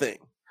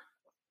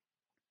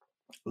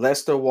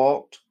 Lester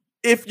walked.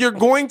 If you're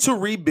going to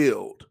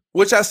rebuild,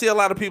 which I see a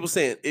lot of people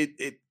saying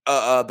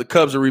the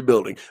Cubs are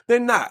rebuilding, they're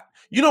not.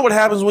 You know what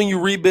happens when you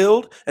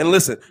rebuild? And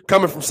listen,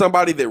 coming from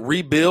somebody that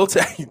rebuilds,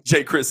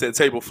 Jay Chris said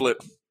table flip.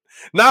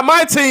 Not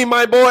my team,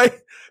 my boy.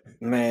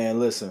 Man,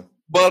 listen.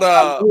 But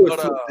I would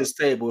flip this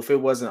table if it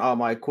wasn't all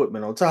my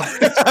equipment on top.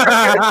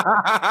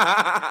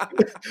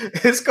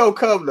 It's gonna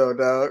come though,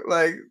 dog.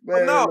 Like,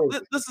 man, no,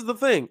 this is the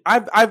thing.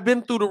 I've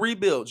been through the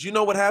rebuilds. You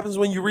know what happens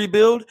when you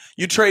rebuild?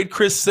 You trade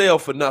Chris Sale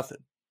for nothing.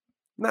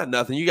 Not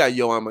nothing. You got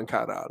Yoan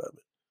Moncada out of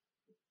it.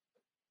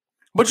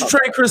 But you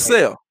trade Chris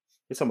Sale.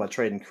 You're talking about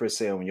trading Chris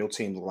Sale when your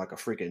team looks like a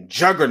freaking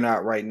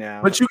juggernaut right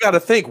now. But you got to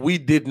think, we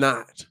did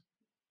not.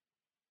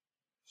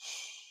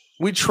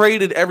 We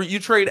traded you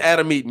trade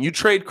Adam Eaton, you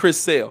trade Chris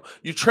Sale,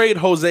 you trade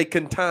Jose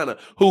Quintana,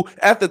 who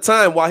at the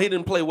time, while he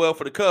didn't play well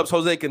for the Cubs,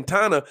 Jose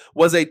Quintana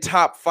was a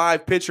top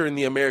 5 pitcher in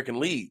the American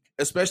League,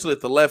 especially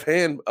at the left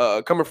hand,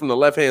 coming from the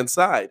left hand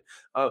side.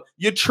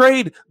 You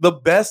trade the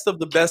best of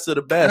the best of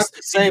the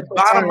best. Same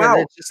bottom out.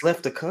 That just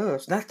left the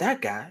Cubs, not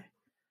that guy.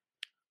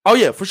 Oh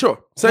yeah, for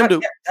sure. Same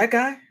dude. That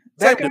guy.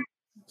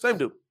 Same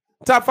dude.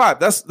 Top 5.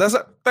 That's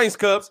thanks,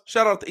 Cubs.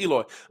 Shout out to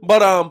Eloy.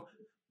 But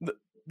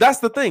that's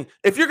the thing.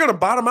 If you're gonna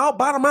bottom out,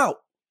 bottom out.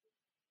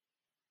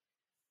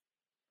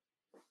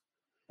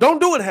 Don't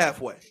do it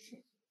halfway.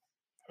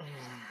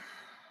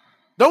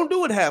 Don't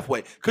do it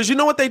halfway. Because you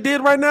know what they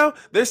did right now?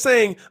 They're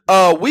saying,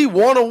 we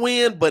want to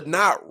win, but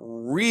not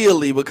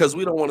really because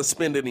we don't want to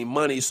spend any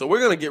money. So we're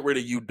going to get rid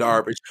of you,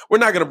 Darvish. We're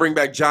not going to bring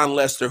back John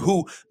Lester,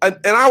 who, and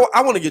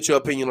I want to get your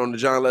opinion on the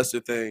John Lester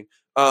thing.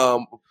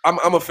 I'm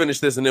going to finish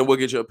this and then we'll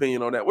get your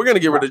opinion on that. We're going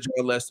to get rid of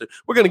John Lester.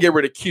 We're going to get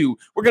rid of Q.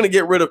 We're going to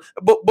get rid of,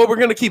 but we're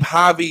going to keep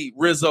Javi,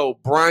 Rizzo,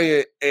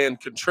 Bryant,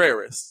 and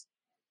Contreras.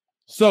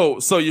 So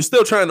you're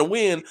still trying to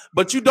win,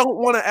 but you don't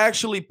want to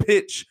actually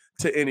pitch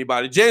to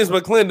anybody. James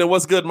McClendon,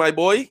 what's good, my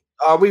boy?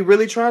 Are we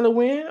really trying to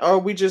win? Or are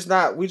we just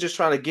not? We just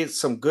trying to get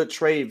some good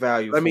trade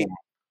value. I mean,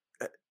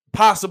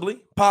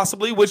 possibly.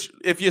 Which,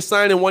 if you're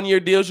signing 1-year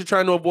deals, you're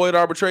trying to avoid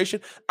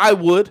arbitration. I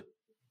would,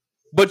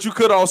 but you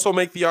could also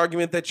make the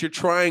argument that you're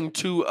trying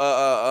to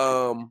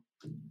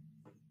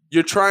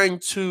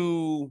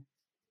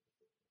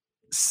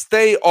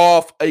stay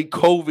off a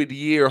COVID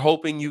year,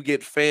 hoping you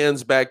get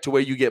fans back to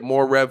where you get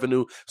more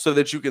revenue so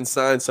that you can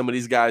sign some of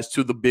these guys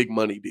to the big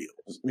money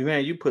deals.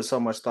 Man, you put so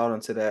much thought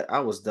into that.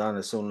 I was done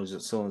as soon as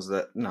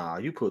that. Nah,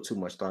 you put too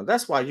much thought.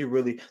 That's why you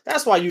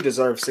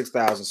deserve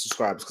 6,000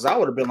 subscribers. Because I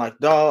would have been like,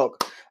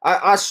 dog,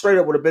 I straight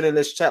up would have been in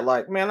this chat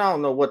like, man, I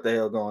don't know what the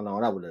hell going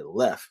on. I would have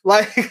left.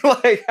 Like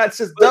that's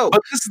just dope.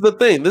 But this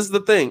is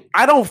the thing.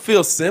 I don't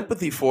feel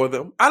sympathy for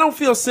them. I don't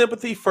feel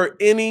sympathy for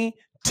any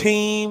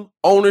team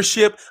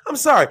ownership. I'm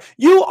sorry.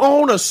 You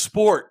own a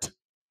sport.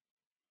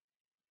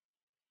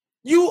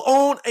 You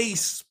own a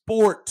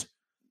sport.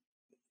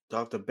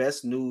 Dog, the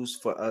best news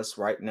for us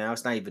right now,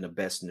 it's not even the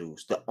best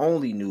news. The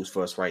only news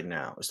for us right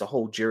now is the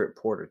whole Jared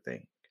Porter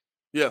thing.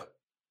 Yeah.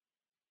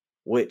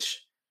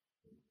 Which,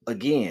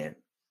 again,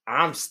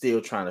 I'm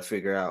still trying to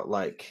figure out,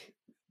 like,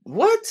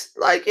 what?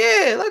 Like,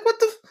 yeah, like, what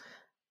the...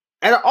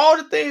 And all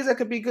the things that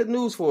could be good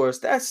news for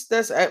us,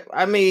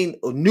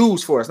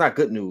 news for us, not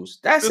good news.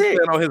 That's it.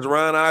 On his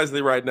Ron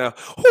Isley right now.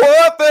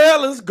 What the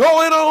hell is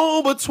going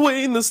on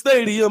between the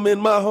stadium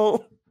and my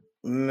home?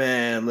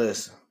 Man,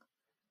 listen.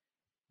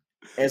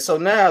 And so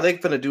now they're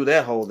going to do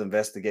that whole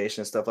investigation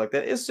and stuff like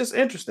that. It's just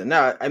interesting.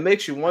 Now, it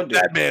makes you wonder.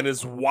 That man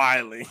is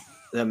wilding.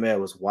 That man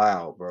was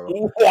wild,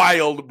 bro.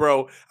 Wild,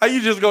 bro. How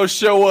you just going to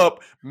show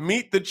up,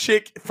 meet the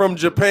chick from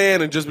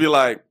Japan, and just be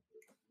like,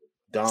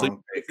 so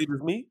you see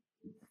this meat?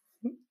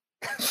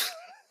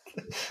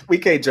 We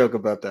can't joke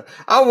about that.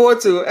 I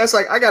want to. That's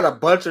like I got a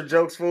bunch of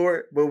jokes for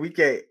it, but we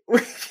can't. We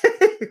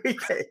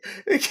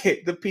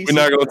can't. The piece.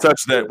 We're not gonna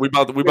touch that. We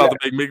about to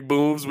make big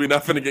moves. We're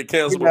not finna get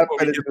canceled. We're not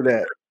finna do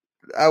that.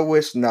 I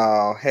wish.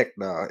 No, heck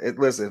no.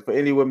 Listen, for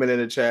any women in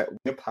the chat,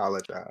 we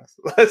apologize.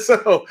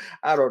 So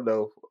I don't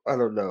know.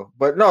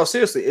 But no,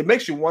 seriously, it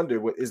makes you wonder.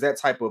 Is that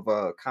type of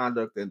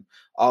conduct and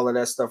all of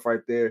that stuff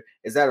right there?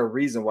 Is that a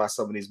reason why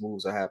some of these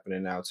moves are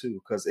happening now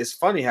too? Because it's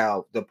funny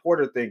how the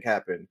Porter thing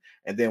happened,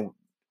 and then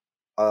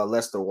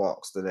Lester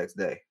walks the next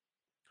day.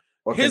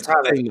 Here's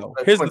the thing, though.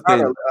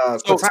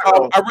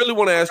 So I really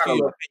want to ask you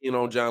your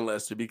opinion on John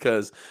Lester,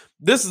 because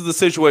this is the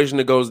situation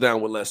that goes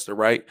down with Lester,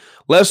 right?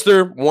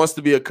 Lester wants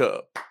to be a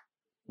Cub,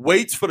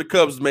 waits for the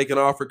Cubs to make an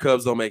offer.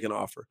 Cubs don't make an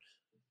offer.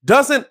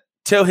 Doesn't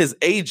tell his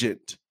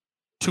agent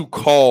to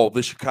call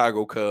the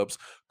Chicago Cubs.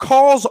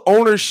 Calls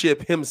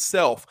ownership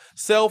himself,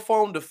 cell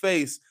phone to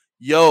face.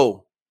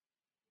 Yo,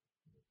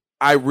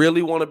 I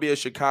really want to be a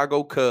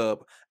Chicago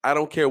Cub. I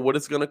don't care what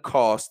it's going to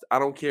cost. I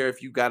don't care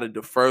if you got to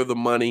defer the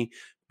money.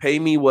 Pay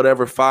me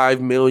whatever, $5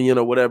 million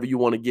or whatever you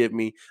want to give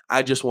me.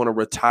 I just want to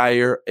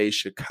retire a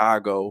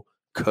Chicago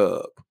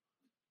Cub.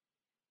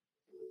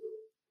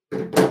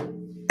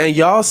 And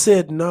y'all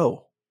said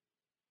no.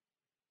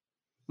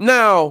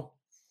 Now,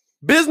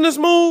 business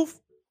move,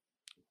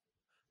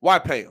 why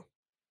pay him?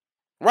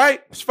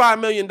 Right? It's $5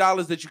 million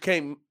that you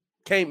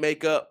can't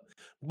make up.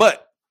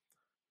 But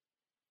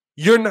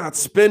you're not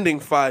spending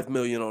 $5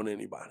 million on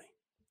anybody.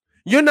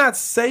 You're not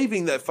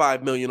saving that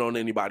 $5 million on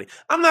anybody.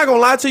 I'm not gonna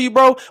lie to you,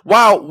 bro.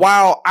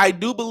 While I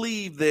do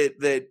believe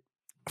that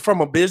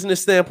from a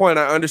business standpoint,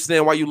 I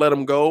understand why you let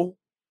them go,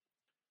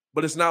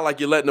 but it's not like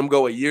you're letting them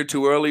go a year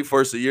too early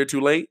versus a year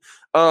too late.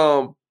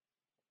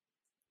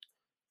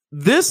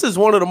 This is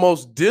one of the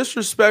most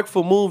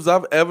disrespectful moves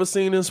I've ever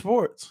seen in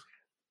sports.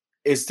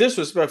 It's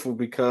disrespectful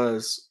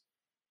because,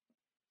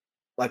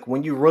 like,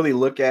 when you really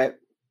look at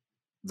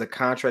the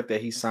contract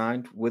that he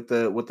signed with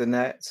the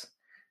Nats,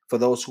 for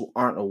those who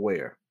aren't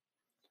aware,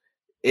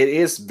 it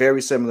is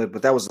very similar,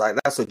 but that's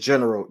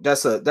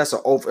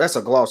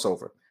a gloss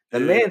over. The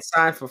man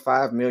signed for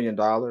 $5 million.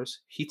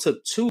 He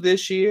took 2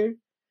 this year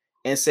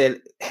and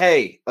said,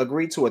 hey,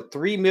 agree to a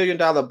 $3 million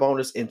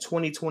bonus in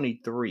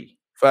 2023.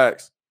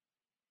 Facts.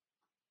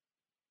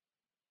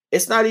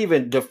 It's not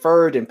even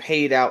deferred and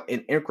paid out in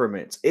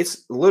increments.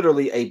 It's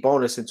literally a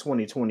bonus in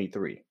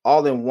 2023,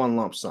 all in one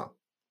lump sum.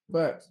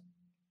 Facts.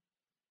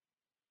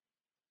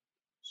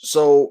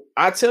 So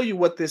I tell you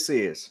what this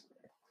is,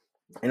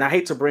 and I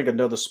hate to bring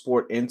another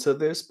sport into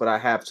this, but I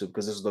have to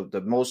because it's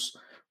the most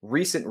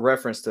recent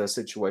reference to a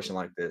situation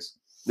like this.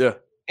 Yeah.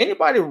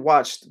 Anybody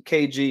watched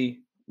KG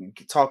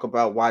talk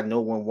about why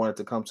no one wanted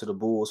to come to the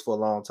Bulls for a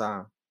long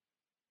time?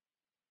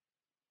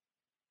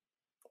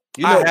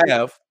 I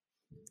have.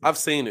 I've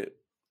seen it.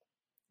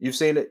 You've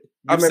seen it?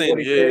 I've seen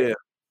it. Yeah.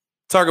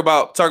 Talk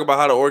about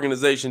how the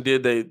organization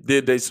did they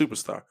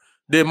superstar.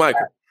 Did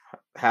Michael.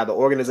 How the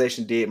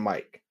organization did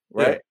Mike,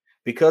 right? Yeah.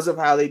 Because of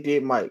how they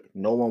did Mike,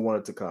 no one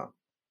wanted to come,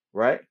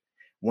 right?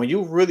 When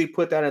you really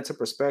put that into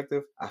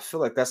perspective, I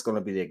feel like that's going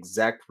to be the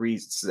exact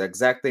reason, the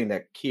exact thing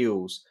that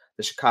kills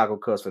the Chicago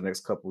Cubs for the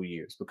next couple of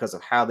years because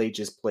of how they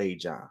just played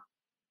John.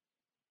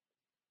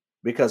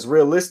 Because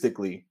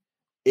realistically,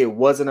 it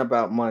wasn't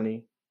about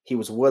money. He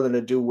was willing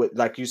to do what,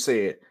 like you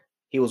said,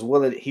 he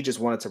just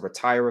wanted to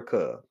retire a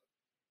Cub.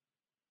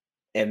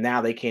 And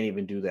now they can't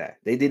even do that.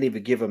 They didn't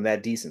even give him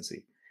that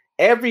decency.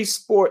 Every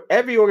sport,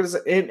 every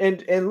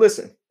organization, and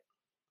listen,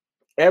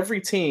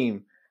 every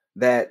team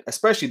that,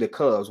 especially the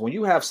Cubs, when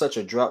you have such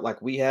a drought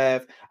like we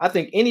have, I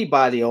think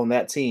anybody on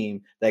that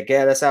team that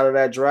got us out of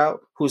that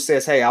drought who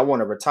says, hey, I want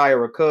to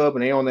retire a Cub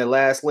and they're on their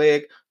last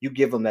leg, you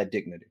give them that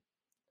dignity.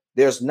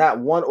 There's not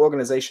one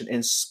organization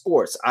in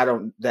sports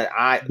that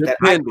I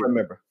can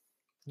remember.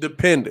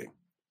 Depending,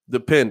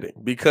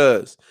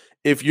 because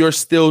if you're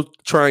still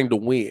trying to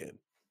win,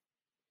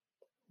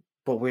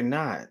 but we're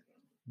not.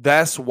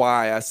 That's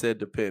why I said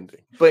depending.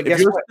 But if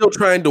you're still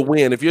trying to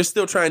win, if you're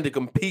still trying to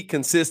compete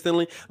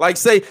consistently, like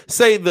say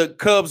the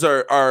Cubs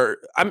are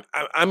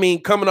I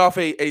mean coming off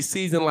a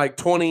season like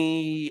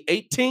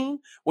 2018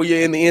 where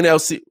you're in the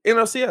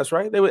NLCS,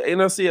 right? They were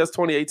NLCS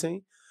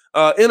 2018,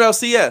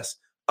 NLCS.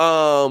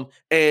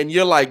 And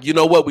you're like, you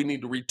know what? We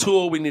need to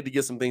retool. We need to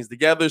get some things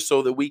together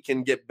so that we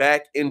can get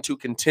back into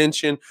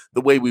contention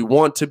the way we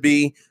want to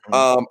be.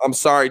 I'm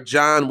sorry,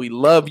 John, we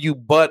love you,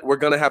 but we're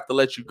going to have to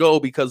let you go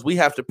because we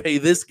have to pay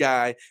this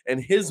guy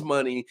and his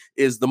money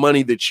is the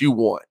money that you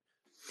want.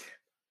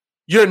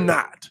 You're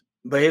not.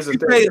 But here's the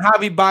thing. Paid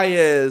Javi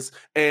Baez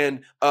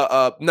and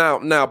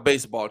now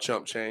baseball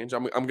chump change.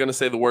 I'm going to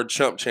say the word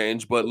chump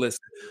change, but listen,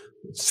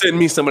 send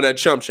me some of that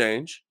chump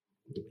change.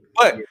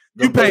 But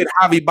you paid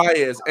Javi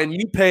Baez and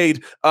you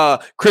paid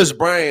Chris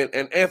Bryant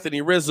and Anthony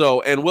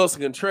Rizzo and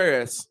Wilson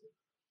Contreras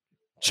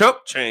chump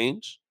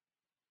change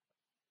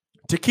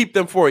to keep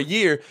them for a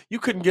year. You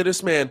couldn't get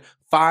this man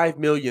 $5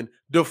 million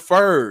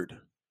deferred.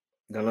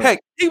 No. Heck,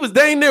 he was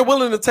dang near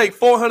willing to take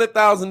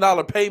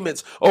 $400,000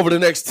 payments over the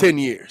next 10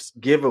 years.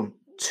 Give him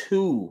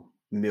 $2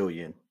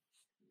 million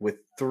with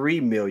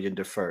 $3 million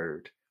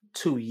deferred.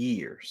 2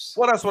 years.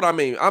 Well, that's what I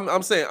mean.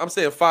 I'm saying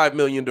 $5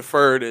 million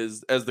deferred as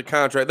the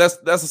contract.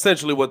 That's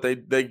essentially what they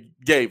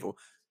gave him.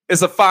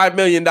 It's a $5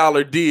 million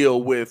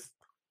deal with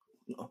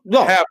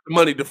half the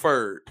money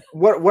deferred.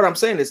 What I'm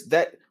saying is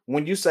that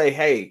when you say,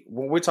 hey,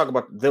 when we're talking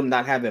about them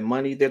not having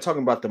money, they're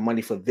talking about the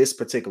money for this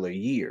particular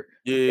year.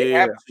 Yeah, they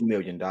have $2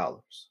 million.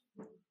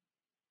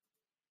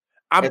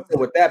 And so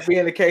with that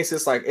being the case,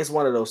 it's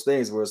one of those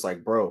things where it's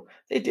like, bro,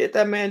 they did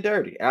that man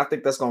dirty, and I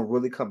think that's gonna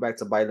really come back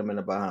to bite them in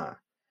the behind.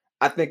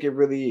 I think it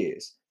really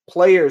is.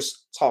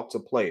 Players talk to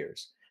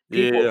players.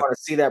 People are going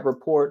to see that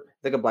report.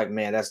 They're going to be like,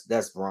 man,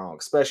 that's wrong.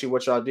 Especially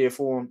what y'all did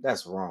for him.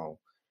 That's wrong.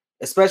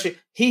 Especially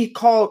he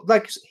called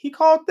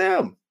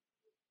them.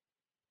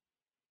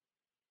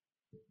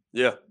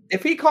 Yeah.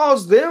 If he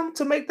calls them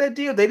to make that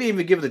deal, they didn't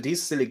even give the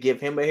decency to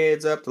give him a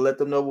heads up to let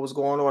them know what was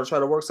going on and try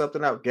to work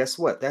something out. Guess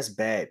what? That's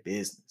bad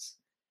business.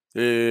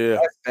 Yeah,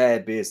 that's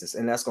bad business,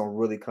 and that's gonna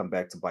really come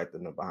back to bite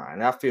them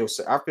behind. And I feel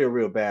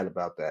real bad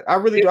about that. I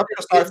really do. I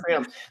feel sorry for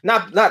him.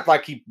 Not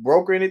like he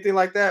broke or anything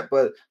like that,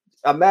 but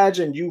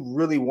imagine you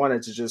really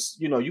wanted to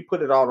just, you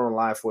put it all on the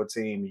line for a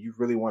team. You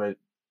really want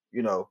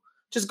to,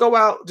 just go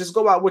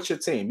out with your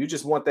team. You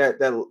just want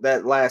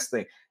that last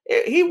thing.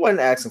 He wasn't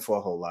asking for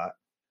a whole lot.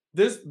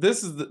 This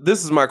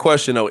is my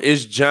question though.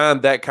 Is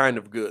John that kind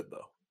of good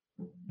though?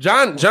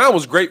 John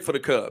was great for the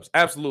Cubs.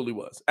 Absolutely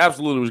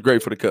was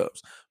great for the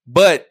Cubs.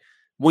 But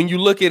when you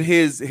look at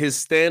his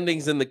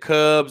standings in the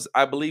Cubs,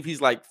 I believe he's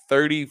like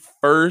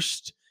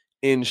 31st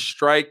in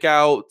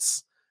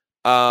strikeouts.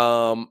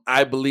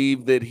 I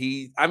believe that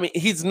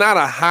he's not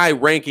a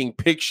high-ranking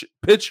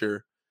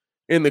pitcher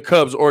in the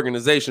Cubs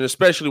organization,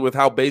 especially with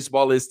how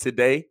baseball is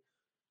today.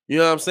 You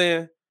know what I'm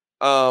saying?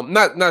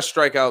 Not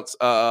strikeouts.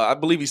 I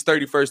believe he's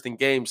 31st in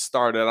games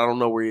started. I don't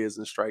know where he is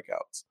in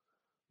strikeouts.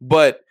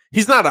 But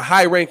he's not a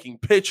high-ranking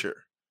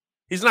pitcher.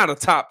 He's not a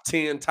top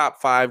 10, top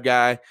 5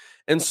 guy.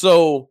 And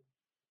so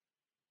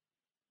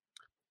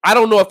I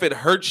don't know if it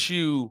hurts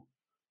you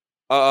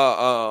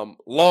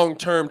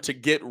long-term to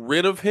get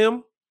rid of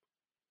him.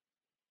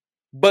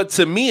 But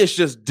to me, it's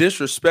just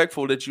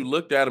disrespectful that you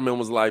looked at him and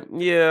was like,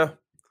 yeah,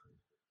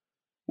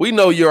 we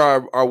know you're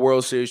our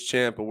World Series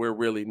champ, and we're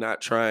really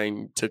not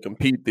trying to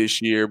compete this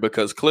year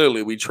because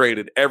clearly we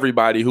traded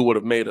everybody who would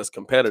have made us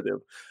competitive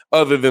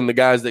other than the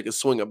guys that could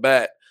swing a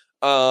bat.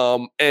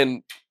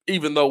 And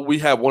even though we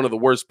have one of the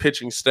worst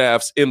pitching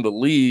staffs in the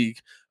league,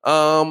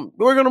 we're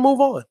going to move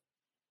on.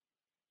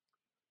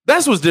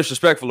 That's what's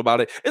disrespectful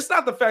about it. It's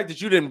not the fact that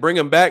you didn't bring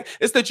him back.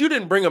 It's that you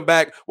didn't bring him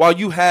back while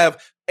you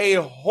have a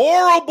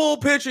horrible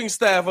pitching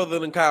staff other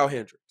than Kyle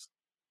Hendricks.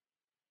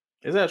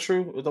 Is that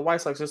true? Did the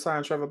White Sox just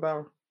sign Trevor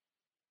Bauer?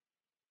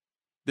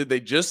 Did they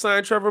just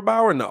sign Trevor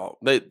Bauer? No.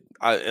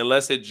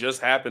 Unless it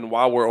just happened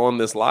while we're on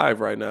this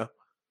live right now.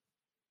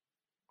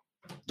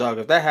 Dog,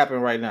 if that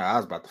happened right now, I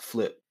was about to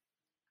flip.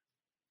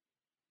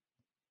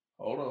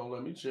 Hold on,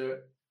 let me check.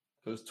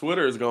 Because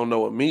Twitter is going to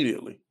know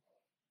immediately.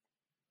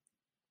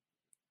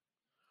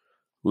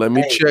 Let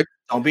me check.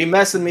 Don't be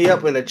messing me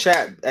up in the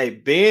chat. Hey,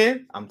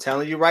 Ben, I'm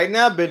telling you right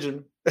now,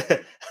 Benjamin.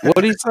 What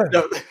did he say?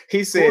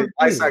 He said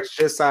White Sox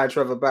just signed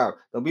Trevor Bauer.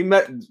 Don't be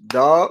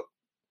dog.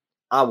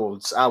 I will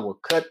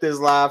cut this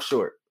live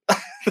short.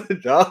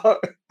 Dog.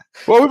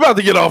 Well, we're about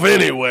to get off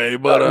anyway,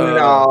 but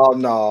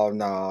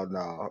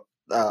no.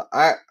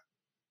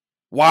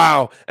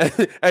 Wow.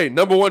 Hey,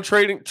 number one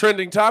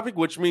trending topic,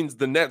 which means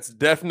the Nets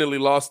definitely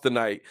lost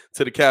tonight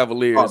to the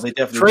Cavaliers. Oh, they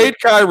definitely Trade did.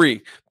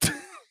 Kyrie.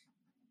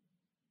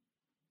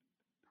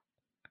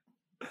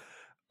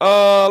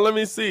 Let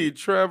me see.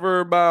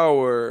 Trevor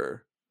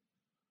Bauer.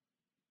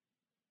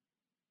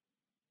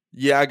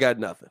 Yeah, I got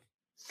nothing.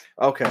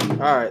 Okay. All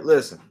right.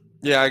 Listen.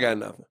 Yeah, I got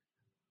nothing.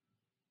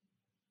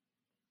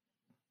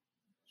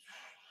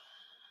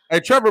 Hey,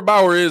 Trevor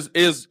Bauer is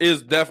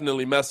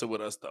definitely messing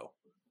with us, though.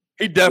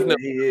 He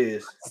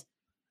is.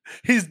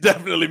 He's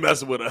definitely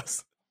messing with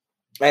us.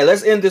 Hey,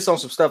 let's end this on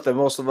some stuff that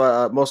most of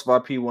our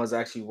P1s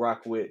actually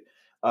rock with.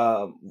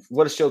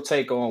 What is your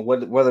take on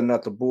whether or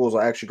not the Bulls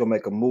are actually gonna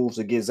make a move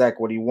to get Zach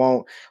what he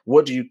want?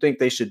 What do you think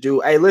they should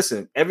do? Hey,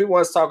 listen,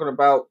 everyone's talking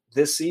about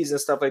this season,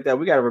 stuff like that.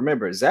 We got to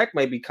remember, Zach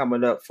may be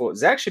coming up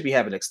Zach should be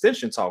having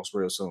extension talks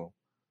real soon.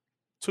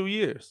 2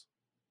 years.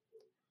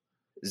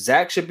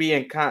 Zach should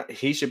be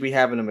he should be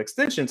having them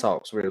extension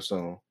talks real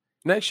soon.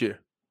 Next year.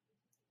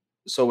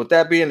 So with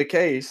that being the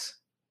case,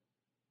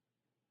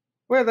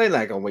 well, they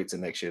not gonna wait till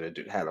next year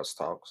to have those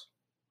talks.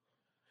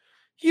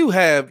 You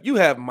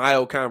have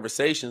mild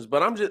conversations,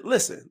 but I'm just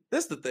listen.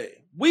 This is the thing.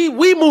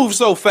 We move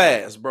so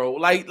fast, bro.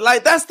 Like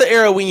that's the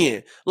era we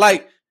in.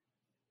 Like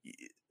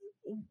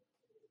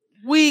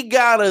we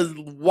gotta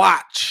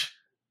watch.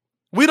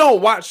 We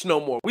don't watch no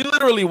more. We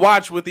literally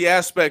watch with the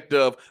aspect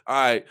of, all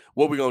right,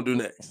 what we gonna do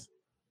next?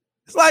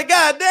 It's like,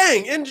 God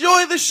dang,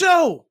 enjoy the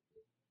show.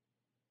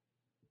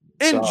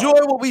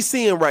 Enjoy what we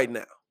seeing right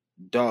now.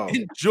 Dog.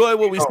 Enjoy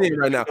what we're seeing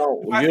right now.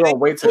 You don't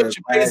wait till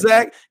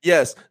Zach.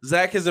 Yes,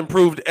 Zach has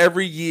improved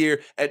every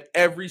year at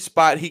every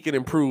spot he can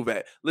improve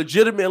at.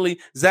 Legitimately,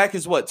 Zach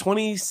is what,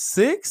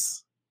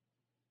 26?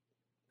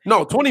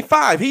 No,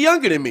 25. He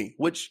younger than me,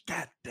 which,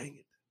 God dang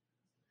it.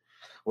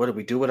 What do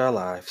we do with our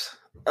lives?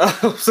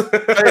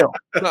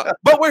 No,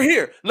 but we're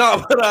here.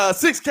 No, but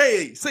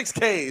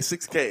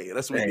 6K.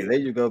 That's what we there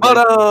you go.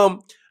 But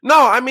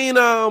no, I mean,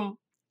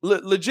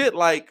 legit,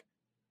 like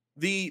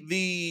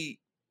the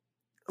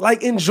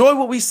like enjoy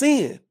what we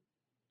seeing.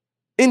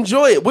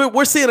 Enjoy it.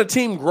 We're seeing a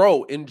team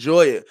grow.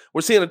 Enjoy it.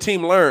 We're seeing a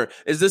team learn.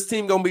 Is this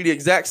team going to be the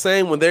exact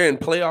same when they're in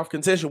playoff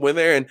contention? When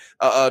they're in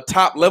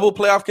top level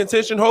playoff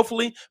contention?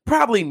 Hopefully,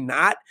 probably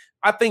not.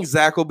 I think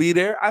Zach will be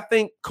there. I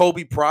think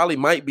Kobe probably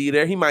might be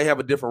there. He might have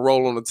a different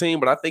role on the team,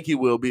 but I think he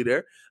will be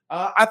there.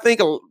 I think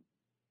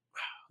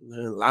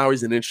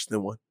Lowry's an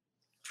interesting one.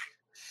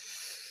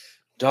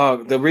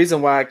 Dog, the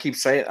reason why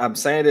I'm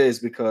saying it is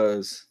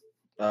because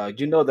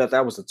you know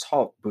that was a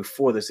talk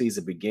before the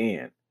season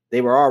began.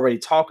 They were already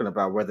talking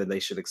about whether they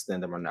should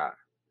extend them or not.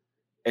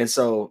 And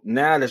so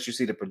now that you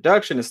see the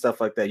production and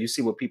stuff like that, you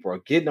see what people are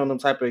getting on them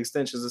type of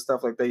extensions and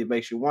stuff like that, it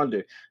makes you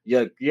wonder,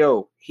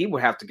 yo, he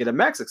would have to get a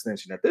max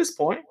extension at this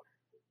point.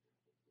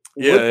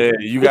 Yeah,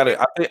 you got it.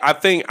 I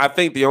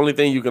think the only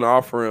thing you can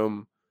offer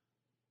him,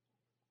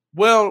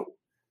 well,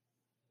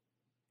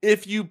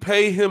 if you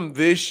pay him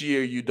this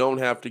year, you don't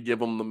have to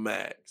give him the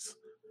max.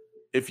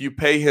 If you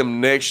pay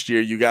him next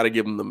year, you got to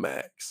give him the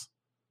max.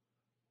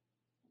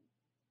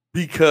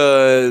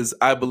 Because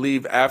I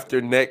believe after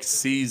next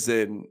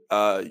season,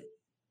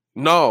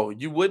 No,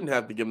 you wouldn't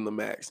have to give him the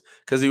max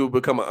because he would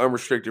become an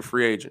unrestricted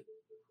free agent.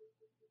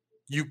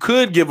 You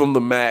could give him the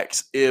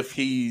max if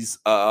he's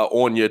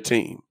on your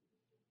team.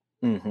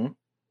 Mm-hmm.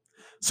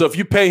 So if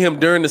you pay him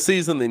during the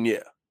season, then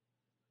yeah.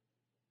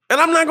 And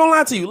I'm not going to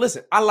lie to you.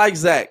 Listen, I like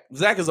Zach.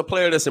 Zach is a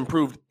player that's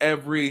improved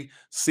every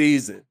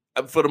season.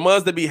 For the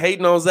ones that be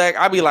hating on Zach,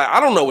 I be like,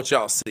 I don't know what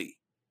y'all see.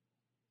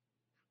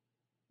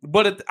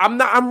 But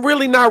I'm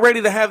really not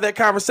ready to have that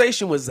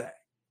conversation with Zach.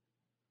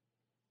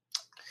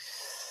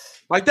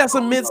 Like, that's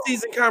a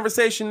mid-season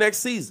conversation next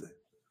season.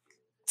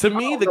 To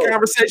me, the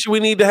conversation we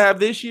need to have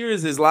this year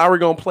is Lowry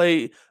going to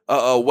play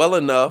well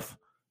enough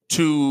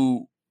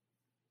to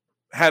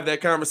have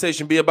that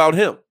conversation be about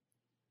him?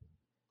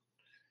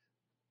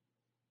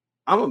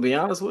 I'm going to be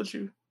honest with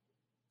you.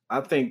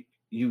 I think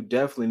you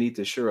definitely need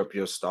to shore up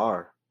your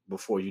star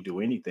before you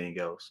do anything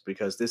else,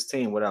 because this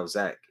team without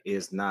Zach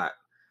is not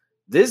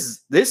 –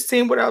 this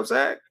team without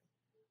Zach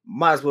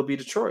might as well be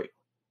Detroit.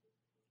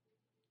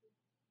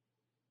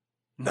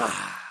 Nah.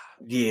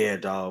 Yeah,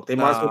 dog. They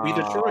might as well be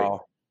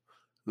Detroit.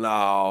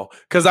 No.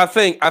 Because I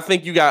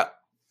think you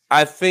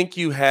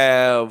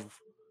have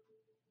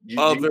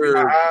other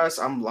guys.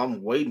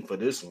 I'm waiting for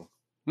this one.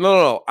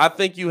 No. I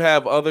think you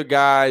have other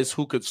guys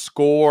who could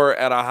score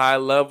at a high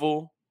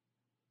level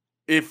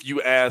if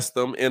you ask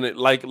them. And it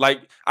like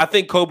I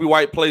think Kobe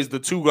White plays the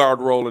 2-guard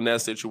role in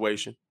that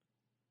situation.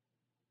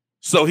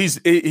 So he's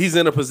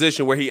in a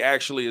position where he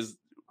actually is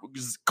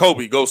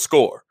Kobe, go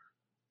score.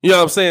 You know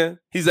what I'm saying?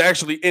 He's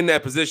actually in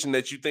that position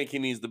that you think he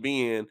needs to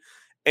be in.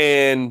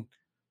 And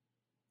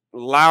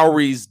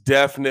Lowry's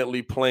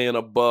definitely playing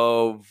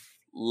above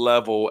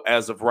level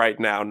as of right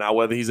now. Now,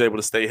 whether he's able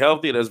to stay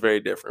healthy, that's very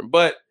different.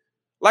 But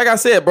like I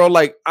said, bro,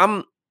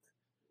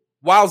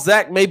 while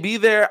Zach may be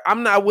there,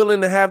 I'm not willing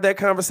to have that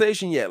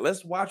conversation yet.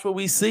 Let's watch what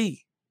we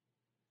see.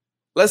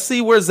 Let's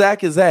see where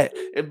Zach is at.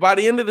 If by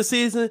the end of the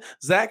season,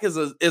 Zach is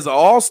an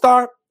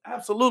all-star,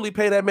 absolutely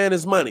pay that man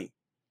his money.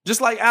 Just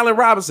like Allen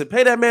Robinson,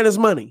 pay that man his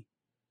money.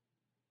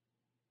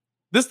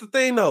 This the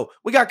thing, though.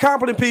 We got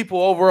competent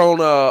people over on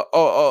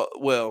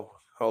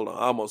well, hold on,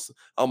 I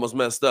almost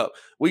messed up.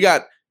 We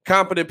got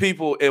competent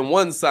people in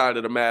one side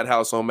of the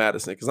madhouse on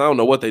Madison, because I don't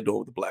know what they're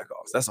doing with the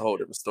Blackhawks. That's a whole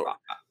different story.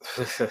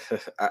 That's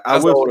a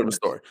whole different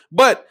story.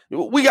 But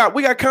we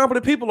got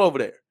competent people over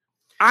there.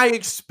 I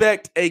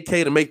expect AK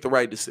to make the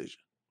right decision.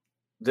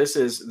 This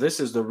is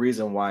the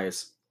reason why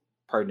it's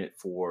pertinent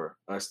for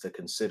us to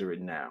consider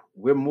it now.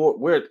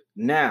 We're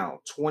now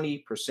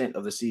 20%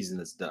 of the season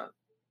is done.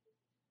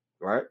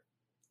 Right?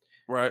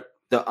 Right.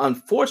 The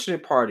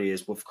unfortunate part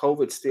is, with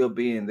COVID still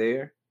being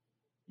there,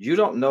 you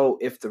don't know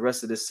if the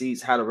rest of the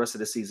season, how the rest of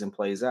the season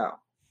plays out.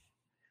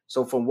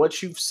 So from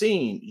what you've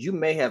seen, you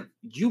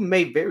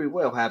may very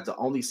well have the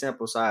only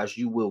sample size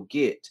you will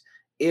get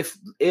if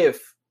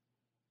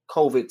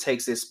COVID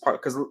takes its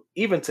part, because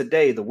even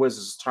today the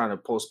Wizards are trying to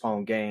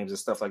postpone games and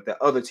stuff like that.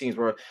 Other teams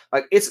were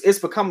like, it's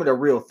becoming a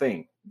real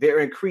thing. They're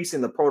increasing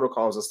the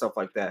protocols and stuff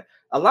like that.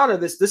 A lot of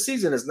this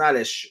season is not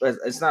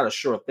it's not a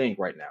sure thing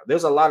right now.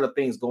 There's a lot of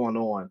things going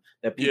on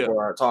that people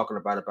are talking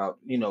about,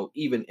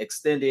 even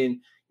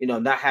extending,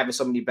 not having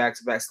so many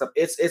back-to-back stuff.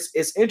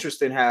 It's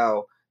interesting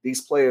how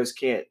these players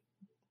can't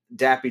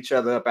dap each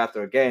other up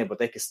after a game, but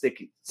they can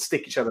stick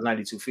each other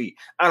 92 feet.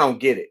 I don't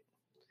get it.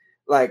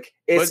 Like,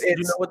 you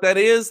know what that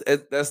is?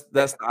 That's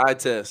the eye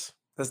test.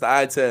 That's the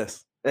eye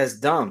test. That's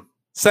dumb.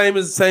 Same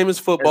as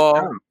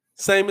football.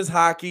 Same as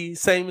hockey.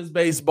 Same as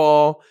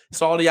baseball.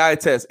 It's all the eye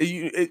test.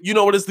 You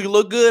know what it's to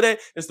look good at?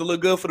 It's to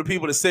look good for the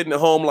people that's sitting at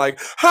home like,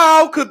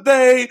 how could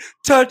they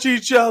touch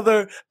each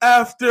other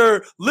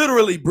after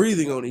literally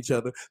breathing on each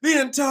other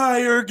the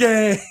entire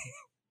game?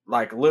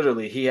 Like,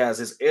 literally, he has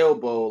his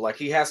elbow, like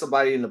he has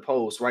somebody in the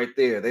post right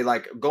there. They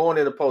like going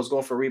in the post,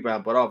 going for a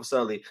rebound, but all of a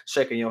sudden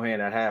shaking your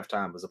hand at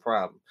halftime is a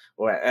problem,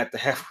 or at the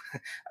half.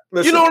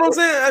 Listen, you know what I'm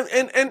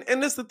saying?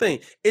 And this is the thing.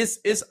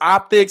 It's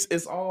optics.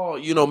 It's all,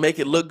 make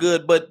it look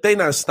good, but they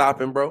not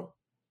stopping, bro.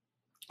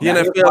 The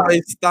NFL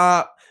ain't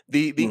stop.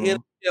 The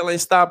NFL ain't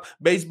stop.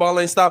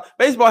 Baseball ain't stop.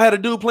 Baseball had a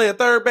dude playing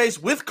third base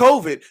with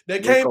COVID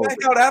that came back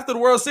out after the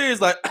World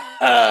Series like,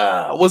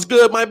 what's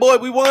good, my boy?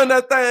 We won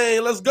that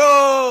thing. Let's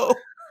go.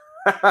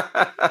 You know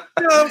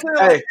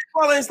what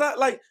I'm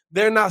saying?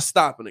 They're not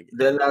stopping again.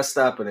 They're not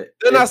stopping it.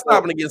 They're not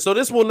stopping again. So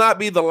this will not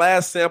be the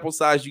last sample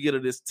size you get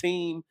of this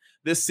team.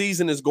 This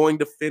season is going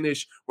to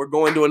finish. We're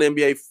going to an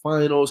NBA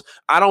Finals.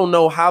 I don't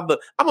know how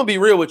I'm gonna be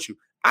real with you.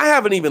 I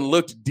haven't even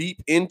looked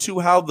deep into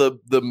how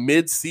the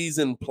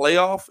mid-season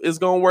playoff is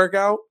gonna work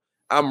out.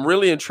 I'm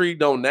really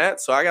intrigued on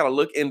that. So I gotta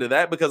look into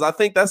that, because I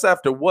think that's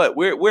after what?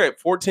 We're at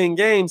 14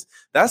 games.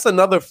 That's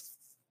another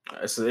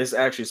it's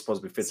actually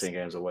supposed to be 15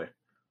 games away.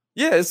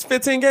 Yeah, it's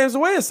 15 games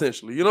away,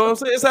 essentially. You know what I'm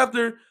saying? It's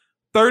after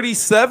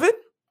 37.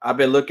 I've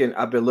been looking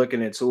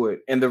into it.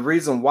 And the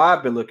reason why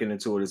I've been looking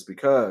into it is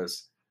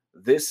because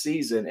this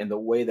season and the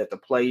way that the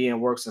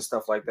play-in works and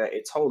stuff like that,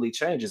 it totally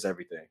changes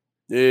everything.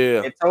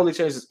 Yeah. It totally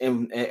changes.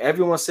 And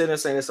everyone's sitting there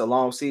saying it's a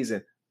long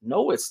season.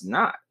 No, it's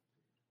not.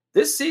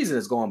 This season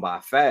is going by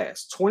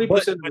fast. 20% of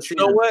the season.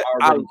 You know what?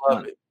 I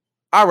love it.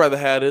 I'd rather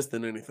have this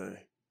than anything.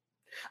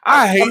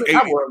 I hate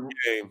 82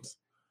 games.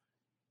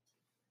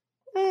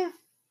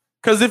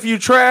 Because if you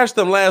trash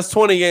them last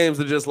 20 games,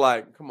 they're just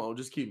like, come on,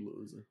 just keep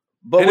losing.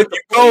 But if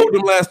you go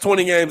them last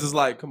 20 games, it's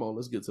like, come on,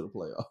 let's get to the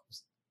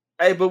playoffs.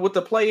 Hey, but with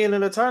the play-in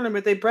and the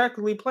tournament, they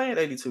practically playing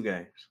 82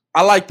 games.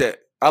 I like that.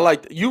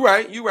 You're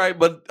right.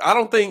 But I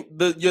don't think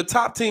your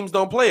top teams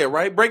don't play it,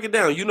 right? Break it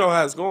down. You know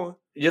how it's going.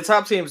 Your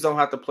top teams don't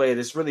have to play it.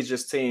 It's really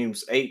just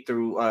teams 10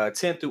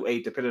 through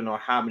 8, depending on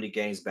how many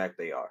games back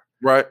they are.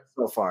 Right.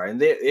 So far.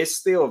 And it's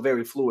still a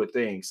very fluid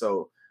thing.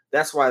 So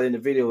that's why in the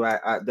video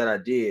that I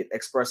did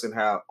expressing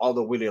how,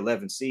 although we're the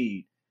 11th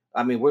seed,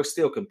 I mean, we're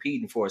still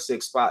competing for a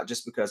 6th spot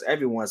just because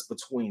everyone's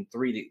between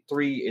 3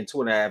 and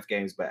 2.5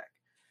 games back.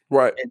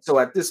 Right. And so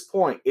at this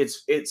point,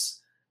 it's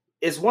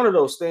one of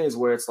those things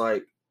where it's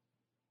like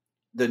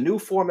the new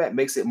format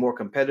makes it more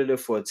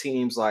competitive for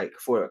teams like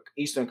for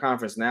Eastern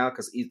Conference now,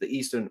 because the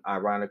Eastern,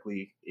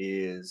 ironically,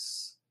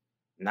 is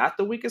not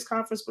the weakest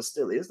conference, but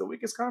still is the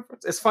weakest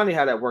conference. It's funny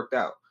how that worked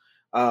out.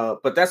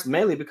 But that's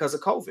mainly because of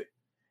COVID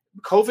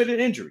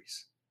and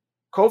injuries.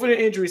 COVID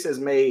and injuries has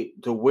made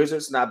the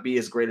Wizards not be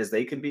as great as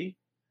they can be.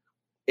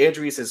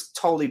 Injuries has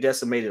totally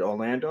decimated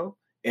Orlando.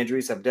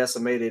 Injuries have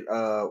decimated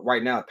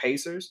right now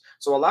Pacers.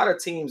 So a lot of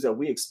teams that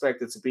we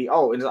expected to be,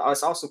 and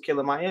it's also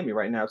killing Miami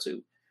right now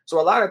too. So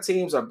a lot of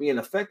teams are being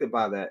affected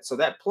by that. So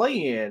that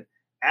play-in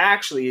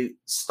actually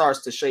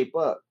starts to shape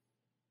up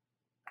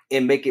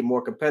and make it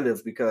more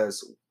competitive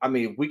because, I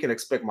mean, we can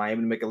expect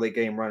Miami to make a late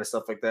game run and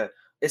stuff like that.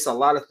 It's a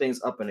lot of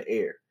things up in the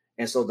air.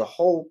 And so the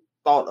whole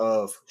thought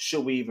of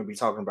should we even be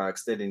talking about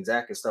extending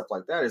Zach and stuff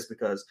like that is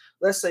because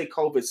let's say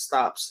COVID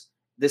stops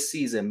this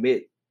season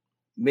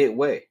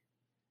midway.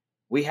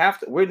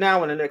 We're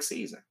now in the next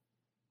season.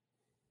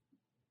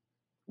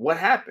 What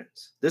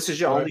happens? This is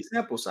your only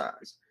sample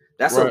size.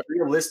 That's a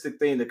realistic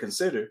thing to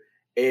consider.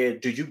 And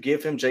do you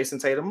give him Jason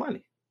Tatum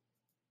money?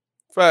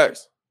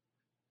 Facts.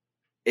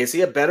 Is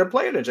he a better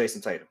player than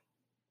Jason Tatum?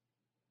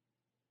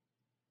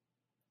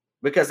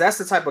 Because that's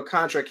the type of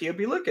contract he'll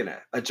be looking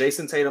at. A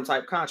Jason Tatum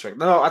type contract.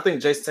 No, I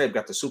think Jason Tatum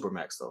got the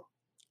Supermax, though.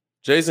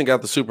 Jason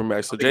got the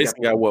Supermax. So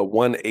Jason got what,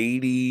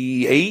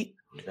 188?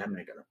 That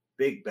man got a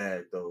big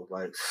bag, though.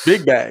 Like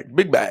big bag.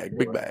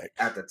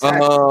 At the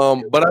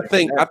tax, but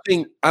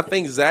I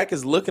think Zach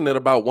is looking at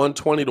about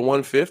 120 to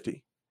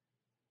 150.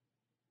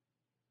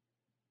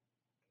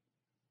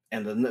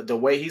 And the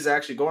way he's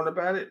actually going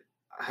about it,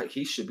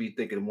 he should be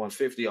thinking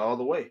 150 all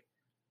the way.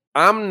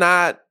 I'm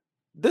not.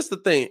 This is the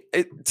thing.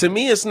 To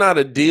me, it's not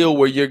a deal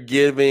where you're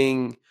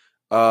giving,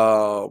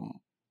 where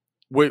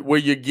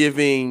you're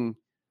giving.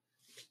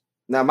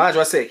 Now, mind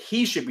you, I said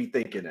he should be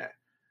thinking that.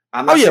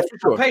 I'm not saying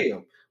to pay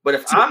him, but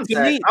if I'm to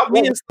me,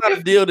 it's not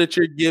a deal that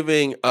you're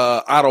giving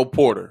Otto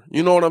Porter.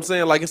 You know what I'm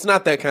saying? Like, it's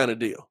not that kind of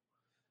deal.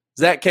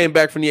 Zach came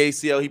back from the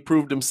ACL. He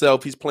proved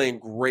himself. He's playing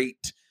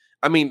great.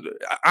 I mean,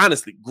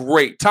 honestly,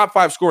 great. Top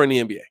 5 scorer in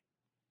the NBA.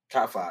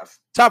 Top five.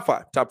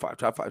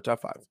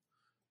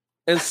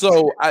 And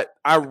so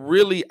I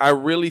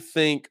really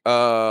think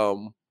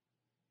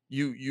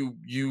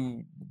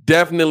you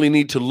definitely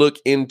need to look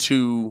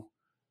into,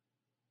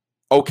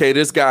 okay,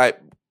 this guy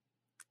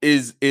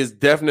is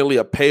definitely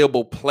a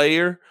payable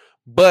player,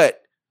 but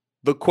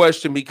the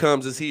question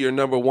becomes, is he your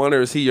number 1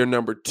 or is he your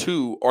number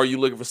 2? Or are you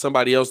looking for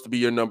somebody else to be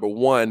your number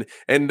 1?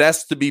 And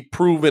that's to be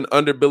proven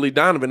under Billy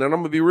Donovan. And I'm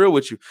going to be real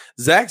with you.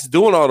 Zach's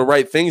doing all the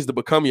right things to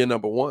become your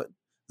number 1.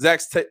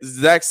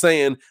 Zach's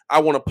saying,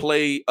 I want to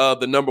play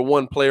the number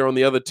 1 player on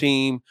the other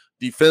team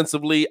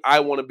defensively.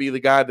 I want to be the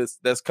guy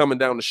that's coming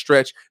down the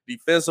stretch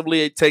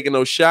defensively, taking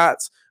those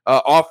shots.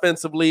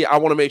 Offensively, I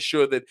want to make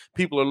sure that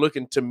people are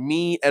looking to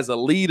me as a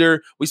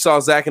leader. We saw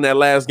Zach in that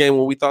last game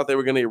when we thought they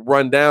were going to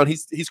run down.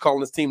 He's calling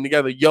his team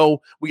together.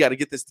 Yo, we got to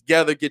get this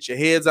together. Get your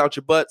heads out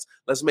your butts.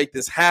 Let's make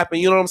this happen.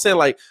 You know what I'm saying?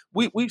 Like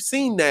we've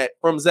seen that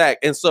from Zach.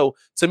 And so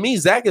to me,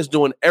 Zach is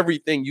doing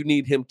everything you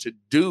need him to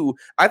do.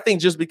 I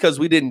think just because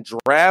we didn't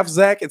draft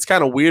Zach, it's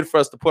kind of weird for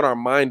us to put our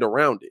mind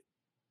around it.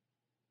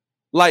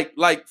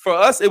 Like for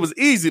us, it was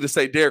easy to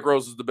say Derrick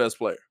Rose is the best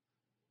player.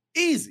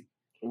 Easy.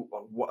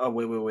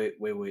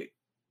 Wait.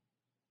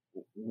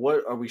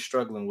 What are we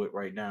struggling with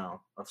right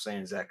now of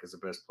saying Zach is the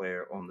best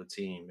player on the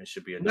team and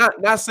should be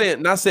not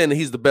saying that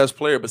he's the best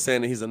player, but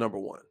saying that he's a number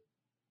 1.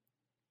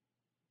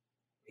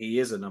 He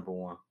is a number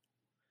 1.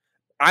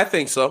 I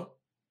think so.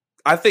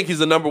 I think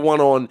he's a number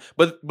 1 on,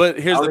 but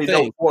here's the thing: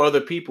 know 4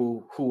 other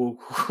people who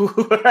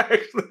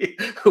actually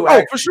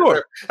for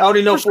sure. I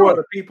only know 4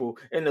 other people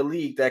in the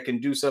league that can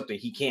do something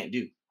he can't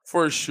do.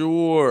 For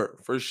sure.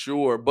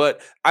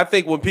 But I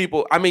think when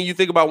people, I mean, you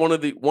think about one of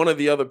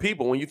the other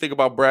people. When you think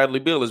about Bradley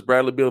Beal, is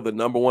Bradley Beal the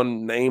number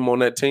 1 name on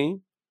that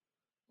team?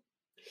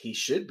 He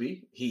should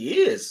be.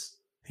 He is.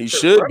 He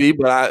should be.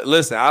 But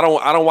I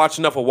don't watch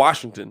enough of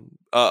Washington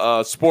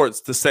sports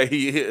to say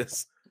he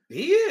is.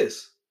 He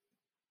is.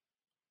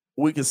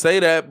 We can say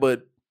that,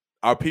 but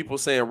are people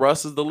saying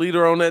Russ is the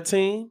leader on that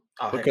team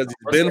because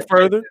he's been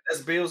further?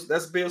 That's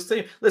Bill's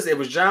team. Listen, it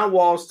was John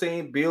Wall's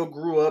team. Bill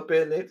grew up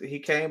in it. He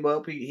came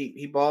up.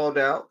 He balled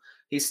out.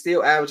 He's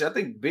still average. I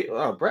think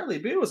Bradley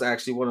Beal was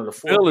actually one of the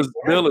 4.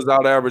 Bill is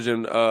out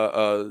averaging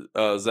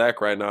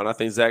Zach right now, and I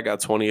think Zach got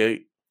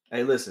 28.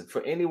 Hey, listen,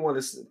 for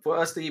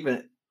us to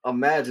even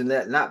imagine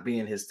that not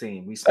being his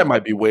team, that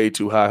might be way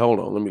too high. Hold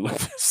on, let me look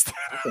this.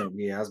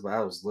 Yeah, I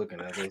was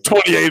looking at it.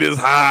 28 is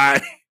high.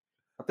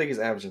 I think he's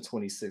averaging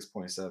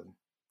 26.7.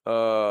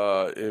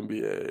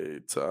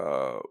 NBA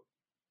top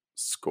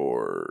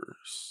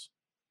scorers.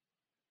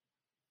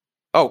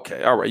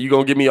 Okay, all right. You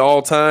gonna give me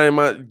all time?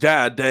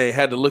 God dang,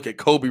 had to look at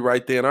Kobe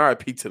right there. And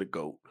RIP to the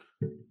GOAT.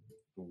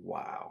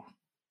 Wow.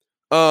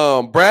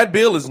 Brad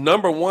Beal is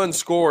number 1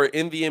 scorer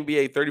in the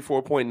NBA,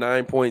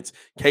 34.9 points.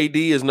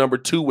 KD is number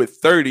 2 with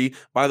 30.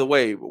 By the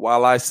way,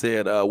 while I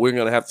said we're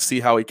gonna have to see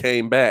how he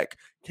came back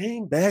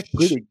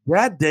pretty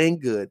goddamn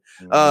good.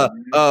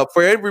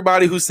 For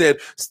everybody who said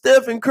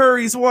Stephen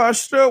Curry's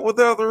washed up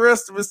without the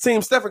rest of his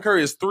team, Stephen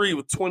Curry is 3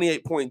 with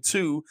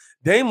 28.2.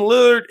 Dame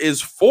Lillard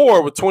is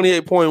 4 with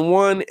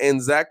 28.1,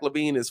 and Zach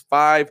LaVine is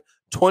 5,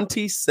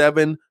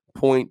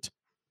 27.2.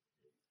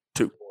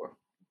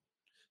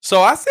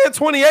 So I said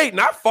 28,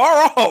 not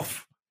far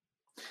off.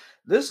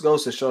 This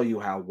goes to show you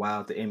how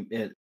wild the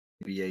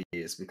NBA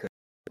is, because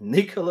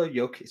Nikola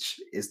Jokic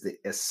is the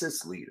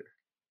assist leader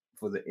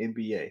for the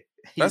NBA.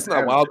 That's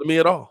not wild to me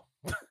at all.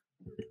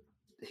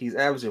 He's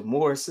averaging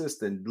more assists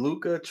than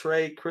Luka,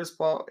 Trey, Chris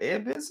Paul,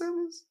 and Ben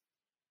Simmons.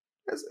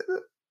 That's it.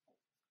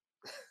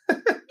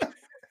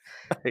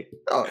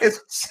 Oh, hey,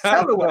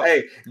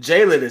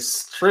 Jalen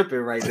is tripping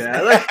right now.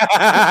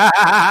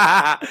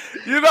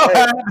 You know, hey,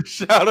 how to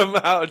shout him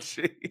out,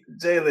 G.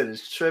 Jalen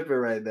is tripping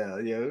right now,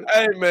 yo.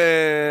 Hey,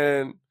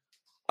 man.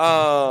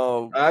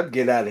 I'd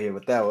get out of here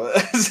with that one.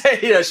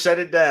 Yeah, shut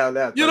it down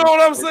now. You know what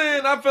I'm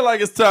saying? I feel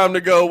like it's time to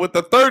go with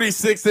the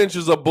 36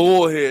 inches of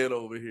bullhead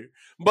over here.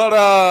 But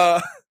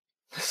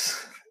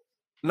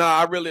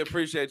I really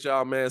appreciate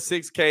y'all, man.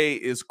 6K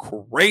is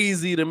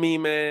crazy to me,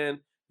 man.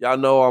 Y'all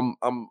know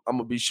I'm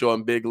gonna be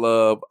showing big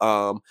love.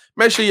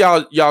 Make sure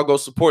y'all go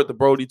support the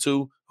Brody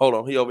too. Hold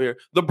on, he over here.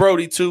 The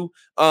Brody too.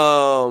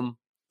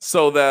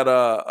 So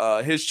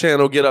that his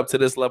channel get up to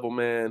this level,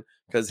 man.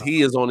 Because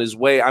he is on his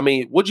way. I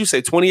mean, what'd you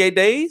say, 28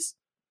 days?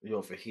 You're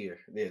over here.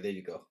 There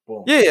you go.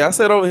 Boom. Yeah, I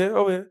said over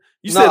here.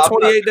 You said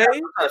 28 days?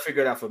 I'm trying to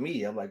figure it out for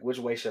me. I'm like, which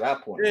way should I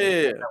point?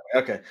 Yeah.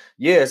 Okay.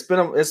 Yeah, it's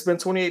been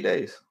 28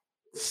 days.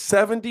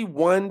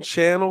 71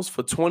 channels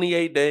for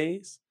 28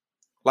 days?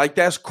 Like,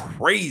 that's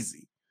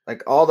crazy.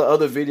 Like, all the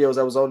other videos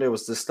that was on there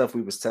was the stuff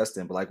we was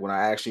testing. But, like, when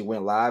I actually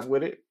went live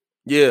with it,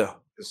 yeah,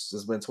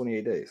 it's been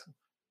 28 days.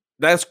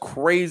 That's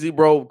crazy,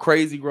 bro.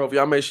 Crazy growth.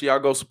 Y'all make sure y'all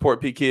go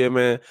support P Kid,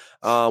 man.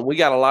 We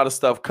got a lot of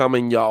stuff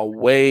coming y'all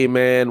way,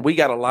 man. We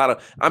got a lot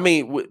of,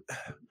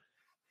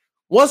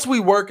 once we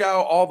work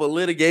out all the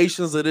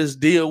litigations of this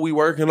deal we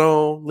working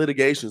on,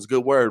 litigation's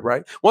good word,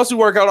 right? Once we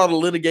work out all the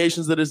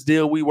litigations of this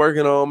deal we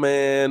working on,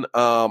 man,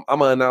 I'm going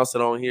to announce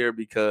it on here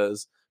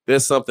because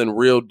there's something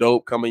real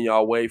dope coming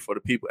y'all way for the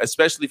people,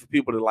 especially for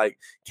people that like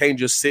can't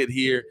just sit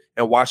here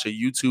and watch a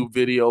YouTube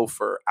video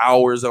for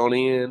hours on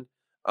end.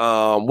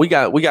 We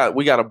got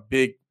a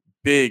big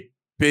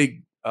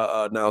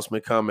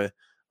announcement coming.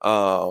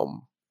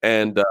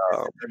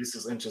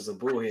 36 inches of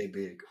bullhead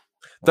big.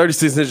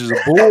 36 inches of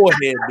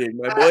bullhead big,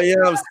 my boy. You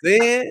know what I'm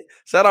saying?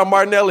 Shout out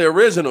Martinelli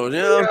Originals.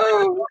 You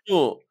know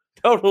what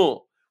I'm saying?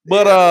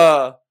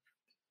 But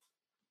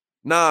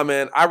nah,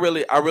 man, I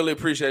really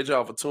appreciate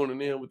y'all for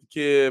tuning in with the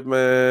kid,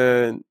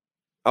 man.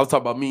 I was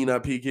talking about me,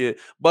 not P Kid.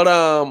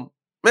 But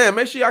man,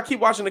 make sure y'all keep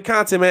watching the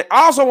content, man.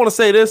 I also want to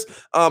say this.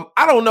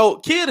 I don't know.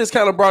 Kid has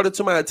kind of brought it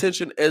to my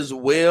attention as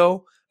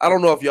well. I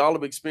don't know if y'all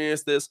have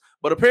experienced this,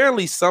 but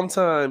apparently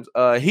sometimes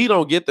he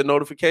don't get the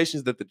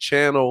notifications that the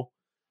channel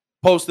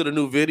posted a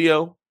new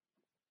video.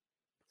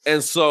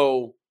 And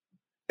so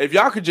if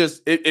y'all could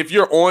just, if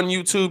you're on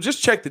YouTube,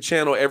 just check the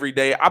channel every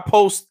day.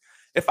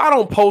 If I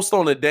don't post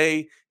on a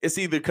day, it's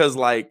either because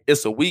like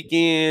it's a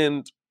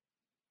weekend,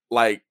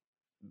 like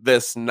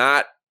that's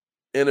not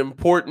an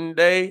important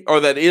day,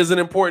 or that is an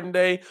important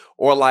day,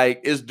 or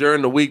like it's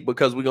during the week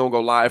because we're gonna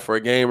go live for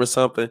a game or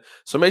something.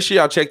 So make sure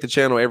y'all check the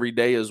channel every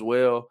day as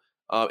well.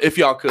 If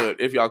y'all got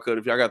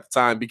the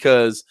time,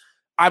 because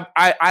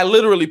I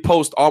literally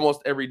post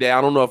almost every day.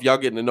 I don't know if y'all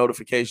getting the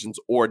notifications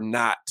or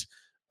not.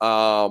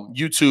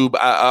 YouTube,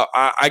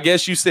 I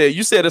guess you said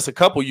it's a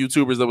couple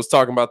YouTubers that was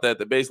talking about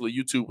that basically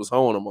YouTube was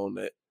honing them on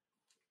that.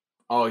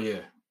 Oh yeah,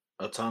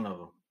 a ton of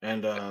them.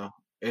 And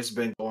it's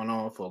been going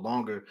on for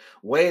longer.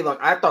 Way long.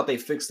 I thought they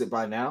fixed it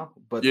by now,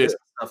 but this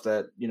stuff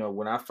that,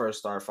 when I first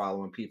started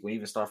following people,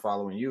 even start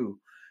following you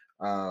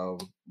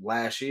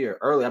last year,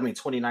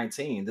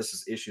 2019, this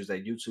is issues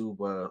that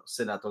YouTube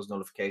sent out those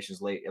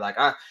notifications late. Like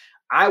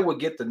I would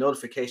get the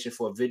notification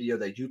for a video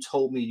that you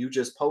told me you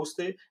just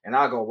posted, and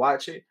I'll go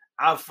watch it.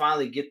 I'll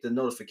finally get the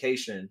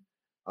notification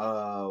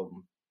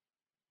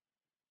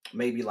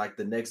maybe like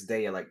the next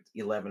day at like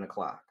 11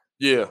 o'clock.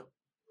 Yeah.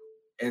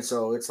 And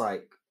so it's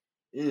like,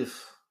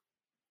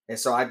 and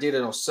so I did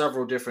it on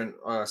several different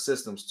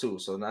systems too.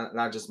 So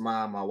not just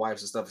my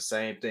wife's and stuff, the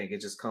same thing.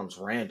 It just comes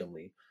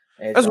randomly.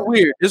 That's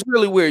weird. It's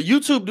really weird.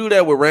 YouTube do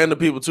that with random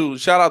people too.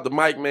 Shout out to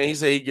Mike, man. He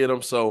said he get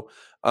them. So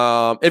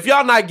if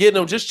y'all not getting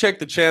them, just check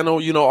the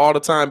channel, all the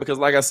time. Because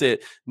like I said,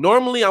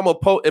 normally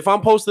if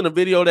I'm posting a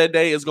video that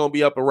day, it's gonna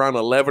be up around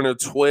 11 or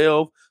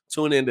 12.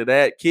 Tune into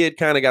that. Kid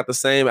kind of got the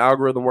same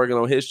algorithm working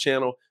on his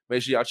channel.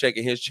 Make sure y'all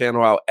checking his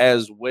channel out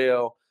as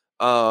well.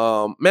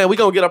 Man, we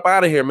gonna get up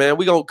out of here, man.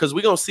 We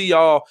gonna see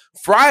y'all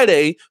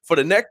Friday for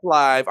the next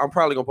live. I'm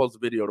probably gonna post a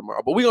video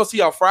tomorrow, but we gonna see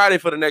y'all Friday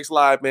for the next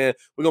live, man.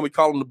 We're gonna be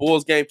calling the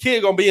Bulls game.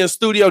 Kid gonna be in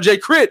studio. Jay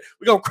Crit,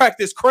 we gonna crack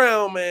this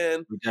crown,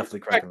 man. We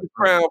definitely crack this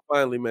crown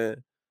finally,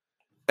 man.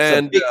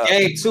 And big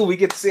game too. We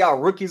get to see our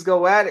rookies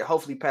go at it.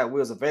 Hopefully, Pat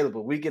Will's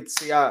available. We get to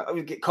see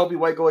we get Kobe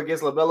White go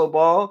against LaMelo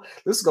Ball.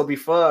 This is gonna be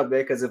fun,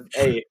 man. Because if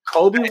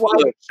Kobe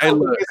White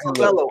against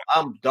LaMelo,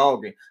 I'm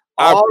dogging.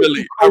 All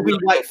Kobe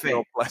White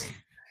fans.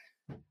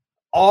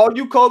 All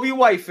you Kobe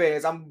White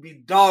fans, I'm gonna be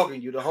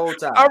dogging you the whole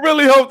time. I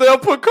really hope they'll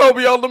put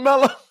Kobe on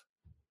LaMelo.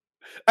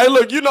 Hey,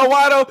 look, you know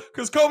why though?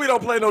 Because Kobe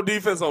don't play no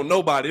defense on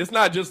nobody. It's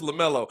not just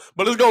LaMelo,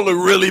 but it's gonna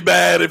look really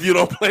bad if you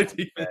don't play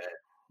defense.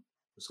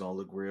 It's gonna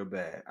look real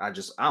bad.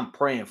 I'm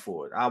praying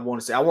for it. I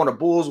want a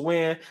Bulls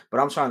win,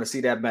 but I'm trying to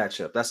see that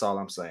matchup. That's all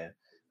I'm saying.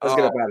 Let's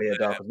get up out of here,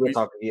 dog.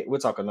 We're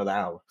talking another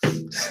hour.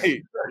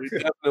 Hey, we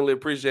definitely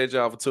appreciate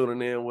y'all for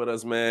tuning in with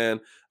us, man.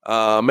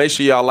 Make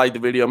sure y'all like the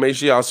video. Make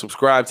sure y'all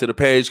subscribe to the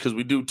page because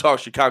we do talk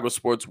Chicago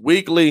sports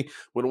weekly.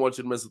 We don't want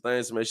you to miss a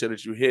thing, so make sure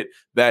that you hit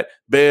that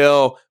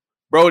bell.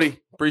 Brody,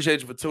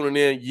 appreciate you for tuning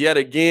in yet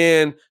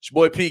again. It's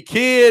your boy P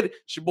Kid.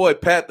 It's your boy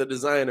Pat the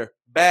designer.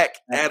 Back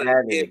at it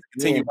again.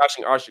 Continue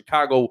watching our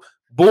Chicago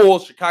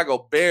Bulls,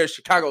 Chicago Bears,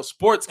 Chicago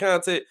sports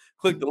content.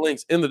 Click the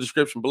links in the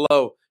description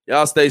below.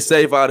 Y'all stay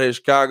safe out here,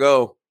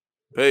 Chicago.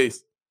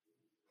 Peace.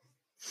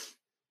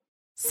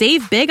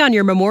 Save big on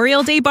your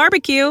Memorial Day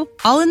barbecue,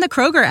 all in the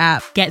Kroger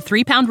app. Get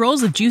 3-pound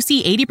rolls of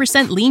juicy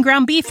 80% lean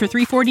ground beef for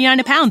 $3.49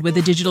 a pound with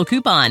a digital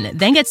coupon.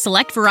 Then get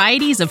select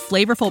varieties of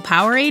flavorful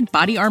Powerade,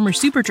 Body Armor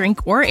Super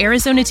Drink, or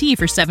Arizona tea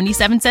for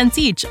 77 cents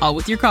each, all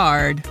with your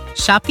card.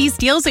 Shop these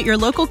deals at your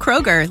local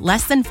Kroger,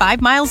 less than 5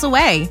 miles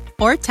away.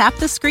 Or tap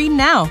the screen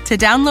now to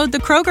download the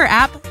Kroger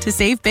app to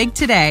save big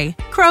today.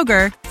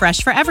 Kroger,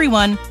 fresh for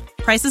everyone.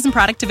 Prices and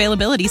product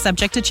availability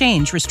subject to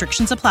change.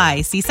 Restrictions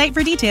apply. See site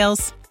for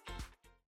details.